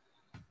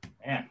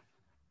 Man.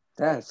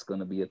 That's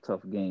going to be a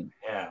tough game.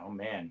 Yeah, oh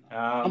man.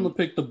 I'm going to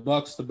pick the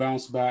Bucs to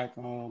bounce back.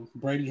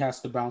 Brady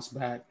has to bounce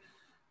back.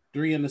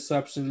 3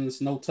 interceptions,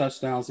 no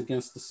touchdowns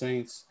against the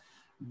Saints.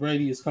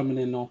 Brady is coming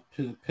in all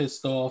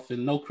pissed off,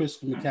 and no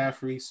Christian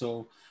McCaffrey,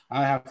 so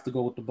I have to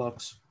go with the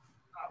Bucs.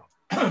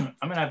 I'm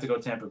gonna have to go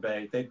Tampa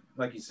Bay. They,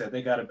 like you said,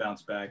 they got to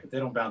bounce back. If they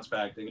don't bounce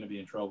back, they're gonna be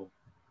in trouble.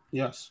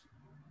 Yes,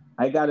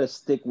 I gotta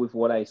stick with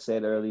what I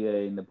said earlier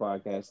in the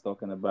podcast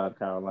talking about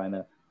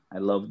Carolina. I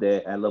love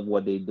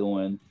what they're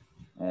doing,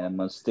 and I'm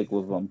gonna stick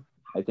with them.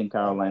 I think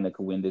Carolina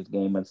could win this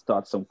game and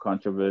start some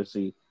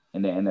controversy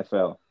in the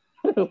NFL.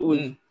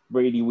 With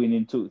Brady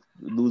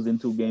losing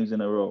 2 games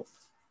in a row.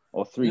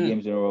 Or 3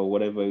 games in a row,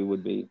 whatever it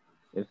would be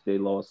if they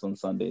lost on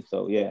Sunday.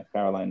 So, yeah,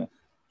 Carolina.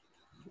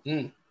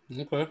 Okay.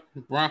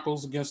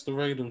 Broncos against the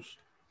Raiders.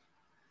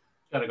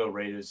 Got to go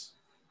Raiders.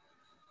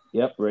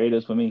 Yep,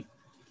 Raiders for me.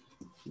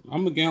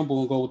 I'm a gamble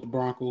and go with the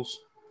Broncos.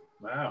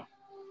 Wow.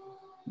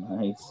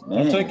 Nice,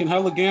 man. I'm taking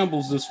hella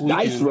gambles this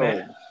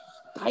weekend.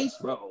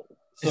 Dice roll.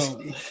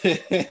 So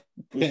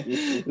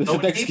the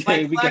next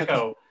game we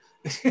got.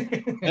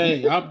 Hey,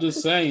 Hey, I'm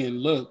just saying.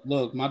 Look.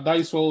 My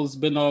dice roll has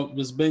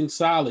been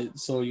solid.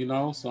 So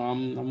so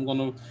I'm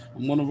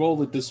gonna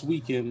roll it this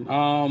weekend.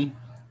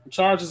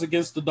 Chargers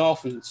against the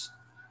Dolphins.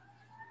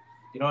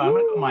 I'm gonna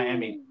go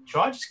Miami.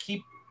 Chargers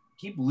keep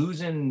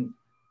losing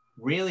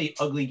really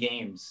ugly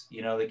games.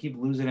 They keep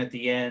losing at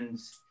the end.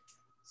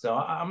 So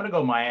I'm gonna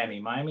go Miami.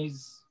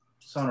 Miami's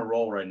just on a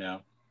roll right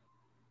now.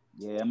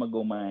 Yeah, I'm gonna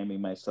go Miami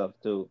myself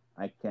too.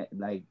 I can't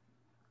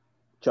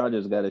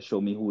Chargers got to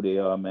show me who they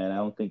are, man. I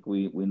don't think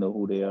we know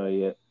who they are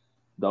yet.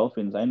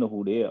 Dolphins, I know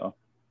who they are.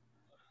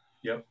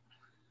 Yep.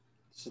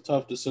 It's a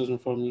tough decision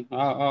for me.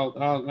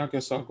 I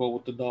guess I'll go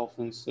with the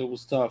Dolphins. It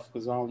was tough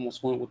because I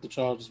almost went with the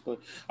Chargers, but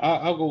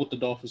I'll go with the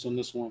Dolphins on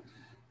this one.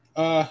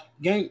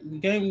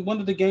 Game. One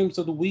of the games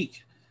of the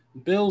week: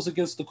 Bills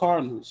against the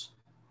Cardinals.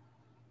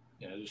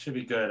 Yeah, it should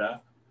be good.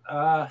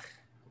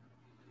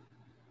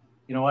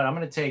 You know what? I'm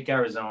gonna take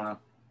Arizona.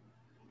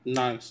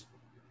 Nice.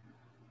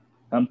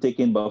 I'm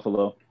taking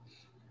Buffalo.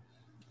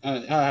 I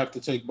have to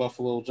take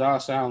Buffalo.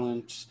 Josh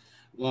Allen.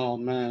 Well,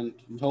 man,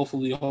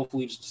 hopefully,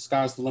 the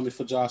sky's the limit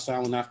for Josh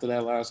Allen after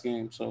that last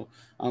game. So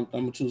I'm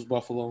gonna choose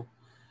Buffalo.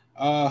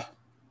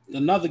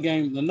 Another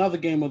game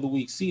of the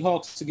week: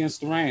 Seahawks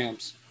against the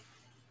Rams.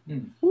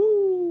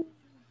 Woo.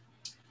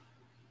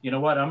 You know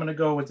what? I'm gonna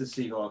go with the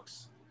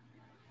Seahawks.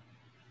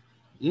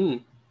 They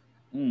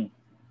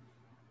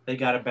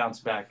got to bounce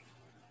back.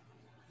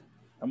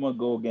 I'm gonna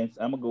go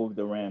with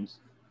the Rams.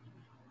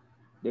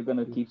 They're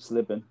gonna keep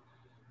slipping.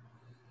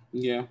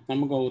 Yeah, I'm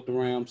gonna go with the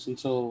Rams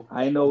until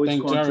I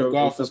think Jared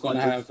Goff is gonna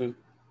have him.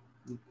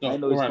 I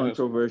know it's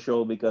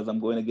controversial because I'm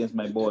going against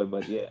my boy,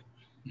 but yeah.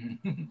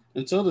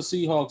 Until the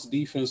Seahawks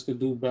defense could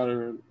do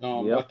better,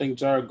 I think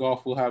Jared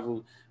Goff will have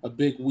a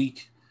big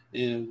week.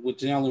 And with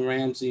Jalen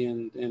Ramsey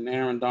and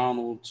Aaron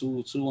Donald,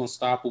 two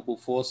unstoppable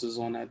forces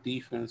on that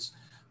defense,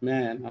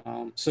 man,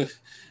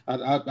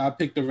 I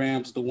picked the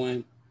Rams to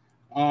win.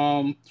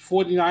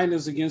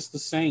 49ers against the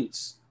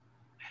Saints.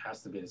 It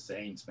has to be the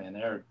Saints, man.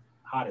 They're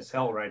hot as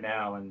hell right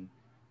now, and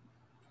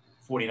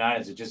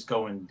 49ers are just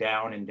going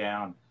down and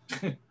down.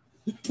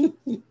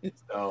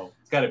 So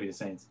it's got to be the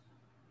Saints.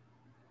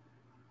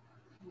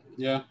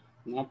 Yeah,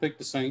 I'll pick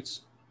the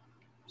Saints.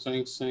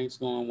 Saints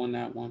going to win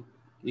that one.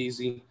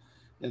 Easy.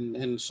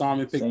 And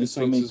Sharman picked the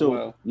Saints as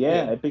well.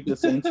 Yeah, I picked the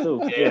Saints too.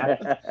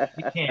 Yeah,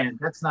 you can't.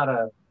 That's not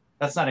a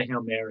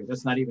Hail Mary.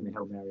 That's not even a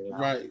Hail Mary.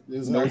 Right.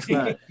 No, it's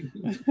not.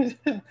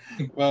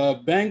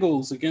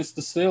 Bengals against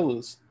the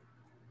Steelers.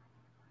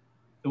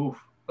 Oof.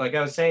 Like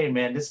I was saying,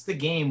 man, this is the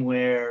game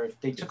where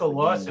if they took a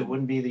loss, it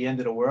wouldn't be the end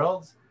of the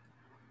world.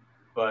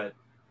 But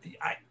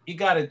you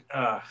got to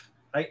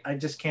I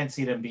just can't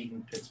see them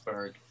beating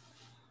Pittsburgh.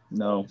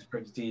 No.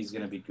 Pittsburgh's D is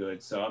going to be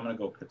good, so I'm going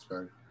to go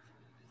Pittsburgh.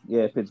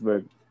 Yeah,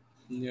 Pittsburgh.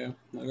 Yeah,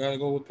 I got to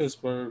go with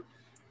Pittsburgh.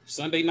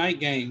 Sunday night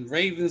game,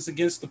 Ravens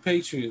against the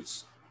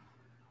Patriots.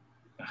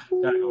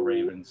 Got to go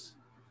Ravens.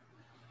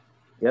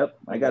 Yep,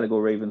 I got to go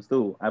Ravens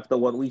too. After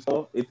what we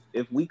saw,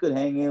 if we could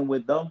hang in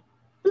with them,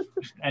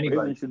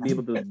 Ravens should be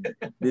able to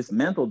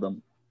dismantle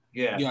them.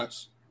 Yeah.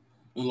 Yes.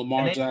 And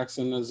Lamar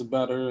Jackson is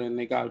better, and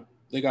they got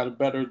a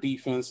better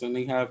defense, and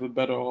they have a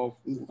better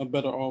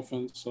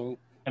offense. So.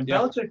 And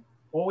Belichick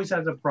always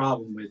has a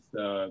problem with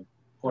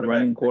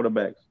running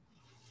quarterbacks.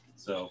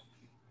 So.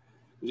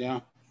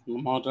 Yeah,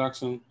 Lamar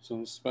Jackson.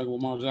 So expect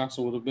Lamar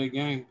Jackson with a big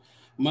game.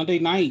 Monday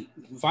night,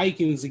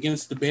 Vikings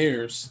against the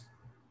Bears.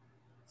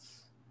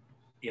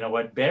 You know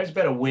what? Bears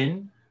better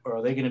win, or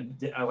are they going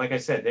to, like I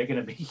said, they're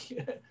going to be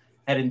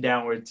heading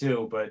downward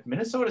too. But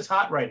Minnesota's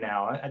hot right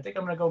now. I think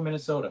I'm going to go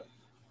Minnesota.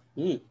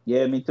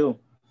 Yeah, me too.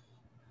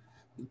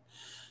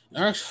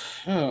 Actually,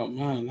 oh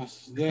man,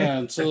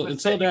 until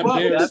that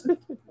Bears.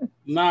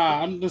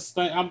 Nah,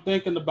 I'm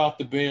thinking about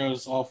the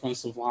Bears'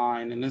 offensive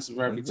line, and it's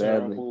very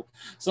terrible.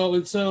 So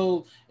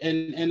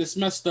and it's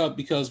messed up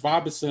because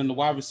Robinson, the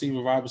wide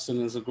receiver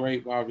Robinson, is a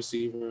great wide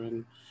receiver,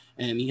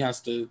 and he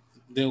has to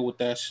deal with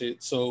that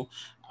shit. So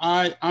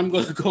I'm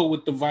gonna go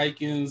with the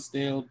Vikings.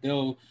 They'll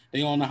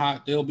be on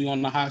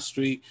the hot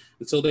streak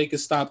until they can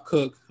stop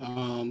Cook.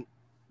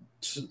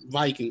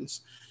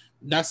 Vikings.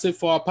 That's it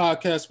for our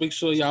podcast. Make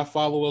sure y'all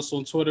follow us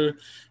on Twitter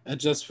at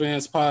Just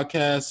Fans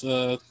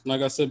Podcast.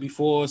 Like I said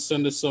before,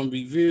 send us some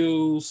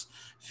reviews,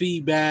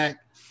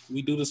 feedback.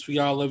 We do this for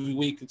y'all every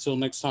week. Until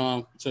next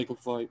time, take a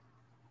flight.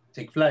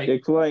 Take flight.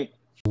 Take flight.